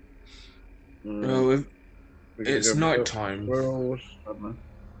 Well, it's night time. I don't know.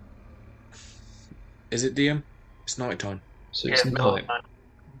 Is it, DM? It's night time. So it's night.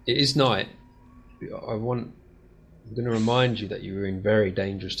 It is night. I'm going to remind you that you were in very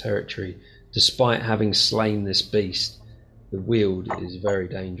dangerous territory. Despite having slain this beast, the Weald is very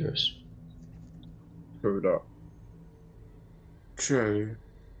dangerous. True that. True.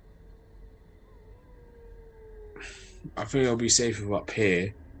 I think I'll be safer up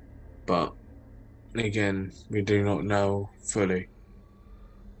here, but again, we do not know fully.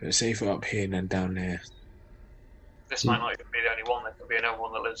 But it's safer up here than down there. This might not even be the only one. There could be another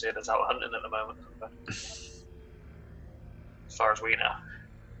one that lives here that's out hunting at the moment. As far as we know.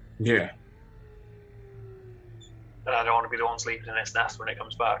 Yeah. And I don't want to be the one sleeping in its nest when it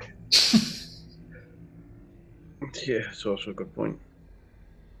comes back. Yeah, it's also a good point.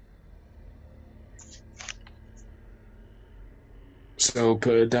 So we'll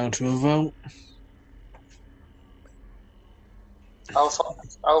put it down to a vote. How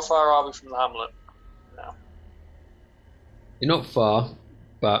far are we from the hamlet now? You're not far,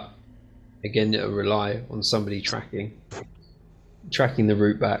 but again, it'll rely on somebody tracking the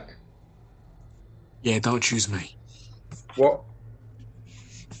route back. Yeah, don't choose me. What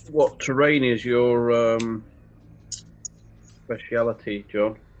terrain is your speciality,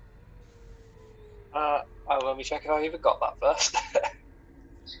 John? Let me check if I even got that first.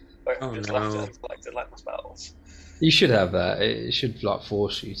 Left it selected like my spells. You should have that. It should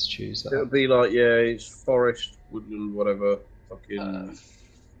force you to choose that. It'll be like, it's forest, woodland, whatever, fucking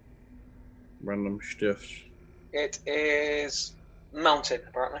random stuff. It is mountain,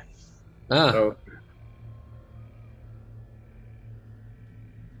 apparently. Ah. Oh.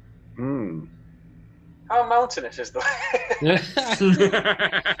 How mountainous is the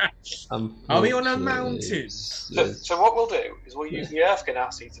Are we on a mountain? So what we'll do is we'll use the Earth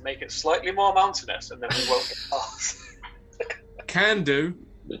Ganassi to make it slightly more mountainous, and then we won't get past. Can do.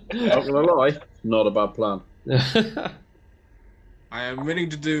 Not gonna lie, not a bad plan. I am willing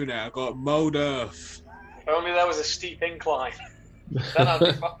to do now. I've got mowed earth. If only there was a steep incline. Then I'd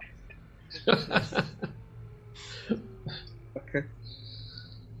be fine. Okay.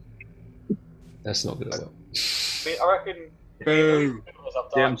 That's not good. I reckon. Boo.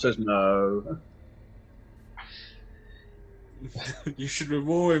 DM says no. You should be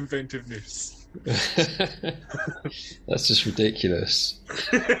more inventiveness. That's just ridiculous.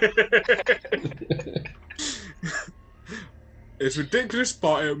 It's ridiculous,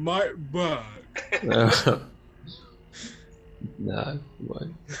 but it might work. No, it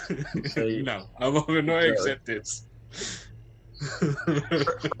won't. No, I will not accept this.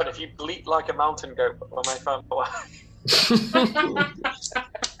 But if you bleat like a mountain goat, I may find a way.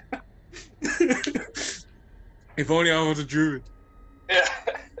 If only I was a druid. Yeah.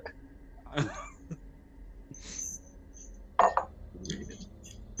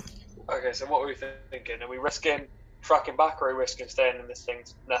 Okay, so what are we thinking? Are we risking tracking back, or are we risking staying in this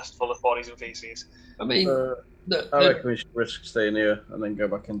thing's nest full of bodies and feces? I mean, I reckon we should risk staying here and then go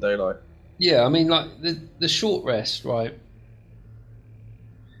back in daylight. Yeah, I mean, like the short rest, right?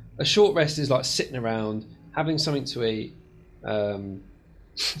 A short rest is like sitting around, having something to eat,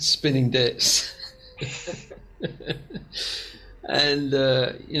 spinning discs, and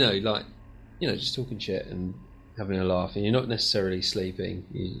just talking shit and having a laugh. And you're not necessarily sleeping.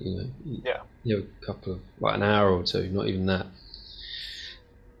 You have a couple of an hour or two, not even that.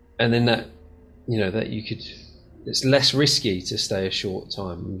 And then that you could. It's less risky to stay a short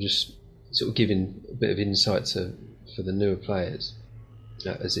time. I'm just sort of giving a bit of insight for the newer players,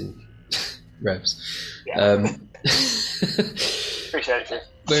 as in revs. Yeah. Appreciate it.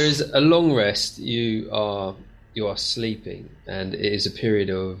 Whereas a long rest, you are sleeping, and it is a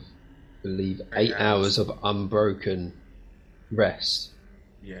period of, I believe, 8 hours of unbroken rest.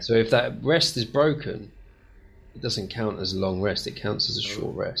 Yeah. So if that rest is broken, it doesn't count as a long rest. It counts as a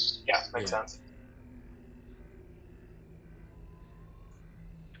short rest. Yeah, makes sense.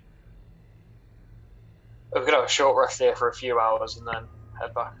 We could have a short rest here for a few hours and then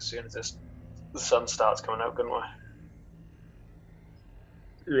head back as soon as the sun starts coming out, couldn't we?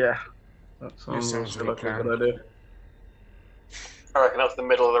 Yeah. That sounds like a good idea. I reckon that's the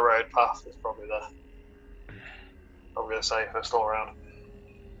middle of the road path is probably the safest all around.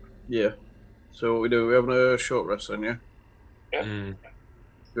 Yeah. So what we do, we have a short rest then, yeah? Yeah.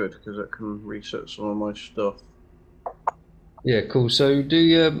 Good, because that can reset some of my stuff. Yeah, cool. So do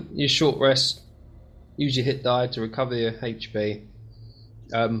your short rest. Use your hit die to recover your HP.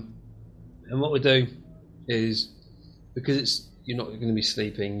 And what we do is, because you're not going to be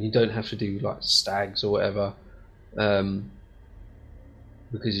sleeping, you don't have to do like stags or whatever,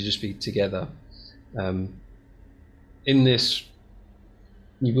 because you just be together. In this,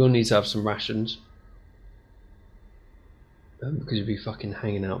 you will need to have some rations, because you'll be fucking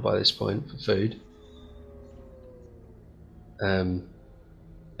hanging out by this point for food. And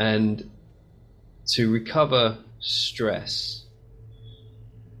to recover stress,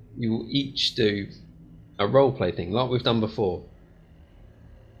 you will each do a roleplay thing like we've done before,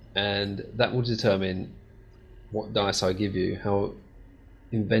 and that will determine what dice I give you, how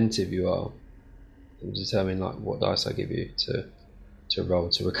inventive you are. It will determine what dice I give you to roll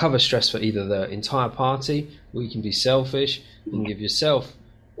to recover stress for either the entire party, or you can be selfish and give yourself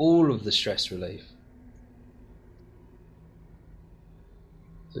all of the stress relief.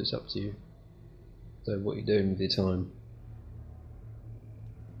 So it's up to you. So what you're doing with your time.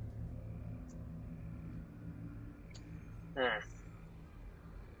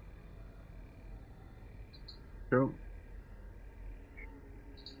 Cool.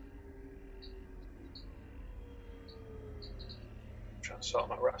 Trying to sort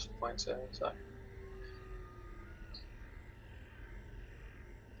my rest points in, so.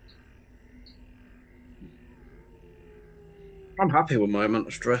 I'm happy with my amount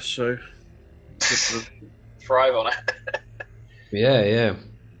of stress, so Thrive on it. Yeah.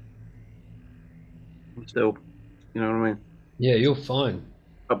 I'm still, you know what I mean? Yeah, you're fine.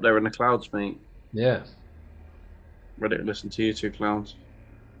 Up there in the clouds, mate. Yeah. Ready to listen to you two clowns.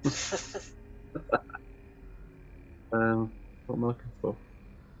 What am I looking for?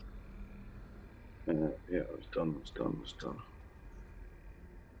 Yeah, it's done.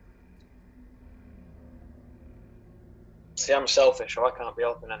 See, I'm selfish, so I can't be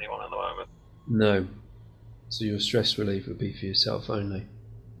helping anyone at the moment. No. So your stress relief would be for yourself only.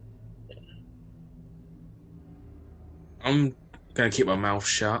 I'm going to keep my mouth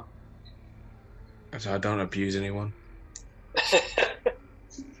shut, so I don't abuse anyone.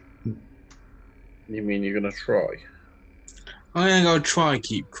 You mean you're going to try? I ain't going to try and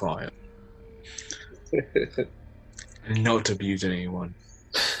keep quiet. And not abuse anyone.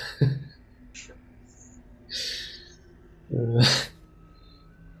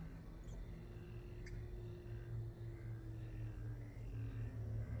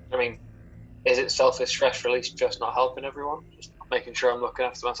 I mean, is it selfish stress release just not helping everyone? Just making sure I'm looking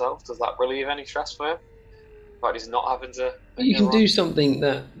after myself? Does that relieve any stress for him? Like he's not having to... You can do something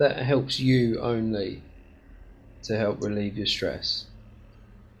that helps you only to help relieve your stress.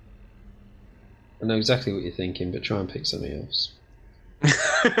 I know exactly what you're thinking, but try and pick something else.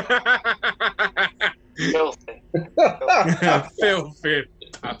 Filthy. Filthy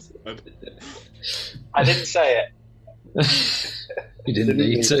bastard. I didn't say it. You didn't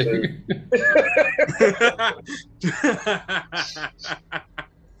need to.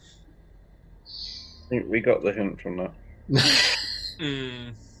 think we got the hint from that.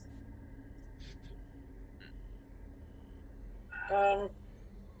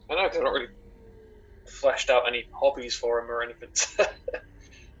 I know, because I've not really fleshed out any hobbies for him or anything.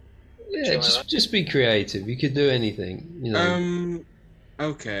 Yeah, just be creative. You could do anything, you know.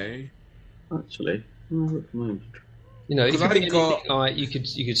 Okay. Actually, you know, it could be anything like you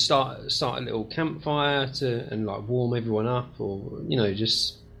could start a little campfire and like warm everyone up, or you know,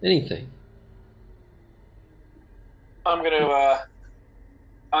 just anything. I'm gonna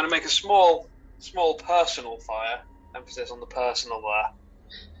make a small personal fire. Emphasis on the personal there,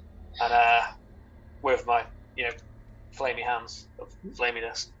 and with my flamey hands of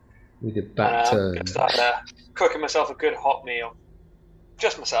flaminess. With your back turned. Start cooking myself a good hot meal.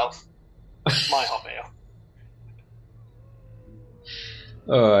 Just myself. My hot meal.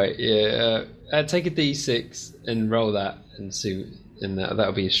 Alright, yeah. Take a D6 and roll that and see, and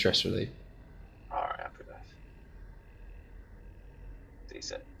that'll be a stress relief. Alright, happy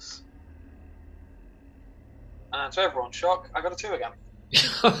days. D6. And so everyone's shocked. I got a 2 again.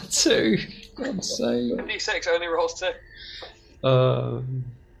 2? God's sake. D6 only rolls 2.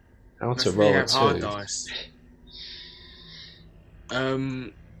 How to roll a 2? Hard dice.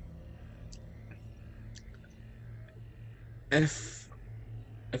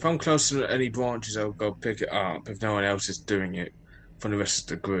 If I'm close to any branches, I'll go pick it up. If no one else is doing it from the rest of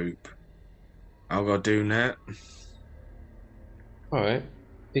the group, I'll go do that. Alright.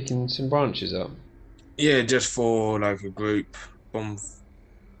 Picking some branches up? Yeah, just for like a group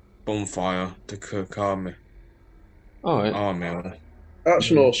bonfire to cook army. Alright. Army.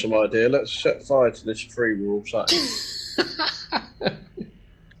 That's an awesome idea. Let's set fire to this tree we're all sat in.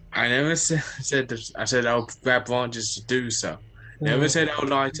 I never said that. I said I'll grab branches to do so. Never said I'll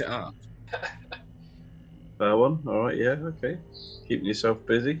light it up. Fair one. All right. Yeah. Okay. Keeping yourself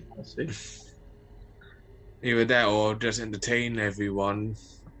busy. I see. Either that or just entertain everyone.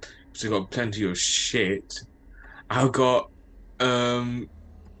 So I've got plenty of shit. I've got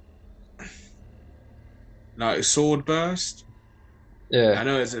like sword burst. Yeah. I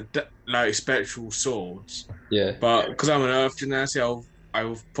know it's like spectral swords. Yeah. But because I'm an earth genasi,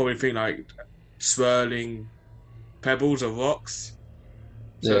 I'll probably think like swirling pebbles or rocks.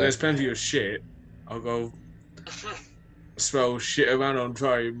 So there's plenty of shit. I'll go swirl shit around and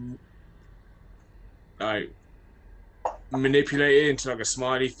try and like manipulate it into like a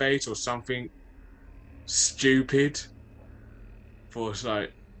smiley face or something stupid for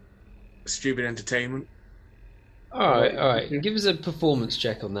like stupid entertainment. Alright. Give us a performance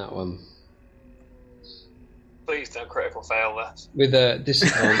check on that one. Please don't critical fail this. With a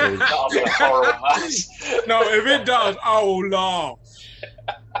disadvantage. That'll be a horrible match. No, if it does, I will laugh.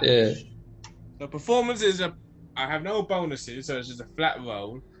 Yeah. The performance is I have no bonuses, so it's just a flat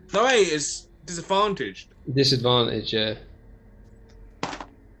roll. No, wait, it's disadvantaged. Disadvantage, yeah.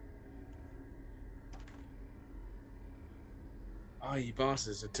 Oh, you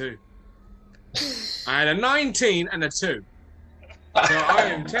bastards, a 2. I had a 19 and a 2. So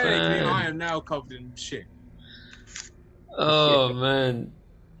I am now covered in shit. Oh, man.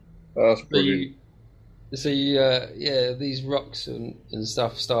 That's brilliant. So these rocks and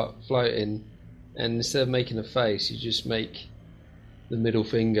stuff start floating, and instead of making a face, you just make the middle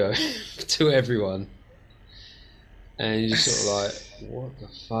finger to everyone. And you're just sort of like, what the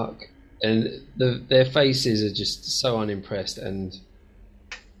fuck? And their faces are just so unimpressed, and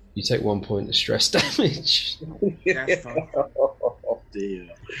you take 1 point of stress damage. That's fine. Oh, dear.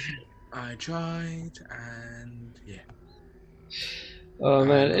 I tried, and yeah. Oh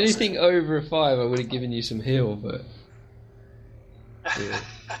man, anything over a 5 I would have given you some heal, but yeah.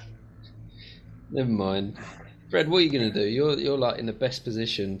 Never mind. Fred, what are you going to do? You're like in the best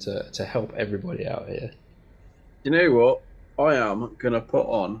position to help everybody out here. You know what? I am going to put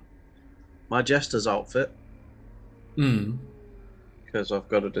on my jester's outfit. Because I've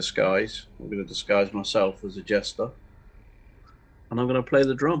got a disguise. I'm going to disguise myself as a jester. And I'm going to play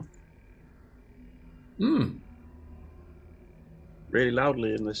the drum. Really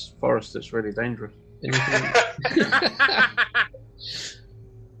loudly in this forest. It's really dangerous.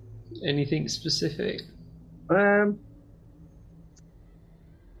 Anything specific? I'm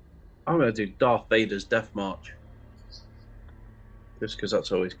going to do Darth Vader's Death March. Just because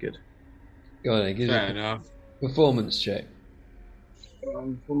that's always good. Go on then, give Fair me enough. a performance check.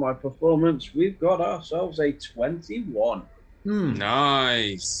 For my performance, we've got ourselves a 21.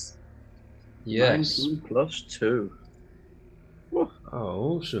 Nice. Yes. 19 plus 2. Oh,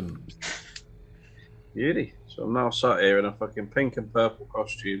 awesome. Beauty. So I'm now sat here in a fucking pink and purple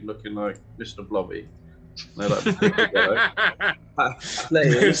costume looking like Mr. Blobby. They like the big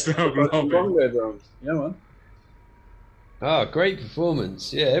players. Bongo drums. Yeah, man. Oh, great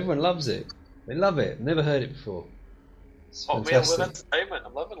performance. Yeah, everyone loves it. They love it. Never heard it before. It's Hot meal with entertainment.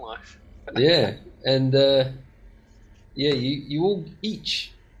 I'm loving life. Yeah, and you all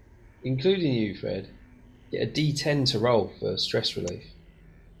each, including you, Fred, get a D10 to roll for stress relief.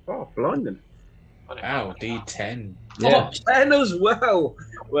 Oh, blinding. Wow, D10. Yeah. Oh, 10 as well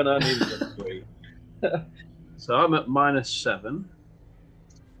when I needed a 3. So I'm at -7.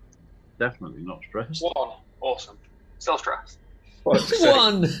 Definitely not stressed. 1. Awesome. Still stressed.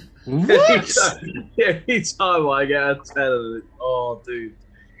 1! What? Every time I get a 10, oh, dude.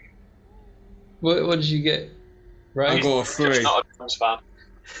 What did you get? Right? I got a 3. Just not a drums fan.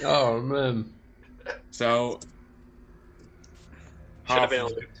 Oh, man. So. Should have been a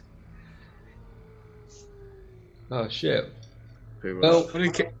loop. Oh, shit. Well,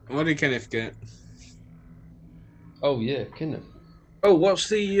 What did Kenneth get? Oh, yeah, Kenneth. oh, what's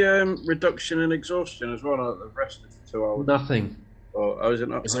the reduction in exhaustion as well? The rest of 2 hours. Nothing. Oh, is it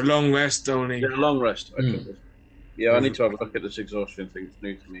not? It's a long rest only. Yeah, long rest. Okay. Yeah, I need to have a look at this exhaustion thing. It's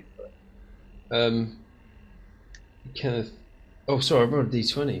new to me. But... Kenneth. Oh, sorry, I rolled a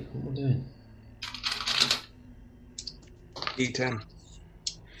D20. What am I doing? D10.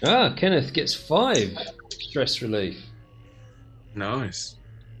 Ah, Kenneth gets 5 stress relief. Nice.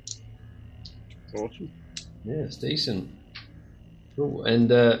 Awesome. Yeah, it's decent. Cool.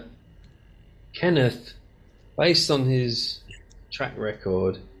 And Kenneth, based on his track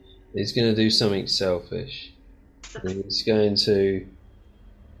record, is going to do something selfish. He's going to,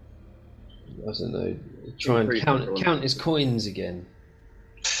 I don't know, try and count his coins again.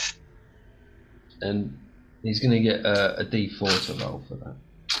 And he's going to get a D4 to roll for that.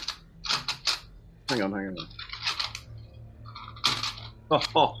 Hang on.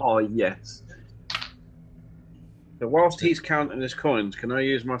 Oh, yes. So whilst he's counting his coins, can I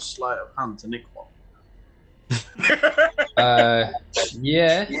use my sleight of hand to nick one?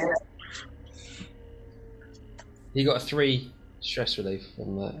 Yeah. He got a 3 stress relief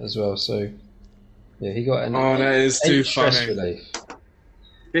from that as well, so yeah, he got an that is too 8 stress funny. relief.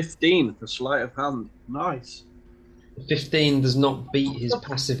 15 for sleight of hand. Nice. 15 does not beat his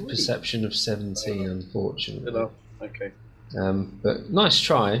passive perception of 17, unfortunately. Enough. Okay. But nice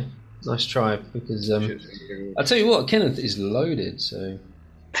try, because I'll tell you what, Kenneth is loaded, so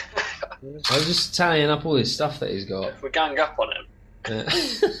I was just tallying up all this stuff that he's got. If we gang up on him.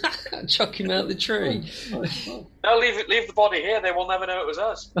 Chuck him out the tree. No, leave the body here. They will never know it was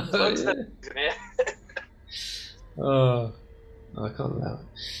us. Oh, I can't allow it.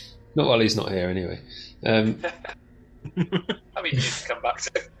 Not while he's not here, anyway. I mean, you need to come back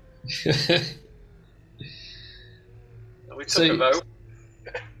to. We took a vote.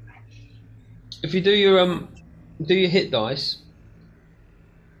 If you do your hit dice,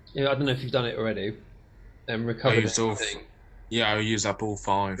 I don't know if you've done it already, and recover everything. Yeah, I used up all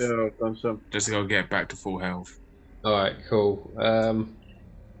 5. Yeah, I've done some. Just to go get back to full health. All right, cool.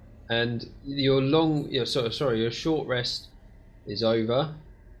 And your short rest is over,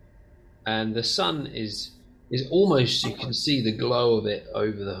 and the sun is almost, you can see the glow of it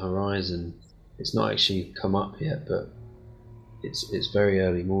over the horizon. It's not actually come up yet, but it's very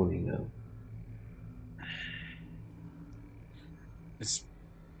early morning now. It's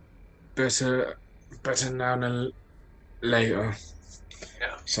better now than later.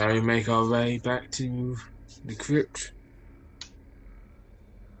 Yeah. So we make our way back to the crypt.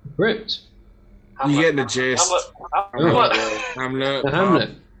 Crypt? You get the gist. Hamlet. The Hamlet.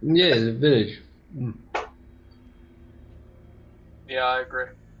 Yeah, the village. Yeah, I agree.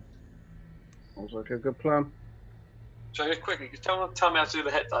 Sounds like a good plan. So just quickly, tell me how to do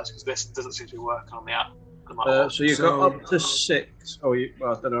the hit dice, because this doesn't seem to be working on the app. So you've got up to 6. Oh, I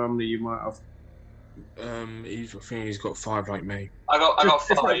don't know how many you might have. I think he's got 5 like me. I got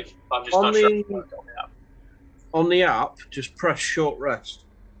 5. I'm just not sure. On the app, just press short rest.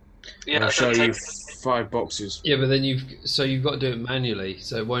 Yeah, I'll show you 5 boxes. Yeah, but then you've got to do it manually,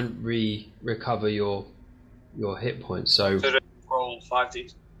 so it won't recover your hit points. So roll 5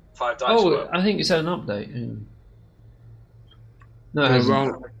 dice. Oh, I think it's had an update. Yeah. No,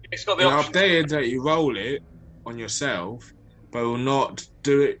 it's got the option. Updated that you roll it on yourself, but will not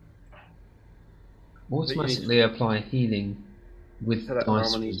do it. Automatically apply healing with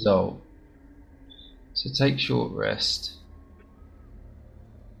dice result. So take short rest.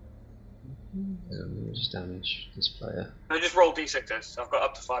 Just damage this player. No, just roll d6s. So I've got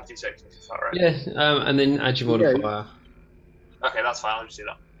up to 5 d6s. Is that right? Yeah, and then add your modifier. Okay, that's fine. I'll just do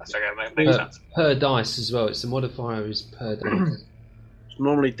that. That's okay. Makes sense. Per dice as well. It's the modifier is per dice. It's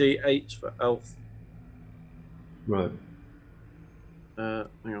normally D8s for elf. Right. Hang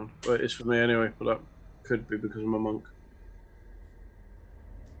on. Well, it's for me anyway, but that could be because I'm a monk.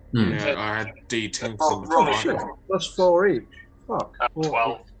 Yeah, I had D10. Oh shit! That's 4 each. Fuck.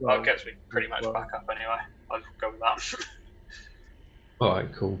 12. That gets me pretty much back up anyway. I'll go with that. All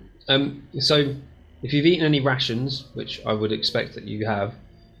right, cool. So if you've eaten any rations, which I would expect that you have,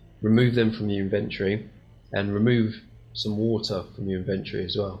 remove them from your inventory, and remove some water from your inventory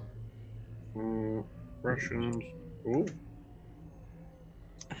as well. Rations. Ooh.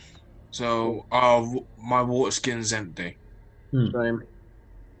 So, my water skin's empty. Same.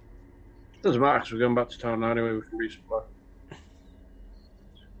 Doesn't matter because we're going back to town now anyway. We can resupply.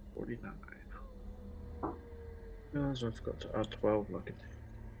 49. Oh, so I forgot to add 12. Like it.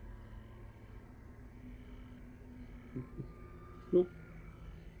 Nope.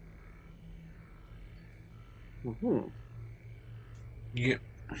 Yeah.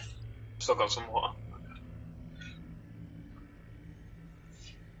 Still got some water.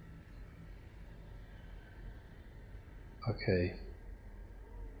 Okay.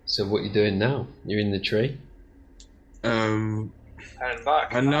 So what are you doing now? You're in the tree? Heading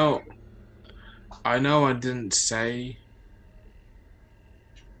back. I know I didn't say.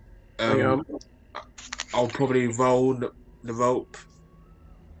 I'll probably roll the rope.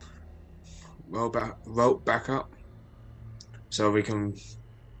 Rope back up. So we can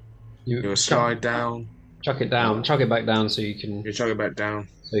slide down. Chuck it down. Chuck it back down so you can. You chuck it back down.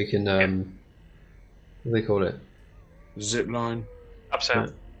 So you can. What do they call it? Zip line.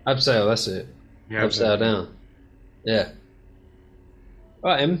 Abseil. Abseil, that's it. Yeah, Abseil down. Yeah.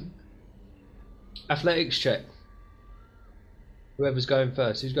 Right, athletics check. Whoever's going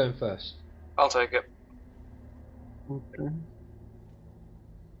first. Who's going first? I'll take it. Okay.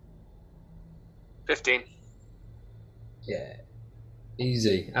 15. Yeah.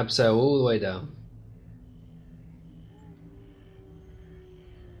 Easy. Abseil all the way down.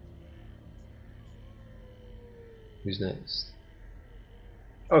 Who's next?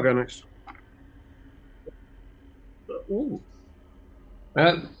 I'll go next. Ooh.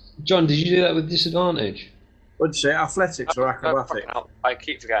 John, did you do that with disadvantage? What'd you say? Athletics or acrobatics? I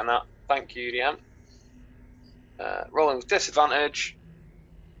keep forgetting that. Thank you, DM. Rolling with disadvantage.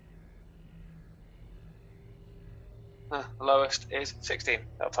 The lowest is 16.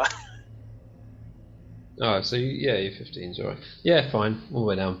 That's fine. Oh, so your 15's alright. Yeah, fine. All the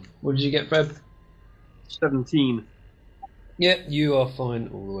way down. What did you get, Fred? 17. Yeah, you are fine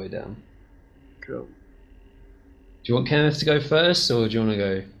all the way down. Cool. Do you want Kenneth to go first, or do you want to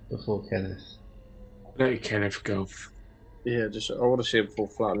go before Kenneth? Let Kenneth go. Yeah, I want to see him fall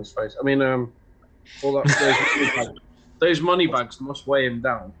flat on his face. I mean, all that those money bags must weigh him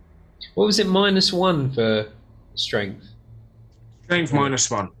down. What was it? -1 for strength. Strength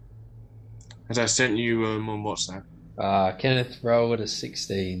 -1. As I sent you on WhatsApp. Kenneth rolled a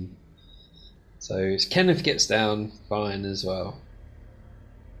 16. So Kenneth gets down fine as well.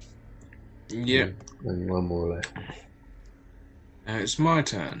 Yeah. And one more left. It's my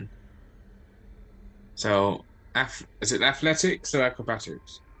turn. So, is it athletics or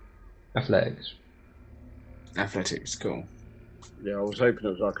acrobatics? Athletics. Athletics, cool. Yeah, I was hoping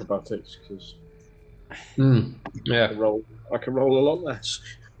it was acrobatics because yeah. I can roll a lot less.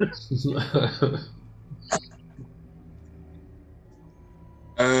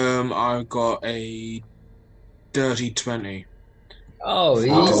 I got a dirty 20. Oh, easy.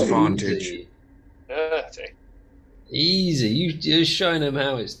 Advantage. Dirty. Easy. You're showing them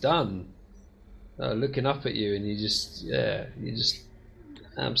how it's done. Looking up at you, and you're just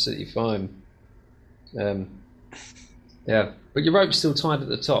absolutely fine. Yeah, but your rope's still tied at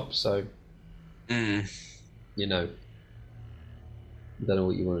the top, so you know. I don't know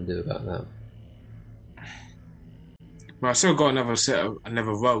what you want to do about that. Well, I still got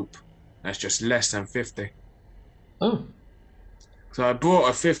another rope. That's just less than 50. Oh. So I brought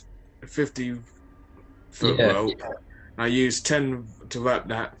a 50-foot rope. I used 10 to wrap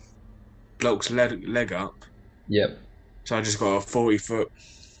that bloke's leg up. Yep. So I just got a 40-foot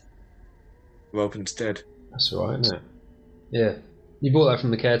rope instead. That's all right, isn't it? Yeah. You bought that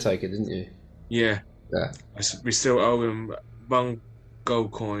from the caretaker, didn't you? Yeah. Yeah. We still owe him 1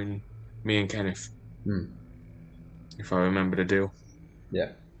 gold coin, me and Kenneth. If I remember the deal.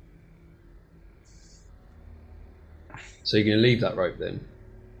 Yeah. So you're going to leave that rope then?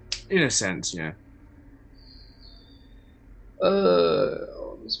 In a sense, yeah.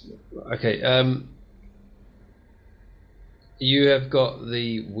 Okay. You have got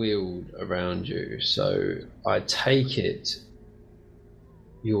the weald around you, so I take it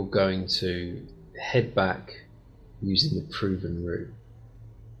you're going to head back using the proven route.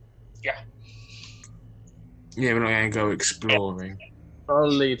 Yeah. Yeah, we're not going to go exploring. I'll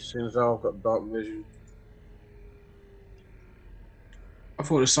lead since I've got dark vision. I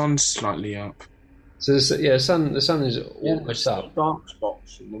thought the sun's slightly up. So the sun is almost up. Dark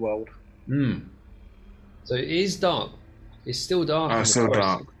spots in the world. So it is dark. It's still dark. Oh, it's still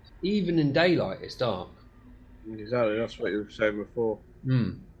dark. Even in daylight, it's dark. Exactly, that's what you were saying before.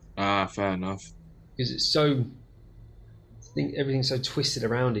 Fair enough. Because it's so... I think everything's so twisted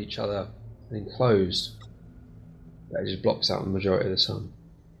around each other and enclosed that it just blocks out the majority of the sun.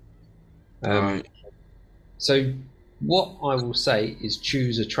 Right. So what I will say is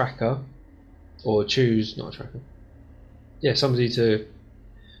choose a tracker, or choose... not a tracker. Yeah, somebody to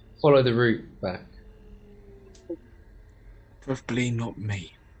follow the route back. Preferably not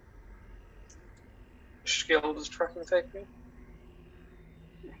me. Which skill does tracking take me?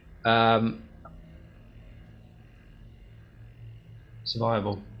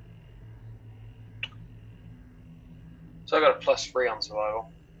 Survival. So I got a +3 on survival.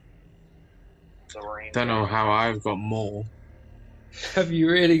 Don't know how I've got more. Have you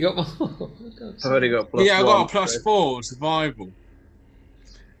really got more? I've already got +1. Yeah, I got a +4 survival.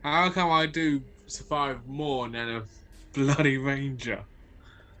 How can I do survive more than a bloody ranger?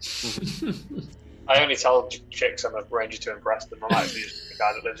 I only tell chicks I'm a ranger to impress them. I'm actually just the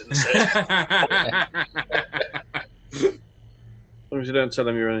guy that lives in the city. As long as you don't tell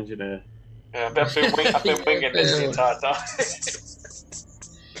them you're an engineer. Yeah, I've been winging this the entire time.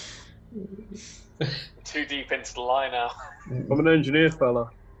 Too deep into the lie now. I'm an engineer, fella.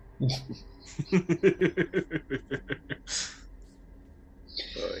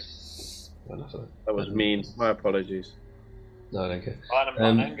 Sorry. That was mean. My apologies. No, I don't care. Fine, I'm not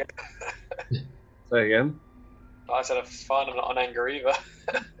on anger. Say again. I said it's fine, I'm not on anger either.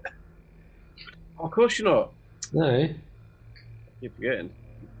 Of course you're not. No. You're forgetting.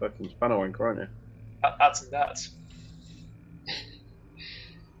 Fucking spanner wank, aren't you? That's and that's.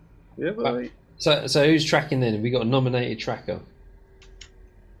 Yeah, but So who's tracking then? Have we got a nominated tracker?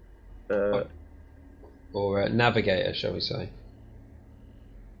 Or a navigator, shall we say?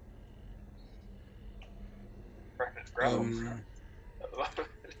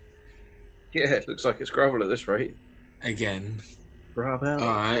 yeah, it looks like it's gravel at this rate. Again. Gravel.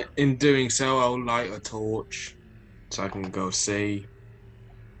 Alright, in doing so, I'll light a torch so I can go see.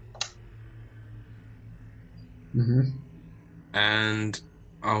 And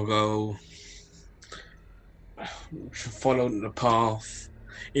I'll go follow the path.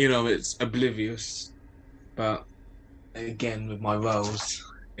 You know, it's oblivious, but again, with my rolls,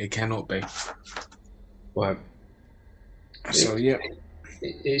 it cannot be. Right. So, yeah.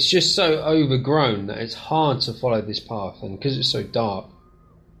 It's just so overgrown that it's hard to follow this path, and because it's so dark,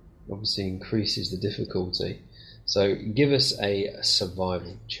 obviously increases the difficulty. So give us a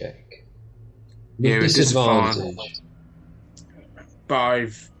survival check. Yeah, with disadvantage. But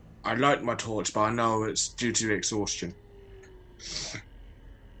I light my torch, but I know it's due to exhaustion.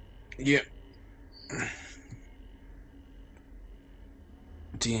 Yeah.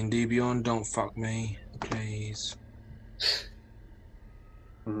 D&D Beyond, don't fuck me, please.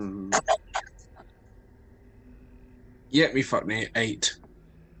 Yeah, me fuck me, 8.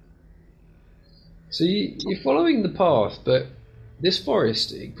 So you're following the path, but this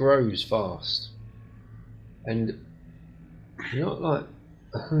forest, it grows fast. And you're not like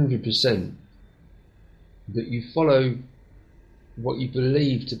 100%, but you follow what you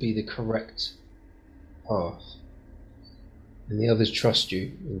believe to be the correct path. And the others trust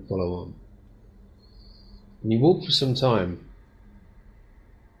you and follow on. And you walk for some time,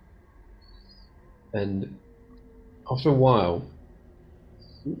 and after a while,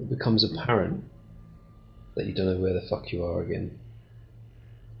 it becomes apparent that you don't know where the fuck you are again.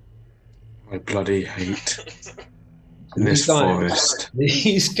 I bloody hate this forest.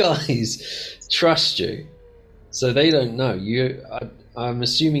 These guys trust you, so they don't know. I'm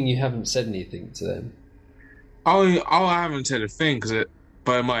assuming you haven't said anything to them. I haven't said a thing,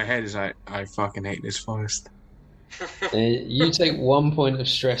 but in my head is like, I fucking hate this forest. You take 1 point of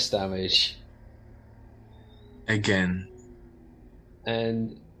stress damage. Again.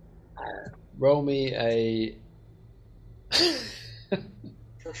 And roll me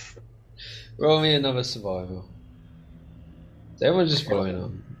another survival. So everyone's just following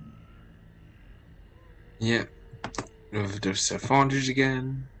on. Yeah. With disadvantage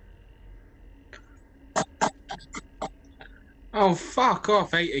again. Oh, fuck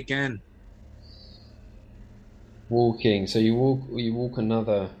off, 8 again. Walking, so you walk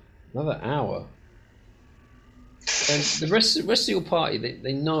another hour. And the rest of your party,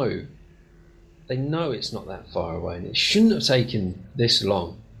 they know it's not that far away, and it shouldn't have taken this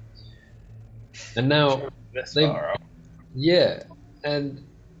long. And now this far out. Yeah, and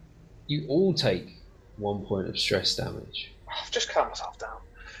you all take 1 point of stress damage. I've just calmed myself down.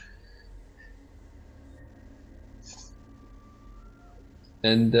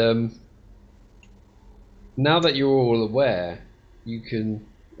 And now that you're all aware, you can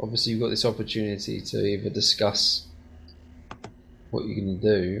obviously you've got this opportunity to either discuss what you're going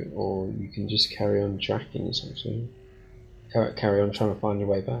to do, or you can just carry on tracking essentially. Carry on trying to find your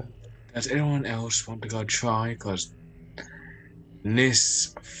way back. Does anyone else want to go try? Because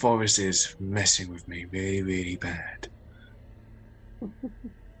this forest is messing with me really, really bad.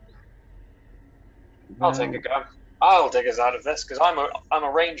 I'll take a go. I'll dig us out of this because I'm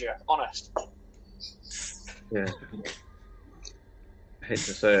a ranger, honest. Yeah. I hate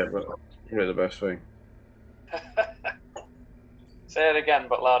to say it, but you're the best thing. Say it again,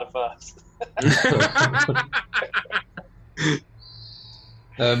 but louder first.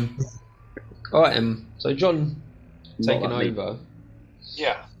 All right, so John taking over.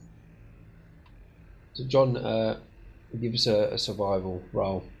 Yeah. So John, give us a survival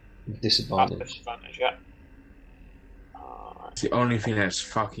roll with disadvantage. Disadvantage, yeah. The only thing that's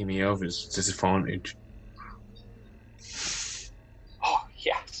fucking me over is disadvantage. Oh,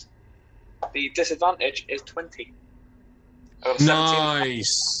 yes. The disadvantage is 20.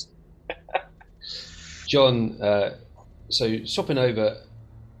 Nice! John, so swapping over,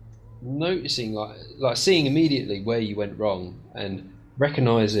 noticing, like seeing immediately where you went wrong and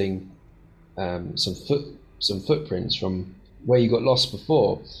recognising some footprints from where you got lost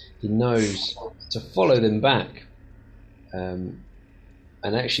before, he knows to follow them back and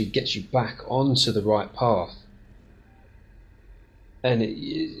actually gets you back onto the right path. And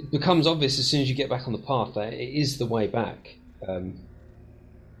it becomes obvious as soon as you get back on the path that it is the way back.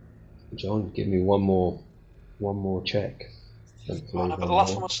 John, give me one more check. Oh, no, but the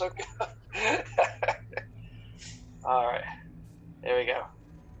last one was so good. Alright. Here we go.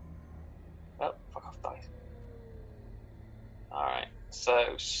 Oh, fuck off, dice. Alright.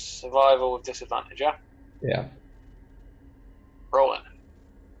 So, survival with disadvantage, yeah? Yeah. Rolling.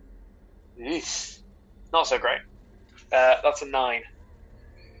 Eesh. Not so great. That's a 9.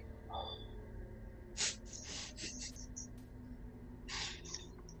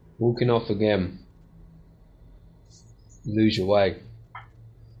 Walking off again. Lose your way.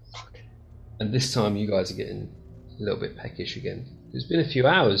 And this time you guys are getting a little bit peckish again. It's been a few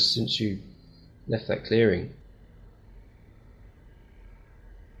hours since you left that clearing.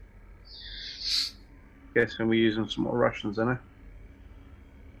 Guessing we're using some more rations, then, eh?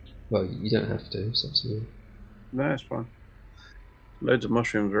 Well, you don't have to, it's up to you. No, it's fine. Loads of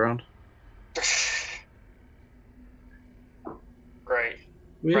mushrooms around. Great.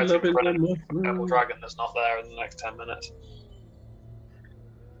 We're loving the Purple dragon that's not there in the next 10 minutes.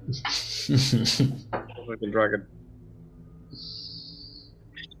 Like a dragon.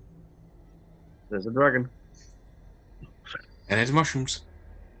 There's a dragon. And there's mushrooms.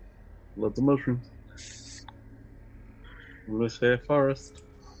 Lots of mushrooms. Let's say forest.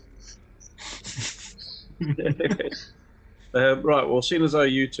 Right, well, seeing as how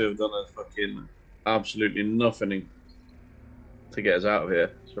you two have done a fucking absolutely nothing to get us out of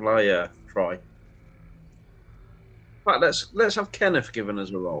here, shall I try? Right, let's have Kenneth giving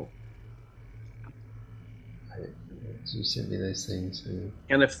us a roll. You sent me those things.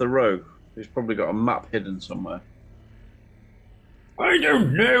 Kenneth the rogue, who's probably got a map hidden somewhere. I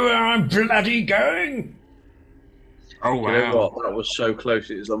don't know where I'm bloody going. Oh wow! You know what? That was so close.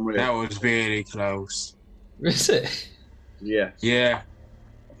 It was unreal. That was really close. Is it? Yeah. Yeah.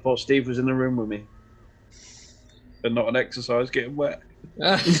 I thought Steve was in the room with me, but not an exercise getting wet.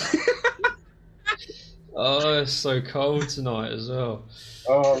 Oh, it's so cold tonight as well.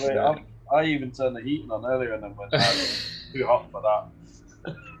 Oh, man, I even turned the heating on earlier and then went, it's too hot for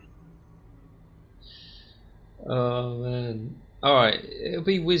that. Oh man! All right, it'll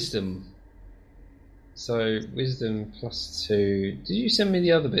be wisdom. So wisdom +2. Did you send me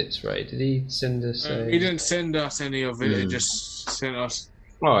the other bits, Ray? Did he send us? He didn't send us any of it. He just sent us.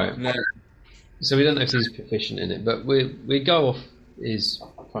 All right. No. So we don't know if he's proficient in it, but we go off his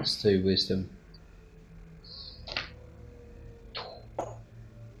 +2 wisdom.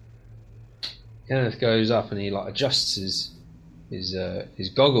 Kenneth goes up and he adjusts his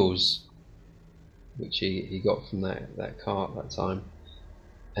goggles, which he got from that cart that time,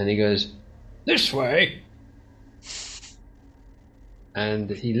 and he goes, "This way," and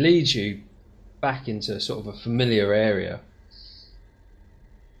he leads you back into sort of a familiar area,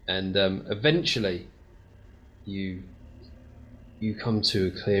 and eventually you come to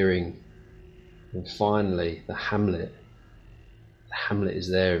a clearing, and finally the hamlet is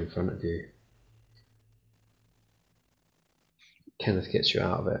there in front of you. Kenneth gets you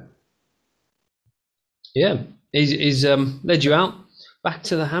out of it. Yeah, he's led you out back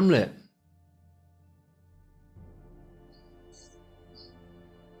to the hamlet.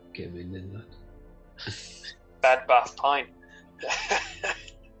 Get him in then, lad. Bad Bath Pine.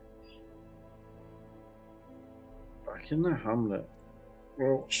 Back in the hamlet.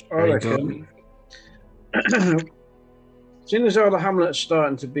 Well, I reckon. Seeing as how the hamlet's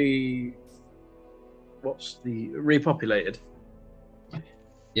starting to be, repopulated?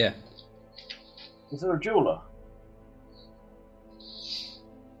 Yeah. Is there a jeweler?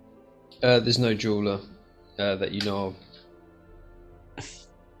 There's no jeweler that you know of.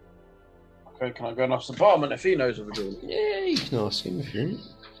 Okay, can I go and ask the barman if he knows of a jeweler? Yeah, you can ask him if you want.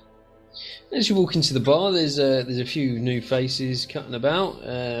 As you walk into the bar, there's a few new faces cutting about.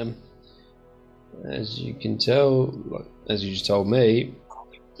 As you can tell, as you just told me,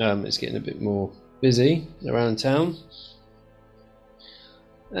 it's getting a bit more busy around town.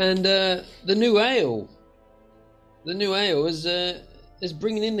 And the new ale is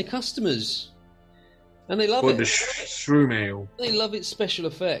bringing in the customers, and they love it. The shroom ale. They love its special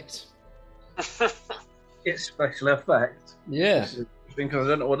effect. It's special effect. Yeah. Because I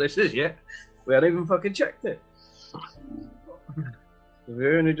don't know what this is yet. We haven't even fucking checked it.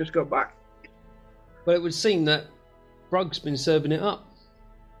 We only just got back. But it would seem that Brug's been serving it up.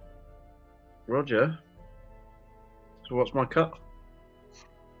 Roger. So what's my cut?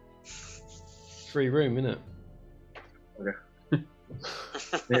 Free room, innit? Okay.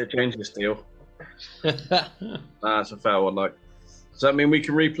 Yeah, change this deal. That's a fair one. Like, does that mean we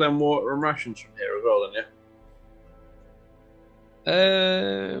can replenish water and rations from here as well? Then,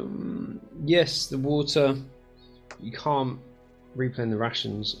 yeah. Yes, the water. You can't replenish the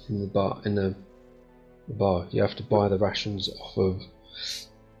rations in the bar. The bar. You have to buy the rations off of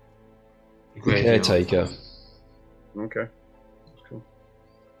the caretaker. Okay. That's cool.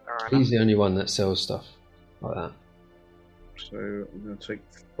 He's the only one that sells stuff like that. So I'm going to take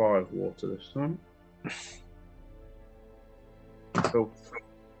 5 water this time. Cool.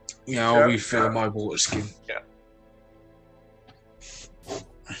 Yeah, I'll refill my water skin. Yeah.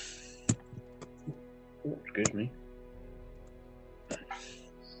 Oh, excuse me.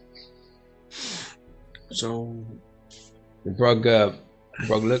 So, Brug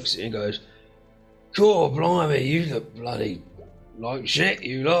looks at you and goes, "Cool, blimey, you look bloody like shit,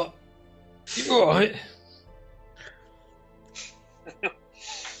 you lot. You alright?"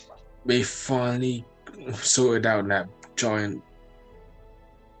 we finally sorted out that giant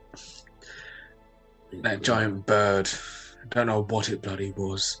bird. I don't know what it bloody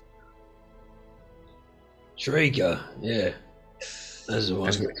was. Shrieker, yeah. That's the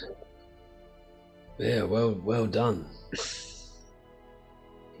one. Yeah, well done.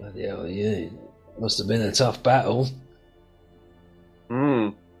 Bloody hell, yeah. Must have been a tough battle.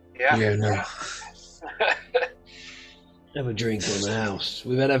 Mm. Yeah. No. Have a drink on the house.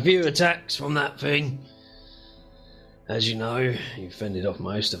 We've had a few attacks from that thing. As you know, you fended off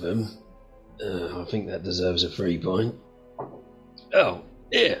most of them. I think that deserves a free pint. Oh,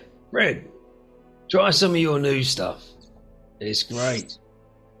 here, Red. Try some of your new stuff. It's great.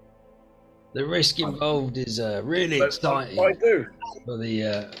 The risk involved is really exciting. I do. For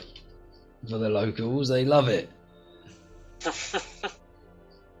the locals. They love it.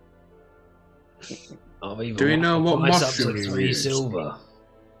 Do we know what mushroom up to you 3 used? silver.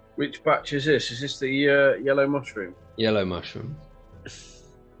 Which batch is this? Is this the yellow mushroom? Yellow mushroom.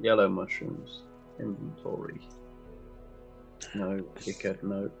 Yellow mushrooms. Inventory. No. Kicker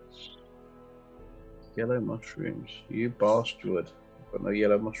notes. Yellow mushrooms. You bastard. I've got no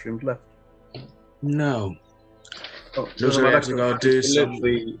yellow mushrooms left. No. Oh, Looks like we have to go do some.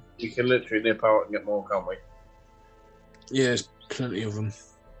 We can literally nip out and get more, can't we? Yeah, there's plenty of them.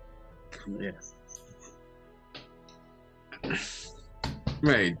 Yeah.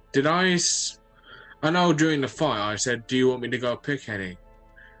 Wait, did I know during the fight I said, "Do you want me to go pick any?"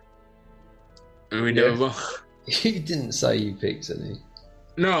 And we never. You didn't say you picked any.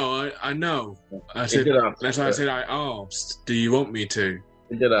 No, I know. I He said did ask, that's why I said I asked. Do you want me to?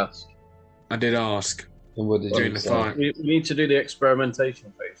 He did ask. I did ask. And what did During you the say? fight. We need to do the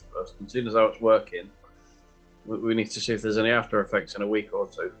experimentation phase first. And as soon as how it's working, we need to see if there's any after effects in a week or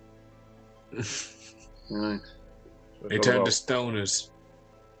two. Right. So They turned to stoners.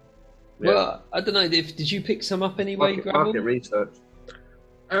 Yeah. Well, I don't know. Did you pick some up anyway, market Gravel? research.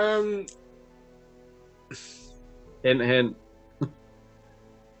 Um, Hint, hint.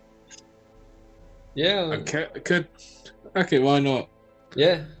 Yeah. okay, why not?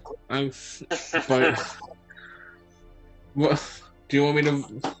 Yeah. But, what? Do you want me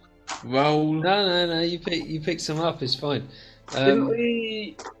to roll? No. You pick some up. It's fine. Didn't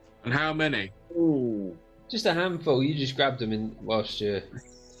we? And how many? Ooh. Just a handful. You just grabbed them in whilst you're...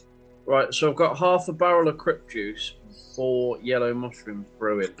 Right, so I've got half a barrel of crypt juice, 4 yellow mushrooms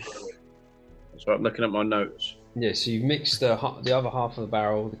brewing. So I'm looking at my notes. Yeah, so you've mixed the other half of the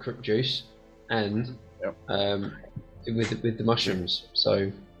barrel with the crypt juice and with the mushrooms.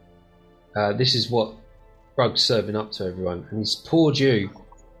 So this is what Brug's serving up to everyone. And he's poured you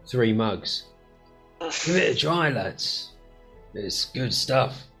 3 mugs. Give it a try, lads. It's good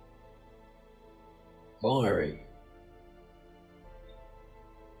stuff. Fiery.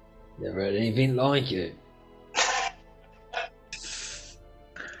 Never had anything like it.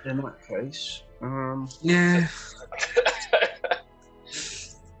 In that case, yeah.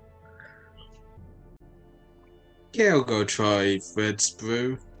 Yeah, I'll go try Fred's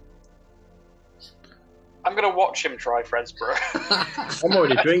brew. I'm going to watch him try Fred's brew. I'm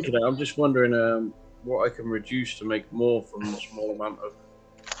already drinking it. I'm just wondering what I can reduce to make more from the small amount of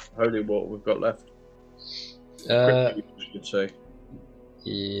holy water we've got left. You could say.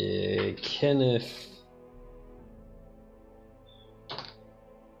 Yeah, Kenneth.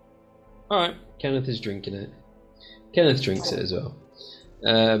 Alright, Kenneth is drinking it. Kenneth drinks it as well.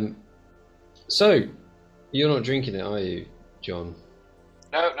 So, you're not drinking it, are you, John?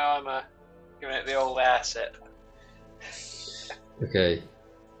 No, I'm giving it the old air sip. Okay.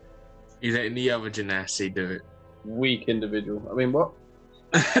 You letting the other Genasi do it? Weak individual. I mean, what?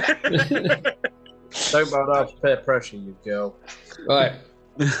 Don't bow down to peer pressure, you girl. Right.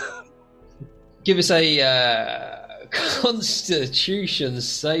 Give us a Constitution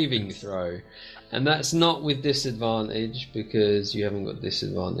saving throw. And that's not with disadvantage because you haven't got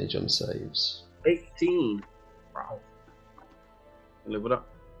disadvantage on saves. 18. Wow. Live it up.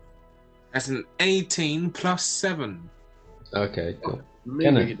 That's an 18 plus 7. Okay, cool.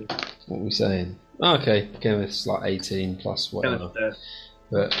 Kenneth, what are we saying? Okay, Kenneth's like 18 plus whatever.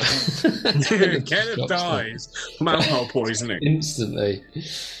 But Kenneth dies from alcohol poisoning instantly.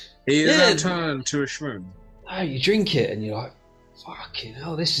 He is now turned to a shroom. Oh, you drink it and you're like, fucking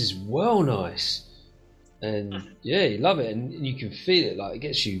hell, this is well nice. And yeah, you love it, and you can feel it. Like it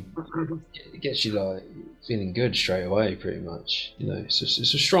gets you like feeling good straight away, pretty much. You know, it's a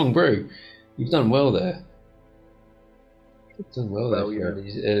strong brew. You've done well there. You've done well there.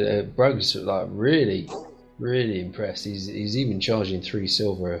 Yeah. Brug's like really impressed. He's even charging 3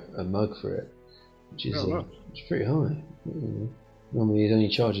 silver a mug for it, which is it's pretty high. Normally, he only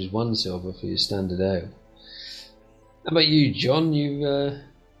charges 1 silver for your standard ale. How about you, John? You.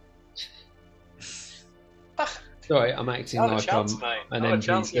 Sorry, I'm acting like I'm an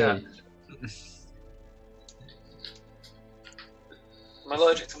NPC. I'm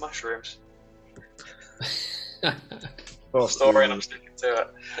allergic to mushrooms. Story, and I'm sticking to it.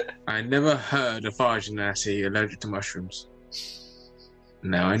 I never heard of our Genasi allergic to mushrooms.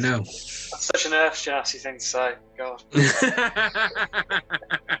 Now I know. That's such an Earth Genasi thing to say. God.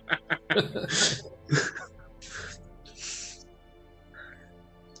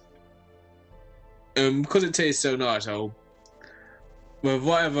 Because it tastes so nice, with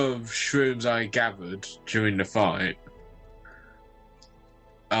whatever shrooms I gathered during the fight,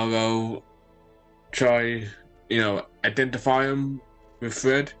 I'll go try, identify them with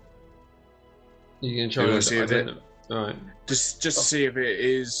Fred. You're gonna try to see if it, alright. Just to see if it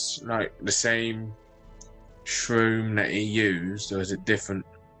is like the same shroom that he used, or is it different?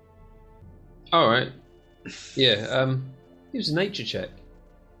 Alright. Yeah, use a nature check.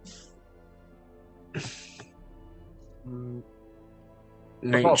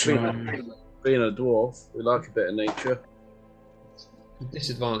 Nature. Being a dwarf, we like a bit of nature.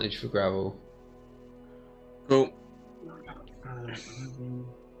 Disadvantage for gravel. Cool.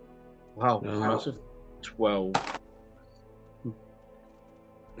 Wow, that's a 12.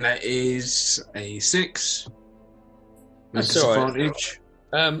 That is a 6. That's disadvantage.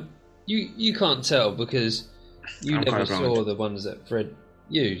 Right. You can't tell because you never saw the ones that Fred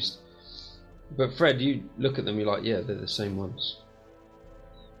used. But Fred, you look at them, you're like, yeah, they're the same ones.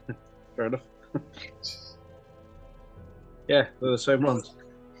 Fair enough. Yeah, they're the same ones.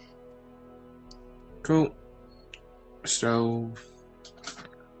 Cool. So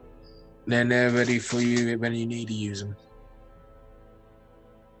then they're ready for you when you need to use them.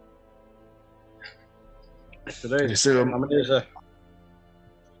 Today, how many is there?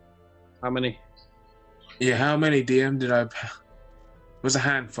 How many? Yeah, how many DM did I? Was a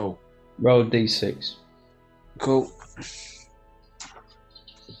handful. Roll d6. Cool.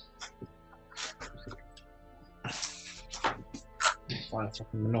 Fine,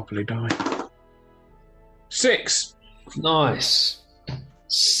 fucking Monopoly die. 6. Nice.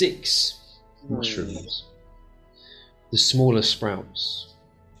 6 mushrooms. the smaller sprouts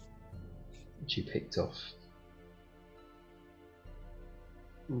which you picked off.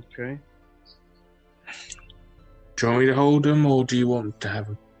 Okay. Do you want me to hold them, or do you want to have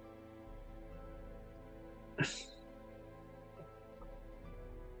them?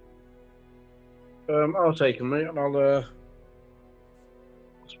 I'll take them, mate, and I'll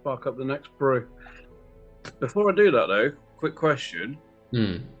spark up the next brew. Before I do that, though, quick question.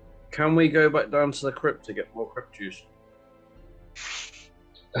 Can we go back down to the crypt to get more crypt juice?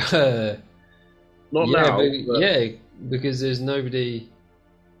 Not now. Yeah, because there's nobody.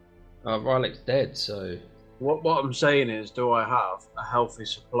 Rylek's dead, so. What I'm saying is, do I have a healthy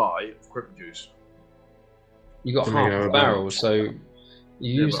supply of crypt juice? You got half a barrel, so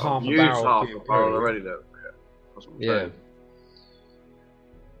you use half a barrel. Half a barrel already, though. Yeah.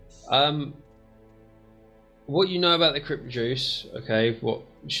 What you know about the crypt juice, okay? What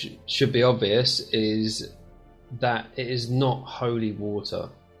should be obvious is that it is not holy water.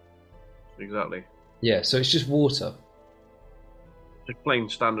 Exactly. Yeah, so it's just water. Just plain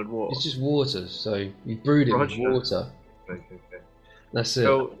standard water. It's just water, so you brewed it with water. Okay. That's it.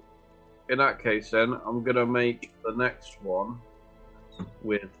 So, in that case, then I'm gonna make the next one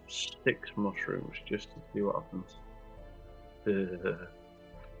with 6 mushrooms just to see what happens.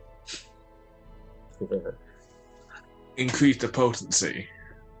 Increase the potency.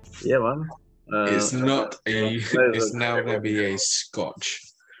 Yeah, man. It's not a. It's now going to be a scotch.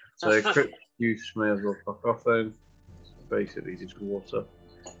 So crypt juice may as well fuck off then. Basically, just water.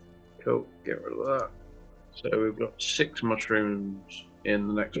 Cool. Get rid of that. So we've got 6 mushrooms in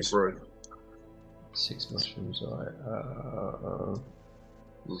the next brew. 6 mushrooms, alright.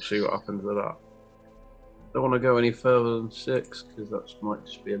 We'll see what happens with that. Don't want to go any further than 6 because that might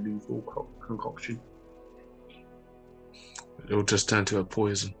just be a lethal concoction. It'll just turn to a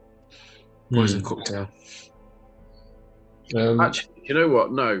poison cocktail. Actually, you know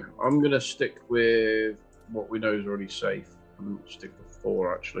what? No, I'm going to stick with what we know is already safe. I'm going to stick with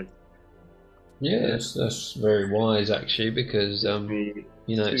 4, actually. Yeah, that's very wise, actually, because,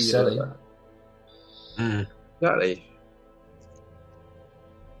 it's selling. Exactly.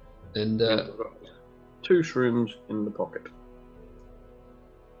 And 2 shrooms in the pocket.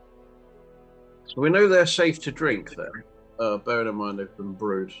 So we know they're safe to drink then. Bearing in mind they've been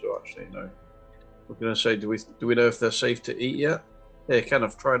brewed, so actually no. We're going to say, do we know if they're safe to eat yet? Here,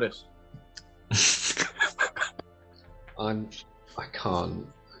 Kenneth, try this. I can't.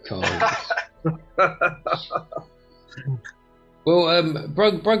 Well,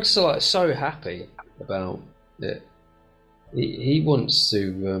 Brug's like so happy about it. He wants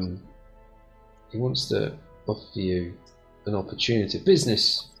to offer you an opportunity,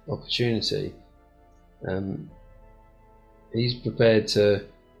 business opportunity. He's prepared to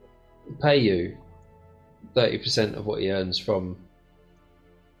pay you 30% of what he earns from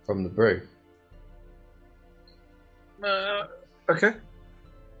the brew. Okay.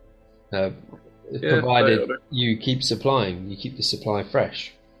 Provided you keep supplying, you keep the supply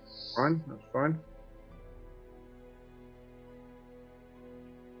fresh. Fine, that's fine.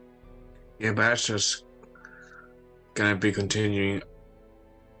 Yeah, but that's just going to be continuing.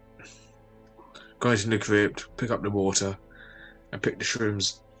 Going to the crypt, pick up the water, and pick the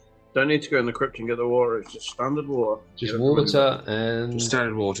shrooms. Don't need to go in the crypt and get the water. It's just standard water. Just water and just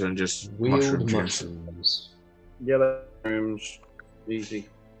standard water and just wheeled mushrooms. Yellow mushrooms, easy.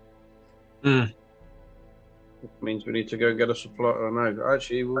 It means we need to go and get a supply. Oh no,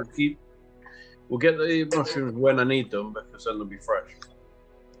 actually, we'll get the mushrooms when I need them because then they'll be fresh.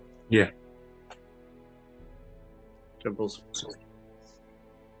 Yeah. Simple.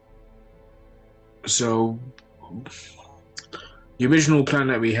 So, the original plan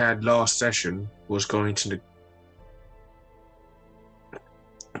that we had last session was going to the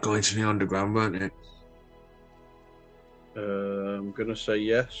underground, weren't it? I'm gonna say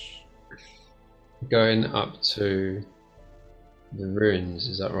yes. Going up to the ruins,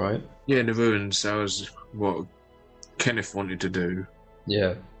 is that right? Yeah, the ruins. That was what Kenneth wanted to do.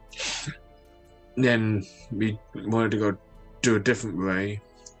 Yeah. Then we wanted to go do a different way.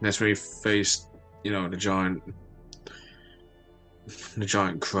 That's where we faced, the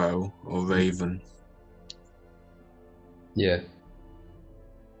giant crow or raven. Yeah.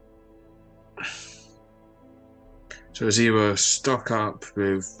 So it's either stock up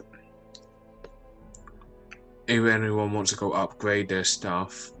with. If anyone wants to go upgrade their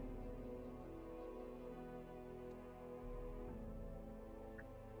stuff,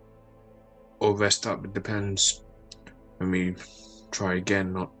 or rest up, it depends. When we try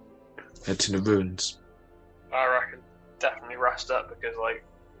again, not head to the ruins. I reckon definitely rest up because,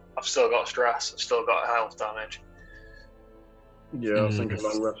 I've still got stress, I've still got health damage. Yeah, I was thinking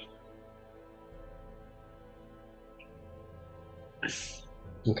long rest.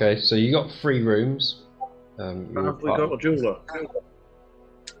 Okay, so you got 3 rooms. Have we got a jeweler?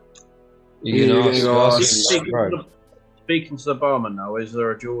 You're going to ask Speaking to the barman now, is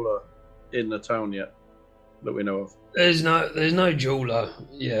there a jeweler in the town yet that we know of? There's no jeweler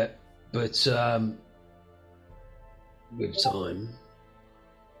yet, but with time,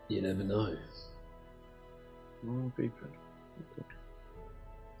 you never know. Oh, be good.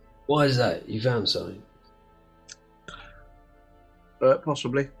 Why is that? You found something?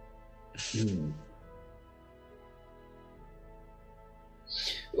 Possibly.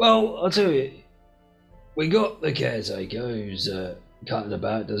 Well, I'll tell you, we got the caretaker who's cutting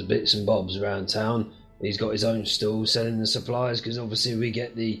about, does bits and bobs around town. He's got his own stall selling the supplies, because obviously we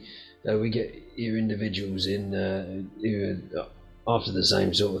get your individuals in who are after the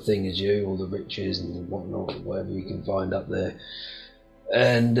same sort of thing as you, all the riches and whatnot, whatever you can find up there.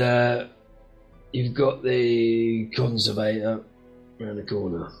 And you've got the conservator around the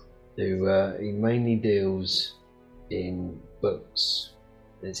corner, who he mainly deals in books.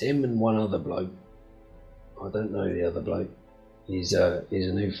 There's him and one other bloke. I don't know the other bloke. He's a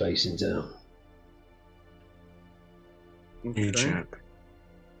new face in town. New chap.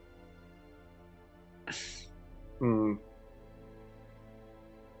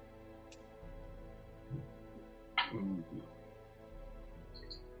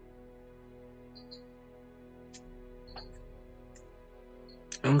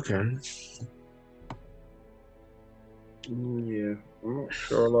 Okay. Yeah, I'm not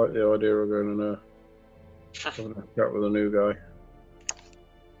sure I like the idea of going and having a chat with a new guy.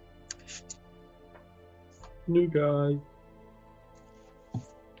 New guy.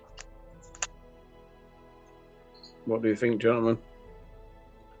 What do you think, gentlemen?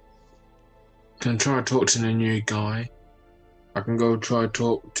 Can try to talk to the new guy. I can go try to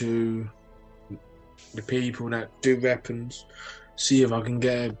talk to the people that do weapons. See if I can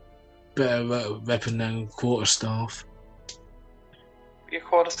get a better weapon than quarterstaff. Your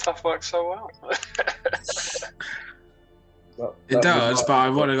quarterstaff works so well. It does, but I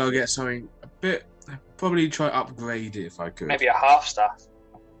want to go get something a bit. Probably try to upgrade it if I could. Maybe a half staff.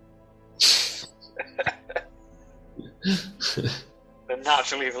 The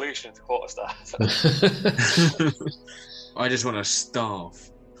natural evolution of the quarterstaff. I just want a staff.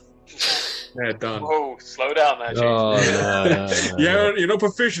 Yeah, done. Whoa, slow down there, James. Oh, no. Yeah, you're not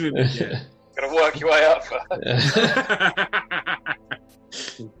proficient in it yet. Gotta work your way up.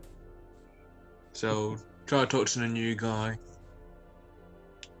 So, try to talk to the new guy.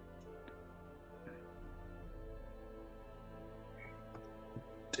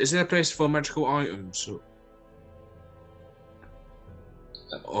 Is there a place for magical items?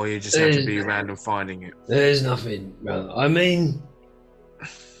 Or you just have to be random finding it? There's nothing. I mean,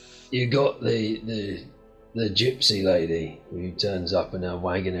 you got the gypsy lady who turns up in her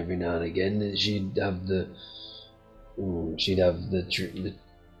wagon every now and again, and she'd have the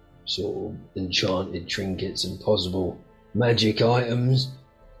sort of enchanted trinkets and possible magic items,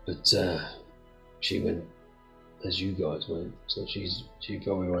 but she went as you guys went, so she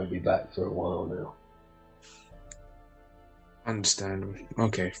probably won't be back for a while now. Understandable.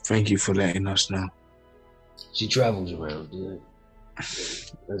 Okay, thank you for letting us know. She travels around, you know,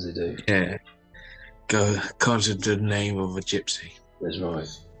 as they do. Yeah. Comes with the name of a gypsy. That's right.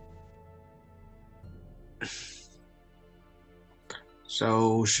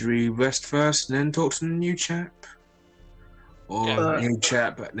 So, should we rest first and then talk to the new chap? Or new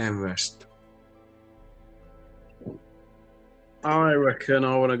chap and then rest? I reckon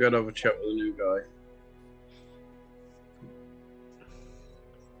I want to go and have a chat with the new guy.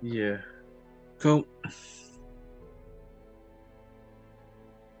 Yeah. Cool.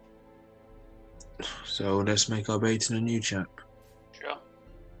 So let's make our way to the new chap. Sure.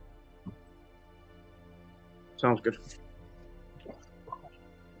 Sounds good.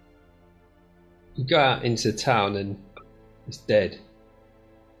 You go out into town and it's dead.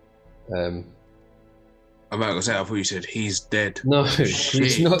 I'm about to say, I thought you said he's dead. No,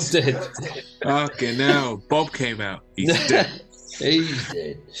 he's not dead. Okay, now Bob came out. He's dead. He's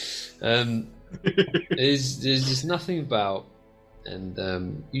dead. There's just nothing about,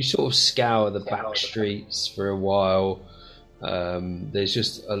 and you sort of scour the back streets for a while. There's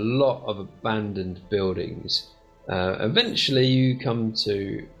just a lot of abandoned buildings. Eventually, you come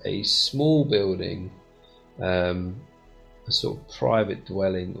to a small building, a sort of private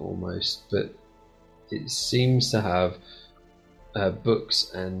dwelling almost, but it seems to have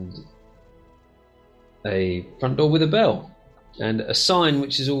books and a front door with a bell and a sign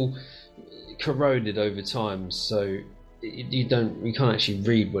which is all corroded over time, so you can't actually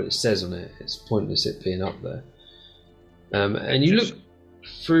read what it says on it. It's pointless it being up there. And you look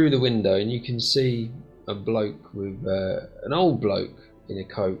through the window and you can see a bloke with an old bloke in a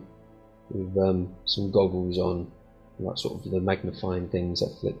coat with some goggles on, like sort of the magnifying things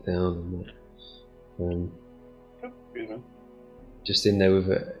that flip down, and just in there with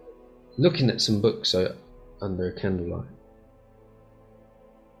looking at some books under a candlelight.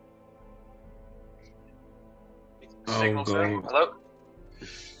 Oh, God. Hello?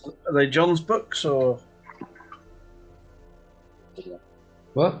 Are they John's books or?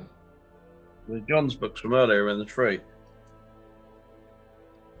 What? The John's books from earlier in the tree.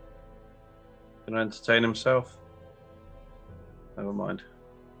 Can I entertain himself? Never mind.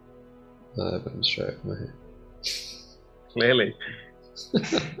 No, that went straight over my head. Clearly.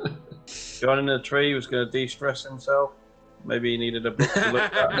 John in the tree was going to de-stress himself. Maybe he needed a book to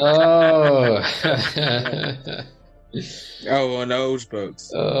look at. Oh! Oh, one of those books.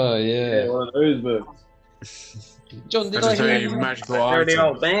 Oh, yeah. One of those books. John, did I I tell hear you, you? magical Dirty items.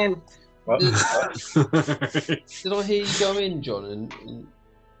 old man. What? Did I hear you go in, John,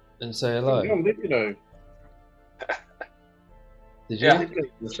 and say hello? John, did you know? Did you? Yeah.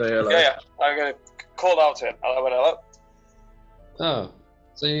 Say hello. Yeah. I'm going to call out to him. I went, hello? Oh,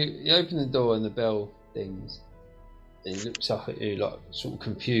 so you open the door and the bell dings, and he looks up at you like sort of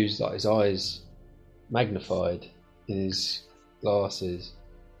confused, like his eyes magnified in his glasses.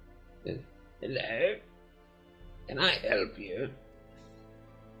 Hello, can I help you?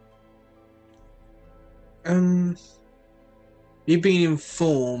 You've been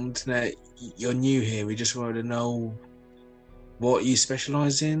informed that you're new here. We just wanted to know what you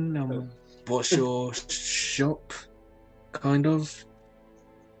specialise in. What's your shop, kind of?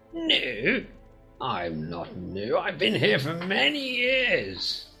 No, I'm not new. I've been here for many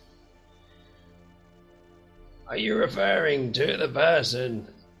years. Are you referring to the person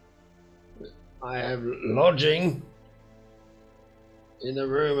I have lodging in the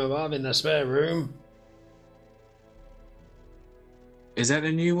room above, in the spare room? Is that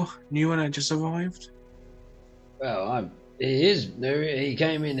the new one that just arrived? Well, he is new. He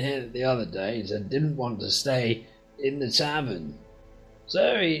came in here the other day and didn't want to stay in the tavern.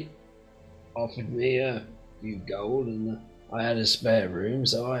 So he offered me a few gold, and I had a spare room,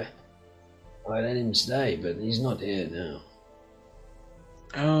 so I let him stay, but he's not here now.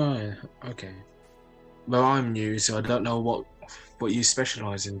 Oh, okay. Well, I'm new, so I don't know what you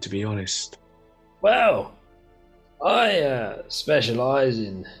specialise in, to be honest. Well, I specialise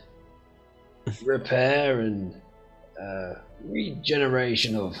in repair and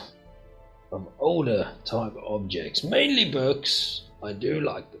regeneration of older type objects, mainly books. I do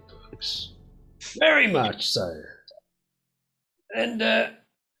like the books, very much so. And I'm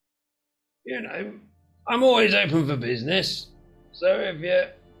always open for business. So if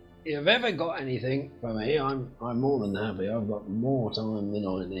you've ever got anything for me, I'm more than happy. I've got more time than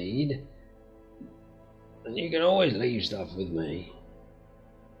I need. And you can always leave stuff with me.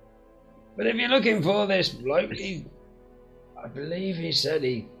 But if you're looking for this bloke, I believe he said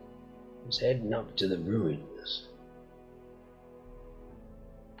he was heading up to the ruins.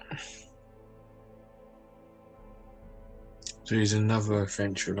 So he's another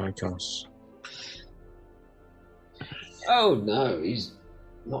adventurer like us. Oh no, he's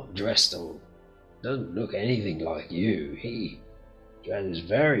not dressed or doesn't look anything like you. He dresses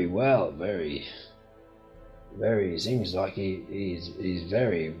very well, very seems like he's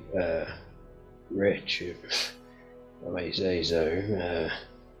very rich, if I may say so.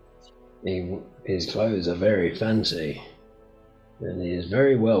 His clothes are very fancy, and he is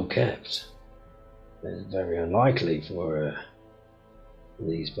very well kept. It's very unlikely for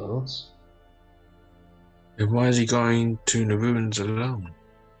these parts. Then why is he going to the ruins alone?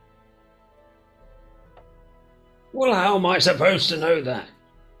 Well, how am I supposed to know that?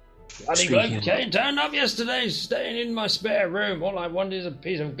 Bloody Speaking bloke turned up yesterday, staying in my spare room. All I want is a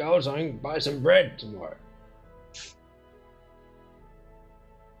piece of gold so I can buy some bread tomorrow.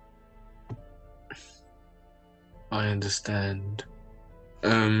 I understand.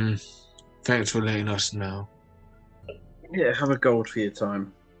 Thanks for letting us know. Yeah, have a gold for your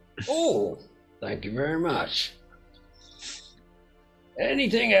time. Oh, thank you very much.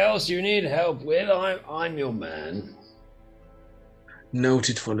 Anything else you need help with, I'm your man.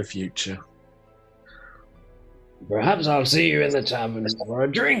 Noted for the future. Perhaps I'll see you in the tavern for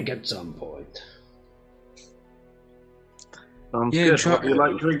a drink at some point. Sounds Yeah, good. What do you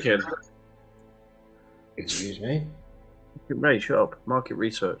like drinking? Excuse me? Ray, shut up. Market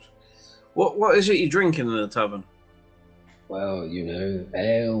research. What is it you're drinking in the tavern? Well,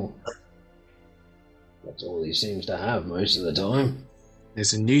 ale, That's all he seems to have most of the time.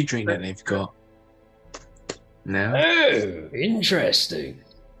 There's a new drink that they've got now. Oh, interesting.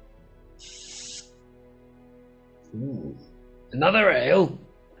 Another ale?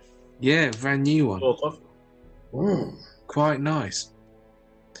 Yeah, brand new one. Sort of. Quite nice.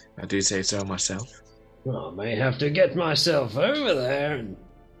 I do say so myself. Well, I may have to get myself over there and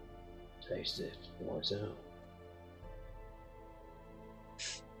taste it for myself.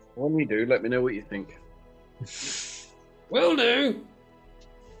 When you do, let me know what you think. Will do.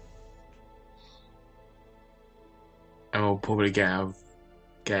 And we'll probably get out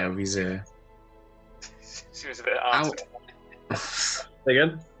of his ear. She was a bit hard.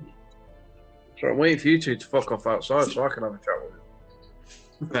 Again? So I'm waiting for you two to fuck off outside so I can have a chat with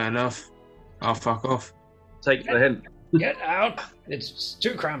you. Fair enough. I'll fuck off. Take the hint. Get out. It's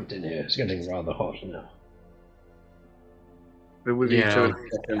too cramped in here. It's getting rather hot now. Be with you two in a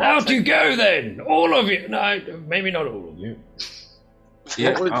second. Out you go then! All of you! No, maybe not all of you.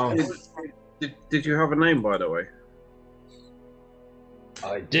 Yeah. Did you have a name, by the way?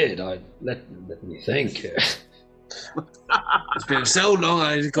 I did. Let me think. It's been so long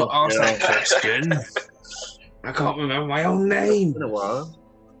I got asked that question. I can't remember my own name. It's been a while.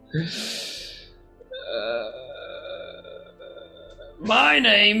 My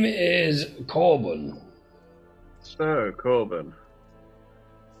name is Corbin. So, Corbin.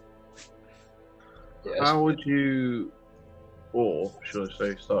 Yes. How would you, or should I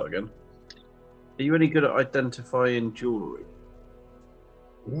say, start again? Are you any good at identifying jewellery?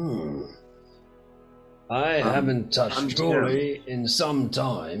 I haven't touched jewellery in some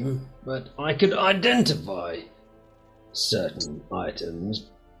time, but I could identify certain items,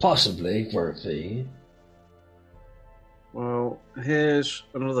 possibly for a fee. Well, here's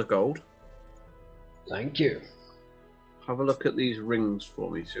another gold. Thank you. Have a look at these rings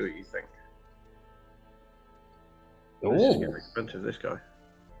for me, see what you think. This is Oh, getting expensive, this guy.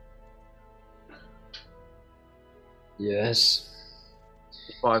 yes.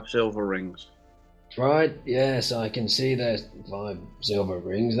 5 silver rings. Right, yes, I can see there's 5 silver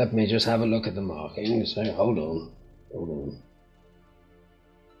rings. Let me just have a look at the markings. Hold on.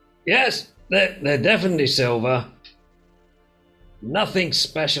 Yes, they're definitely silver. Nothing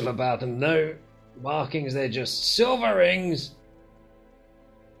special about them, no markings, they're just silver rings.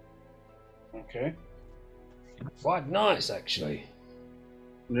 Okay. Quite nice, actually.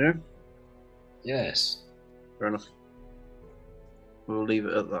 Yeah, Yes. fair enough. We'll leave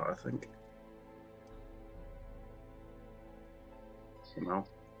it at that, I think. For now.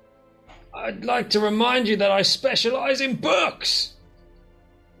 I'd like to remind you that I specialise in books.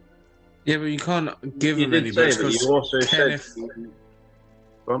 Yeah, but you can't give You him did any say books that. You because also said.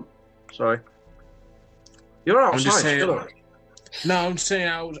 Go on. Sorry. You're I'm just outside. saying. Still. No, I'm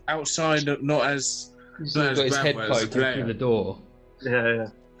saying outside, not as. He's Not got as his head Bradwell as a poked through player. the door. Yeah.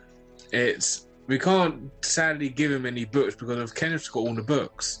 It's we can't sadly give him any books because of Kenneth's got all the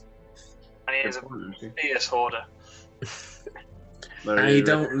books, And he is a fierce hoarder. and he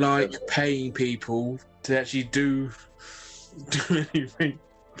don't like paying people to actually do anything.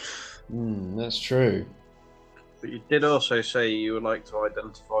 That's true. But you did also say you would like to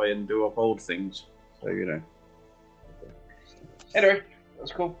identify and do up old things. So, you know. Anyway,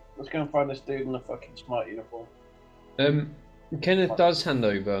 that's cool. Let's go and find this dude in a fucking smart uniform. Kenneth does hand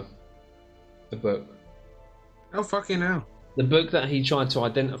over the book. Oh fucking hell! The book that he tried to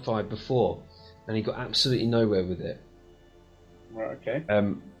identify before, and he got absolutely nowhere with it. Right, okay.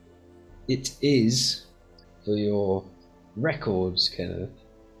 It is, for your records, Kenneth,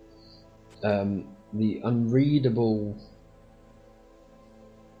 the unreadable,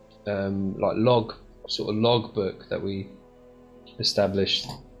 log book that we established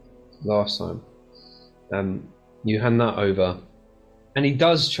last time. You hand that over, and he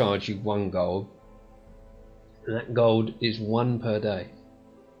does charge you 1 gold, and that gold is 1 per day.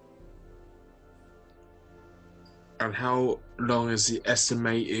 And how long is the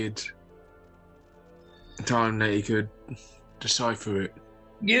estimated time that he could decipher it?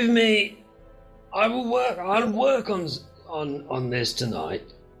 Give me. I'll work on this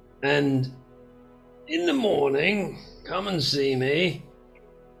tonight, and in the morning, come and see me,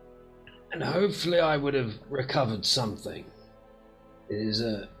 and hopefully I would have recovered something. It is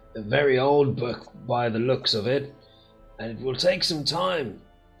a very old book by the looks of it, and it will take some time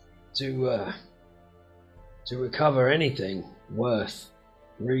to recover anything worth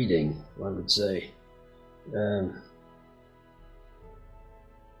reading, I would say.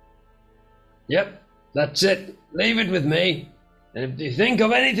 Yep, that's it. Leave it with me. And if you think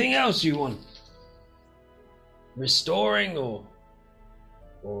of anything else you want restoring or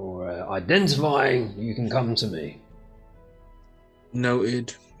identifying, you can come to me.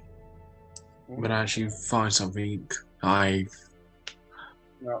 Noted. But as you find something, I...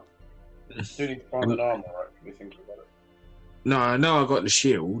 No. You do need to find an armor, actually, thinking about it. No, I know I got the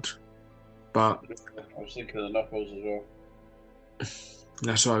shield, but... I was thinking of the knuckles as well.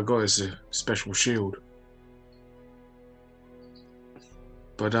 That's what I got, is a special shield.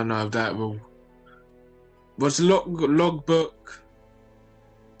 But I don't know if that will... Was the logbook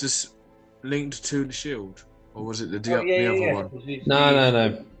just linked to the shield? Or was it the other one?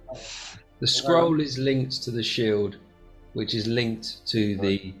 No. The scroll is linked to the shield, which is linked to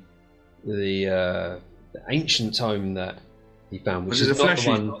the ancient tome that he found, which is the not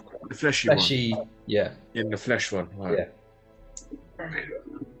fleshy, the one. The fleshy one. Yeah. In the flesh one. Right. Yeah.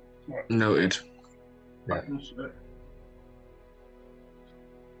 Noted. Yeah.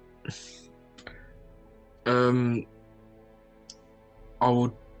 I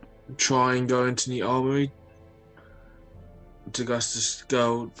will try and go into the armory to just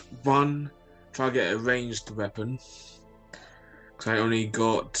go try to get a ranged weapon. Because I only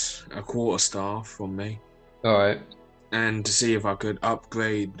got a quarterstaff from me. Alright. And to see if I could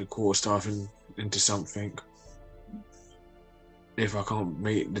upgrade the quarterstaff into something. If I can't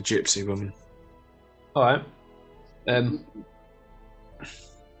meet the gypsy woman. Alright.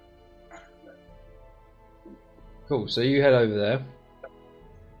 Cool, so you head over there.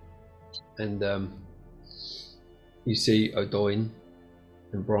 And you see O'Doyne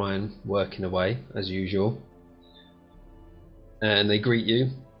and Brian working away, as usual. And they greet you.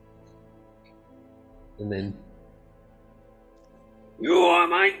 And then... You alright,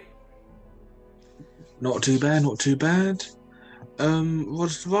 mate? Not too bad, not too bad.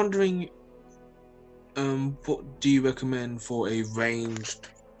 Was wondering, what do you recommend for a ranged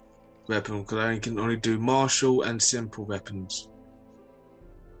weapon? Because I can only do martial and simple weapons.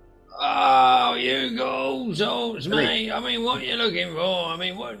 Oh, you got all sorts, mate. I mean, what are you looking for? I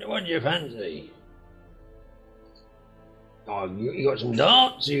mean, what do you fancy? Oh, you got some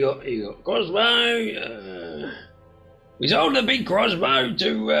darts. You got crossbow. We sold a big crossbow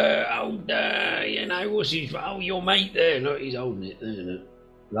to old, what's his? Oh, your mate there. Look, he's holding it there. Look.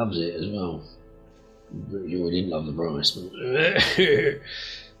 Loves it as well. I'm pretty sure he didn't love the price, but...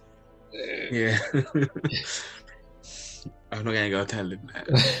 Yeah. I'm not gonna go tell him that.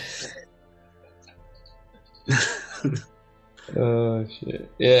 Oh shit!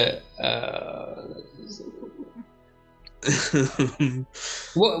 Yeah.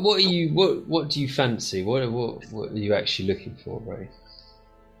 What are you? What do you fancy? What are you actually looking for, Ray?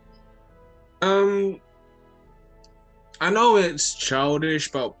 I know it's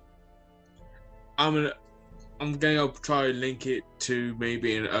childish, but I'm going to try to link it to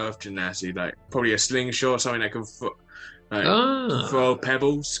maybe an earth genasi, like probably a slingshot or something that can throw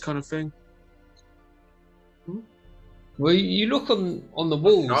pebbles, kind of thing. Well, you look on the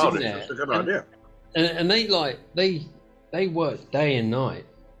walls, isn't there? That's a good idea. And they work day and night,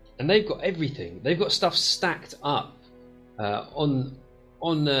 and they've got everything. They've got stuff stacked up on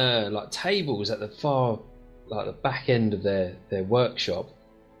like tables at the far, like the back end of their workshop,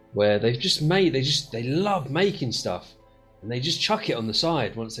 where they've just made. They love making stuff, and they just chuck it on the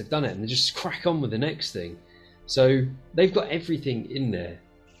side once they've done it, and they just crack on with the next thing. So they've got everything in there,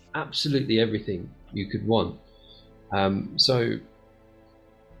 absolutely everything you could want. So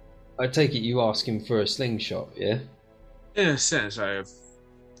I take it you ask him for a slingshot, yeah? In a sense, I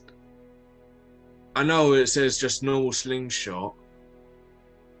know it says just normal slingshot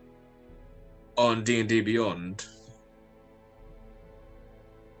on D&D Beyond,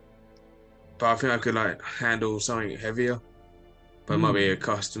 but I think I could handle something heavier. But it might be a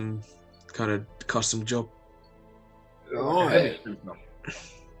custom job. Right.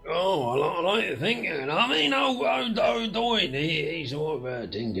 Oh, I like to think. I mean, O'Doyne, he sort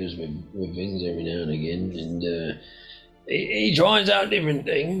of tinkers with things every now and again, and he tries out different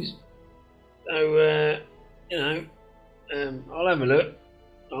things. So, I'll have a look.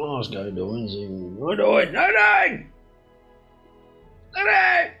 I'll ask O'Doyne and see. O'Doyne!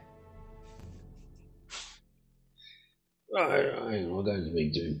 Right, I'll go and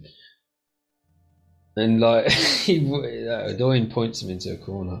speak to him. And O'Doyne points him into a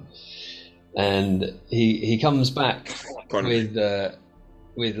corner, and he comes back with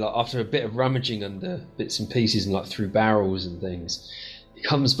after a bit of rummaging under bits and pieces and through barrels and things, he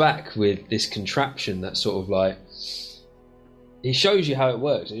comes back with this contraption that sort of he shows you how it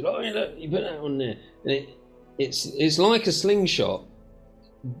works. He's like, oh, look, you put that on there, and it's like a slingshot,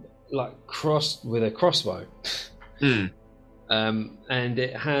 crossed with a crossbow. Mm. And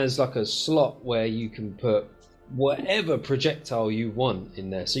it has a slot where you can put whatever projectile you want in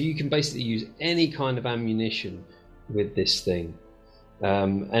there. So you can basically use any kind of ammunition with this thing.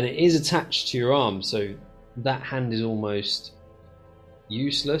 And it is attached to your arm, so that hand is almost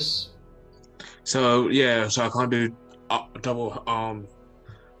useless. So I can't do double arm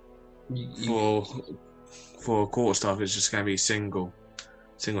for quarterstaff. It's just going to be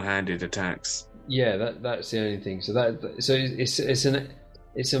single-handed attacks. Yeah, that's the only thing. So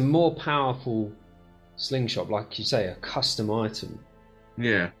it's a more powerful slingshot, like you say, a custom item.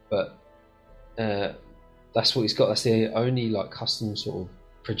 Yeah, but that's what he's got. That's the only like custom sort of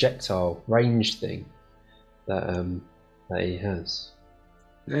projectile range thing that he has.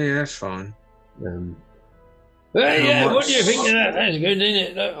 Yeah, that's fine. What do you think of that? That's good, isn't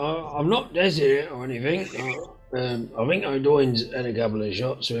it? Look, I'm not desperate or anything. I think O'Doyne's had a couple of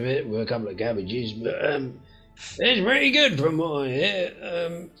shots with it, with a couple of cabbages, but it's pretty good from what I hear.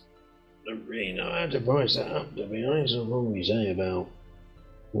 I don't really know how to price that up, to be honest. I'll probably say about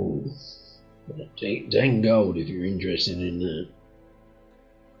 10 gold if you're interested in that.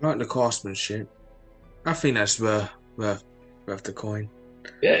 I like the craftsmanship. I think that's worth the coin.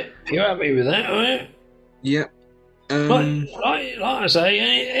 Yeah, you're happy with that, are you? Yep. Like I say,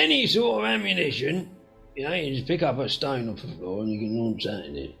 any sort of ammunition, you just pick up a stone off the floor and you can launch that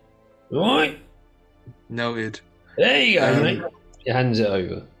in it. Alright? Noted. There you go, mate. He hands it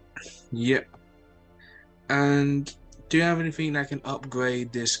over. Yep. And do you have anything that can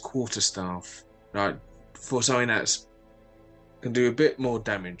upgrade this quarterstaff? Like, for something that's can do a bit more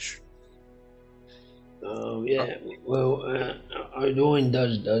damage? Oh yeah, well, O'Doyne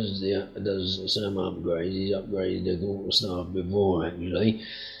does some upgrades. He's upgraded the quarterstaff before, actually.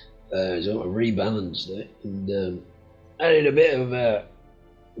 Sort of rebalanced it and added a bit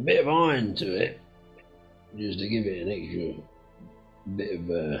of iron to it, just to give it an extra bit of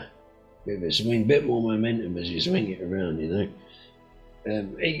a swing, bit more momentum as you swing it around.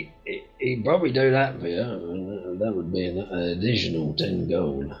 He'd probably do that for you, and that would be an additional 10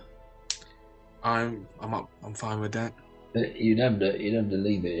 gold. I'm fine with that. You'd have to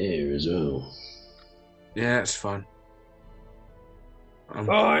leave it here as well. Yeah, that's fine. I'm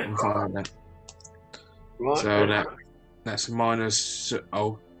fine with that. Right. So that's minus.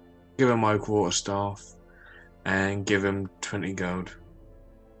 I'll give him my quarterstaff and give him 20 gold.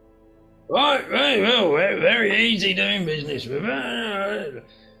 Right, very well. Very easy doing business with her.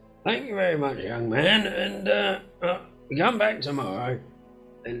 Thank you very much, young man. And come back tomorrow.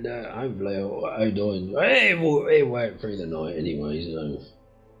 And hopefully O'Doyne, he'll work through the night anyway, so...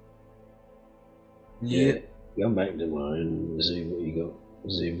 Yeah. Come back tomorrow and see what you got.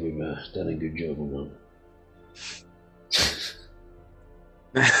 See if we've done a good job or not.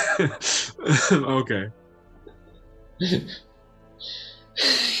 Okay.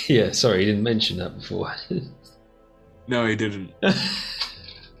 Yeah, sorry, he didn't mention that before. No, he didn't.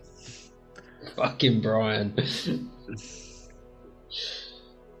 Fucking Brian.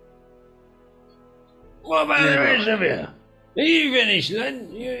 What about the rest of you? Are you finished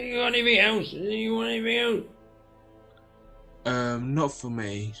then? You got anything else? You want anything else? Not for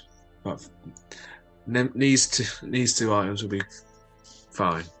me, but these two items will be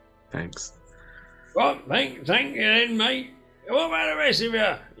fine. Thanks. Right, thank you then, mate. What about the rest of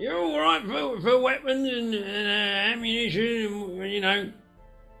you? You're all right for weapons and ammunition,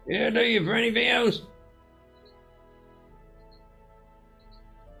 Yeah, do you for anything else?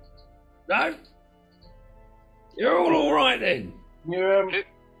 No? You're all right then? You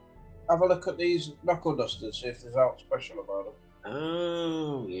have a look at these knuckle dusters, see if there's out special about them.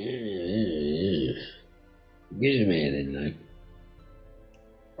 Oh, yeah. Gives me a then,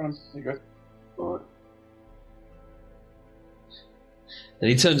 There you go. Right. And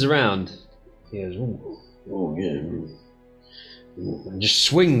he turns around. He goes, oh yeah. And just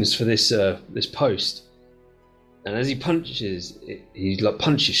swings for this post. And as he punches, he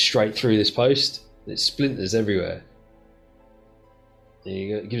punches straight through this post. It splinters everywhere. And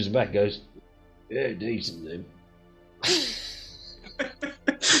he gives it back, goes, yeah, decent then.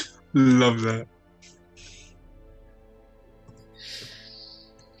 Love that.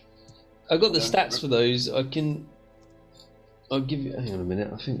 I got the stats for those. I'll give you. Hang on a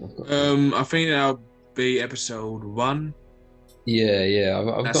minute. I think I've got. I think that'll be episode 1. Yeah.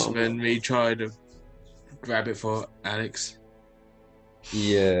 I've That's got. when we tried to grab it for Alex.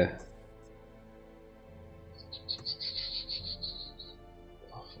 Yeah.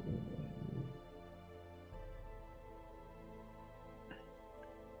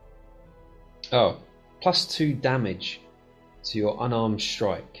 Oh, +2 damage to your unarmed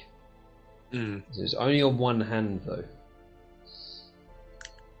strike. So it's only on one hand though.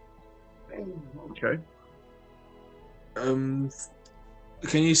 Okay. Can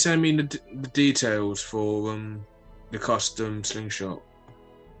you send me the details for the custom slingshot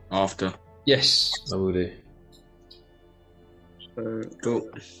after? Yes, I will do. So, Cool.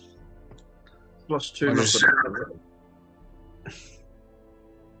 +2 I'll just- knuckle.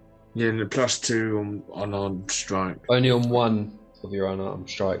 Yeah, and the +2 on unarmed strike. Only on one of your unarmed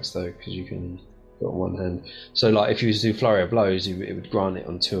strikes, though, because you can do it on one hand. So, like, if you was to do flurry of blows, it would grant it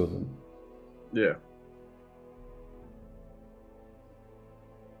on 2 of them. Yeah.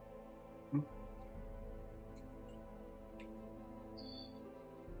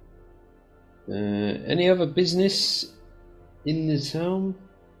 Any other business in the town?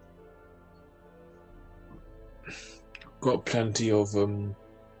 Got plenty of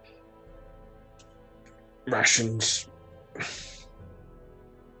rations.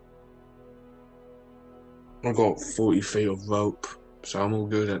 I got 40 feet of rope, so I'm all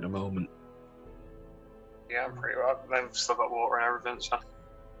good at the moment. Yeah, I'm pretty well. They've still got water and everything, so I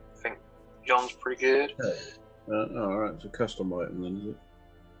think John's pretty good. Alright, it's a custom item then, is it?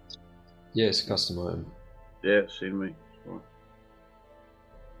 Yeah, it's a custom item. Yeah, it's seen me. Right.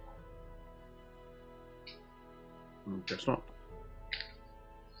 Guess not.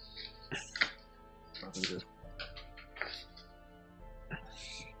 Nothing good.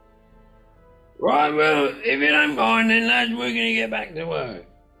 Right, well, if you don't mind, then, lads, we're going to get back to work.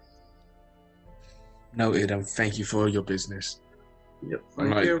 Noted, and thank you for your business. Yep,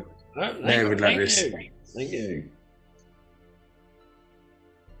 I'm thank like- you. Thank you.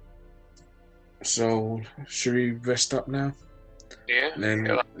 So, should we rest up now? Yeah. Then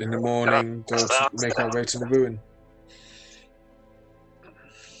Yeah. in the morning, go make our way to the ruin.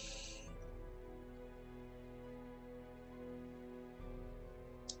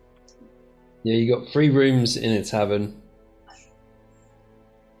 Yeah, you got 3 rooms in a tavern.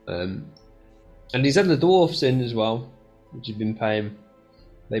 And he's had the dwarfs in as well, which you've been paying.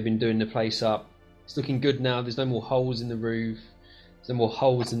 They've been doing the place up. It's looking good now. There's no more holes in the roof. There's no more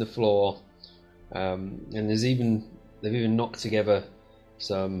holes in the floor. And they've even knocked together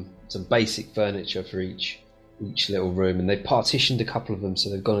some basic furniture for each little room, and they've partitioned a couple of them, so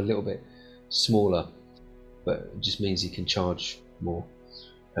they've gone a little bit smaller. But it just means you can charge more.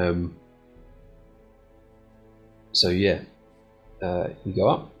 So yeah, you go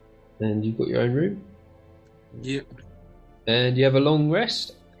up, and you've got your own room. Yep. And you have a long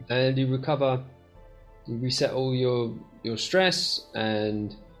rest, and you recover. You reset all your stress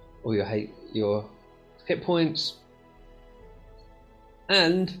and all your hit points,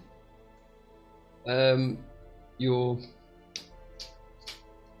 and your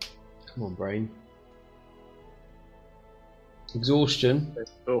come on brain exhaustion.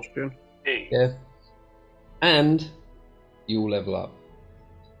 Yeah, and you'll level up.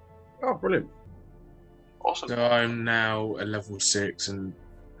 Oh, brilliant. Awesome. So I'm now at level 6, and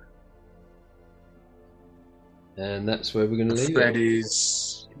that's where we're going to leave Fred it.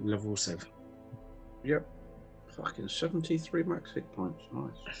 is level 7. Yep. Fucking 73 max hit points.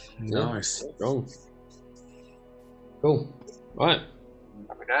 Nice. Nice. Strong. Cool. Right.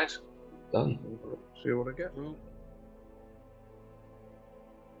 Happy days. Done. See what I get. Cool.